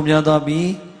တော့အကျိုးများသွားပြီ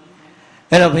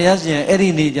အဲ့တော့ဘုရားရှင်အဲ့ဒီ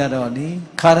နေကြတော့လေ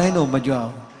ခါတိုင်းတော့မကြွ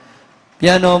ဘူးပြ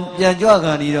န်ကြွ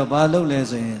ခံပြီးတော့ဘာလုပ်လဲ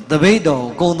ဆိုရင်တပိတ်တော်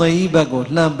ကုံသေးကြီးဘက်ကို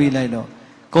လှမ်းပေးလိုက်တော့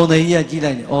ကုံသေးကြီးကကြည့်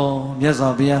လိုက်တယ်ဩမြတ်စွာ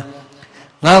ဘုရား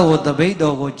ငါ့ကိုတပိတ်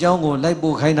တော်ကိုကြောင်းကိုလိုက်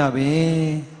ပို့ခိုင်းတာပဲ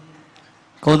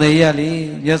ကုံသေးကြီးကလေ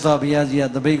မြတ်စွာဘုရားကြီးက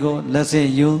တပိတ်ကိုလက်ဆင့်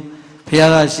ယူဘု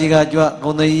ရားကရှိကကြွ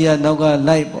ကုံသေးကြီးကနောက်က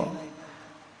လိုက်ပေါ့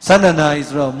12နာရီ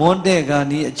ဆိုတော့မွန်းတဲ့ခါ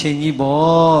นี้အချိန်ကြီး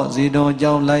ပေါ့ဇေတုံ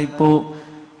ကြောင်းလိုက်ပို့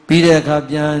ပြီးတဲ့အခါ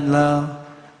ပြန်လာ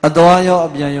အသွားရောအ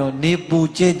ပြန်ရောနေပူ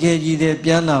ကြဲကြီးတဲ့ပြ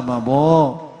န်လာမှာပေါ့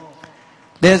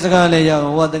လက်စကားလည်းရ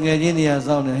ဟောတငယ်ချင်းတွေက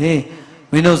စောင့်နေဟေး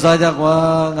မင်းတို့စားကြကွာ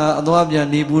ငါအသွားပြန်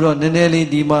နေပူတော့နည်းနည်းလေး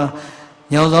ဒီမှာ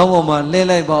ညောင်ဆောင်ပေါ်မှာလှဲ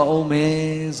လိုက်ပါအောင်မယ်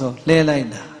ဆိုလှဲလိုက်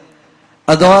တာ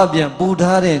အသွားပြန်ပူ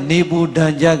ထားတဲ့နေပူဒ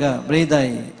ဏ်ကြကပြိဿရ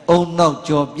င်အုံနောက်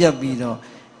ကြော်ပြက်ပြီးတော့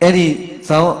အဲ့ဒီ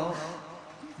ဆောင်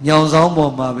ညောင်ဆောင်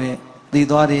ပေါ်မှာပဲတည်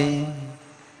သွားတယ်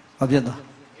ဘာဖြစ်သွား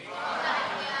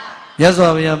မြတ်စွာ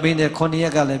ဘုရားမင်းနဲ့9ရ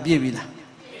က်ကလည်းပြည့်ပြီလား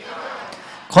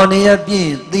9ရက်ပြည့်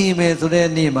သိမယ်ဆိုတဲ့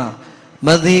နေ့မှာမ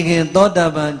သိခင်သောတာ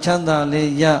ပန်ချမ်းသာ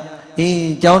လေးရ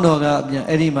အေးကျောင်းတော်ကအပြန်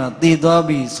အဲ့ဒီမှာတည်သွား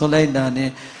ပြီဆိုလိုက်တာနဲ့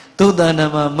သူတဏ္ဍ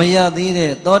မှာမရသေး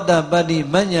တဲ့သောတာပတ္တိ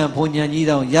မဉ္ဇဉ်ဘုံဉဏ်ကြီး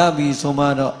တောင်ရပြီဆိုမှ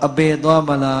တော့အပေသွားမ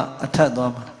လားအထက်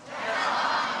သွားမလား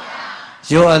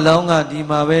ရောအလောင်းကဒီ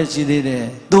မှာပဲရှိသေးတယ်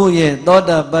သူ့ရဲ့သော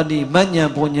တာပတ္တိမဉ္ဇဉ်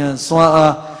ဘုံဉဏ်စွာ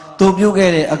အားသူပြု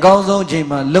ခဲ့တဲ့အကောင်းဆုံးအချိန်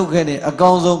မှာလုပ်ခဲ့တဲ့အကော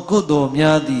င်းဆုံးကုသိုလ်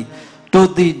များသည်တု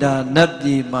တိတာနတ်ပြ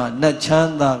ည်မှာနတ်ချ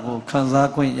မ်းသာကိုခံစား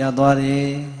ခွင့်ရသွားတယ်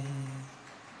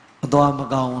အသွားမ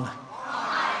ကောင်းလား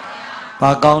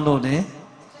ဘာကောင်းလို့လဲ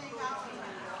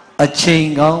အချိန်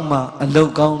ကောင်းမှအလု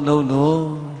ပ်ကောင်းလုပ်လို့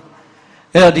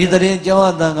အဲ့တော့ဒီသတင်းကျောင်း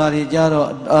အတန်ဃာတွေကြတော့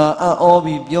အံ့ဩ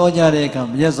ပြီးပြောကြတဲ့အခါ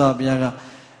မြတ်စွာဘုရားက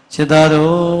ခြေသား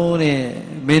တို့တဲ့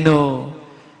မင်းတို့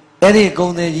အဲ့ဒီကုံ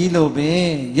သေးကြီးလို့ပင်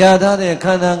ရထားတဲ့ခ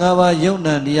န္ဓာ၅ပါးယုံ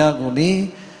နာတရားကိုလေ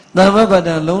သမ္မပ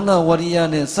ဒံလုံးလဝရိယ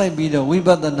နဲ့စိုက်ပြီးတော့ဝိပ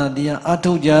ဿနာတရားအ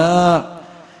ထုတ်ကြ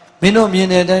မင်းတို့မြင်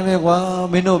တဲ့အတိုင်းပဲကွာ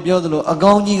မင်းတို့ပြောသလိုအ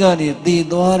ကောင်းကြီးကနေတည်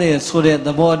သွားတယ်ဆိုတဲ့သ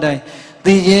ဘောအတိုင်းတ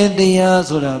ည်ခြင်းတရား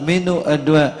ဆိုတာမင်းတို့အ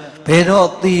တွက်ဘယ်တော့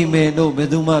တည်မယ်လို့ဘယ်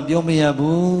သူမှပြောမရ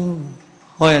ဘူး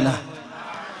ဟုတ်ရဲ့လား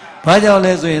ဘာကြောင့်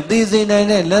လဲဆိုရင်တည်စိန်တိုင်း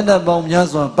နဲ့လက်နက်ပေါင်းများ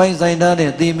စွာပိုင်ဆိုင်ထား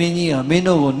တဲ့တည်မင်းကြီးဟာမင်း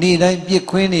တို့ကိုနေ့တိုင်းပြစ်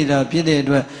ခွင်းနေတာဖြစ်တဲ့အ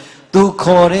တွက်သူ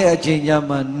ခေါ်တဲ့အချိန်ကြ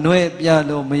မှာနှွဲပြ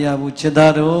လို့မရဘူးချစ်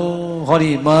သားတို့ဟော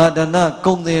ဒီမဟာဒန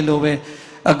ကုံသေးလို့ပဲ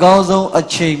အကောင်းဆုံးအ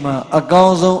ချိန်မှာအကော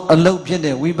င်းဆုံးအလုပ်ဖြစ်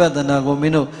တဲ့ဝိပဿနာကိုမ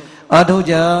င်းတို့အားထုတ်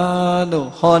ကြလို့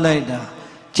ဟောလိုက်တာ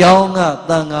ကျောင်းက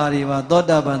တန်ဃာတွေပါသော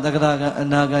တာပန်သက္ကရာကအ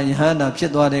နာဂံယဟန္တာဖြ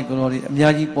စ်သွားတဲ့ကိုယ်တော်တွေအ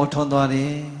များကြီးပေါ်ထွန်းသွားတ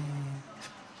ယ်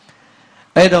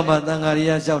အဲ့တော့မှတန်ဃာရိ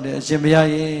ယလျှောက်တယ်အရှင်ဘုရား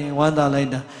ရေဝမ်းသာလိုက်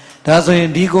တာဒါဆိုရင်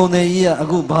ဒီကုံသေးကြီးကအ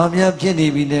ခုဘာများဖြစ်နေ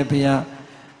ပြီလဲဘုရား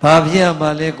ဘာဖြစ်ရမှာ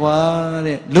လဲကွာ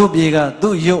တဲ့လူပြေက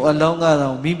သူ့ရုပ်အလောင်းက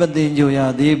တော့မိပသိဉ္ဇိုရ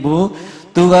သေးဘူး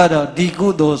သူကတော့ဒီကု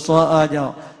သိုလ်စွမ်းအားကြော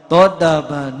င့်သောတာ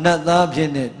ပန်နတ်သားဖြစ်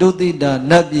တဲ့တုတိတာ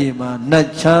နတ်ပြည်မှာနတ်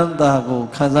ချမ်းသာကို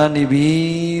ခံစားနေပြီ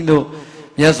လို့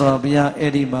မြတ်စွာဘုရား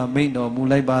အဲ့ဒီမှာမိန့်တော်မူ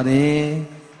လိုက်ပါတယ်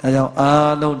ဒါကြောင့်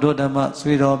အားလုံးဒုဓမ္မ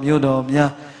ဆွေတော်မျိုးတော်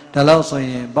များဒါလောက်ဆို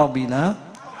ရင်ပေါက်ပြီလား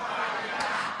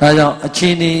ဒါကြောင့်အချ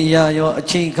င်းဤအရာရောအ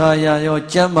ချင်းခါရာရော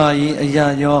ကျမ်းမာရေးအရာ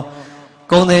ရော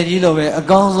ကုံတယ်ကြီးလိုပဲအ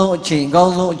ကောင်းဆုံးအချိန်အကော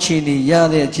င်းဆုံးအချိန်ဤရ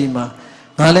တဲ့အချိန်မှာ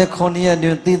ငါလည်း9ရက်တွ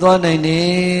င်တည်သွားနိုင်တ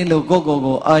ယ်လို့ကို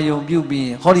အာယုံပြုပြီး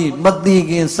ဟောဒီမသိ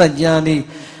ခင်စัจ जा နေ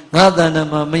ငါတဏ္ဍ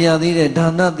မှာမရသေးတဲ့ဒါ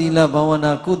နသီလဘာဝ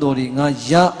နာကုသိုလ်တွေငါ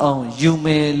ရအောင်ယူမ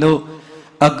ယ်လို့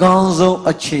အကောင်းဆုံး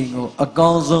အချိန်ကိုအကော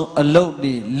င်းဆုံးအလုပ်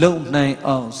တွေလုပ်နိုင်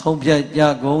အောင်ဆုံးဖြတ်ကြ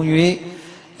ကုန်၍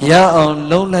ရအောင်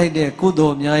လုံးလိုက်တဲ့ကုသို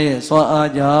လ်များရဲ့စွမ်း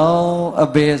အားကြောင့်အ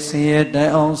ဘယ်ဆင်းရဲတို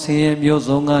င်အောင်ဆင်းရဲမျိုး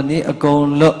စုံကနေအကုန်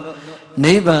လွတ်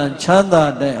နိဗ္ဗာန်ချမ်းသာ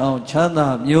တိုင်အောင်ချမ်းသာ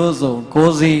မျိုးစုံကို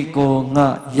ယ်စီကိုငှ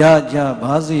ရကြ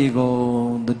ပါစေကု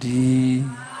န်တ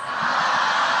ည်း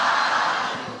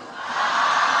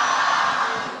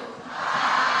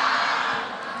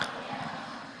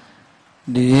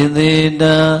ဒီသေ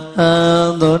တံ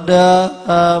သုတ္တ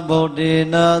ဗုဒ္ဓေ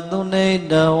နသုနေ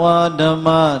တဝါဓမ္မ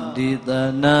ဒီတ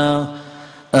နံ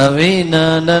အဝိန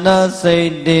န္ဒနာစိ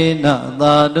တ်တေန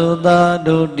သာဓုသာ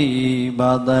ဓုတိ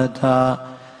ဘာတထာ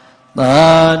သာ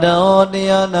တော်တ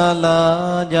ရားနာလာ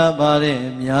ကြပါတဲ့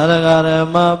မြာရဂရ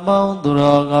မပေါင်းသူ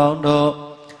တော်ကောင်းတို့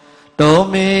တော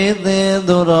မေသင်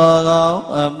သူတော်ကောင်း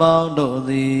အပေါင်းတို့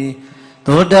သည်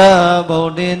သုဒ္ဓဗု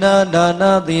ဒ္ဓေနဒါန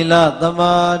သီလသ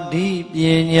မာဓိပ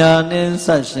ညာနှင့်ဆ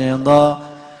က်ရှင်သော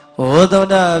ဘုဒ္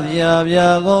ဓဗျာဗျာ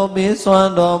ကိုပေးစွ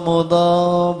မ်းတော်မူသော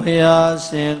ဘုရား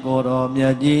ရှင်ကိုယ်တော်မြ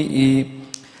တ်ကြီး၏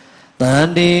တန်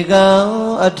ဒီကံ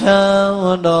အထံဝ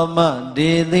တ္တမ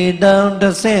ဒေတိတံတ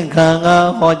ဆင့်ခံက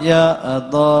ဟောကြားအပ်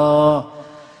သော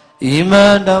ဣမ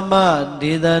ဓမ္မ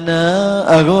ဒေသနာ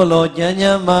အခုလိုကျမ်းကျ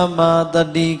မ်းမာတ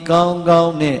တိကောင်းကော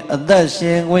င်းနဲ့အသက်ရှ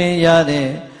င်ခွင့်ရတဲ့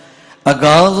အ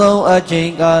ကောင်းဆုံးအချိ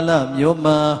န်ကာလမျိုး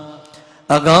မှာ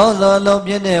အကောင်းဆုံးလုံး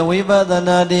ပြည့်တဲ့ဝိပဿ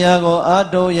နာတရားကိုအား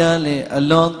ထုတ်ရလေအ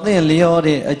လွန်သင့်လျော်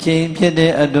တဲ့အချိန်ဖြစ်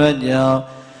တဲ့အတွက်ကြောင့်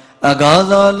အကောင်း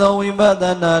ဆုံးလုံးဝိပ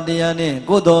ဿနာတရားနဲ့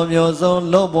ကုသိုလ်မျိုးစုံ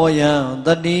လုပ်ပေါ်ရန်တ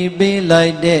တိပေးလို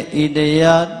က်တဲ့ဤတ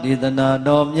ရားဒေသနာ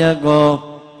တော်မြတ်ကို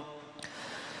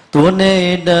သူနေ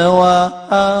တဝါ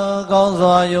အကောင်း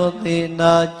စွာယုသိ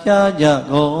နာကြားကြ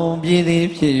ကုန်ပြည်သည်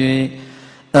ဖြစ်၍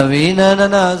အဝိနန္ဒ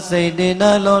နာစိတ်တေန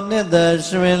လောနှစ်သက်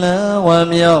ရှင်လန်းဝမ်း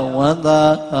မြောက်ဝမ်းသာ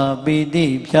ပီတိ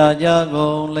ဖြာကြကု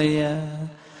န်လျက်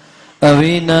အ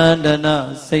ဝိနန္ဒနာ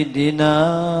စိတ်တေန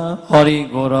ဟောဒီ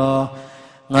ကိုယ်တော်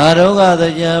ငါတို့ကတ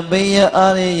ရားပိယ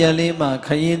အားရရလေးမှခ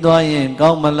ရီးသွားရင်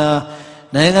ကောင်းမလား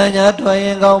နိုင်ငံခြားထွက်ရ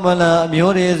င်ကောင်းမလားအ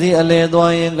မျိုးတွေစီအလဲ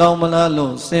သွားရင်ကောင်းမလား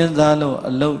လို့စဉ်းစားလို့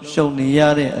အလုရှုံနေရ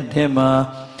တဲ့အထက်မှာ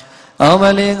အောင်မ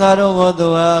လေးငါတို့ကိုသူ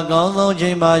ဟာအကောင်းဆုံးချိ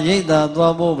န်မှာရိတ်သာ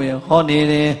သွားဖို့ပဲဟောနေ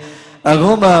တယ်အ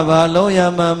ခုမှဘာလို့ရ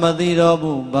မှမသိတော့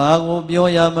ဘူးဘာကိုပြော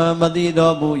ရမှမသိ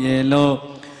တော့ဘူးရဲ့လို့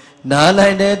နားလို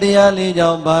က်တဲ့တရားလေးကြော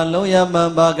င့်ဘာလို့ရမှ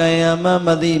ဘာကံရမှမ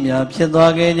သိမြဖြစ်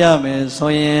သွားခဲ့ကြမယ်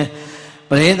ဆိုရင်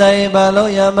ပရိသတ်ရေဘာ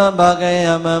လို့ရမှဘာကံရ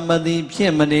မှမသိဖြ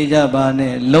စ်မနေကြပါ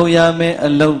နဲ့လုံရမယ်အ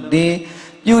လုတ်တွေ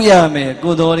ပြုရမယ်ကု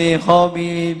သိုလ်တွေဟော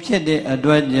ပြီးဖြစ်တဲ့အ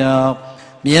တွက်ကြောင့်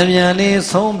မြန်မြန်လေး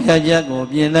ဆုံးဖြတ်ချက်ကို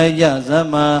ပြင်လိုက်ကြစမ်း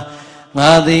မှာ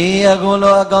ငါသည်အခု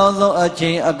လိုအကောင်းဆုံးအချိ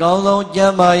န်အကောင်းဆုံးကျ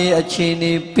မ်းမာရေးအချိန်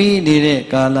နေပြီးနေတဲ့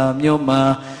ကာလမျိုးမှာ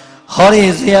ဟောဒီ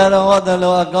ဆရာတော်ဟောသ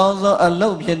လိုအကောင်းဆုံးအလု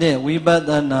ပ်ဖြစ်တဲ့ဝိပဿ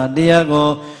နာတရားကို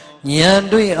ဉာဏ်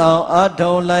တွေ့အောင်အား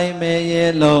ထုတ်လိုက်မယ်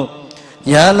ရဲ့လို့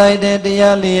ရလိုက်တဲ့တ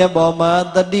ရားလေးရဲ့ပေါ်မှာ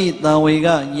တတိတံဝေက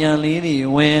ဉာဏ်လေးတွေ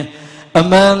ဝင်အ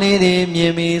မှန်လေးတွေမြ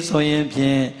င်ပြီးဆိုရင်ဖြ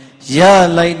င့်ရ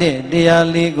လိုက်တဲ့တရား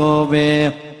လေးကိုပဲ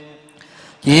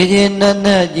ကြည်ကြည်နက်န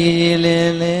က်ကြည်ကြည်လ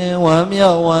င်လင်ဝမ်း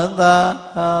မြောက်ဝမ်းသာ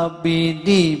ပီ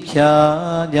တိဖြာ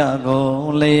ကြကု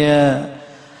န်လျက်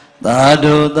သာ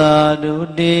ဓုသာဓု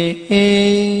တိ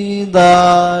သာ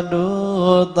ဓု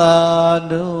သာ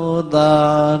ဓုသာ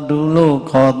ဓုလို့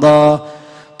ခေါ်သော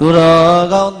သူတော်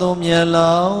ကောင်းသူမြတ်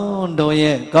လောင်းတို့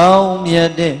ရဲ့ကောင်းမြ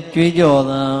တ်တဲ့ကြွေးကြော်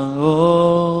သံကို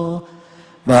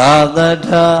ဘာသ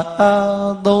ထာ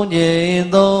သုံးကြိမ်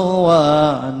သုံးဝ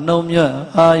နှုံမြတ်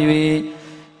အား၍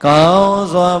ကောင်း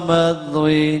စွာမ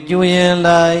သွေကျွရင်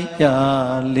လိုက်ကြ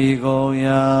လေကုန်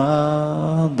ရာ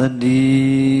တ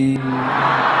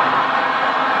ည်း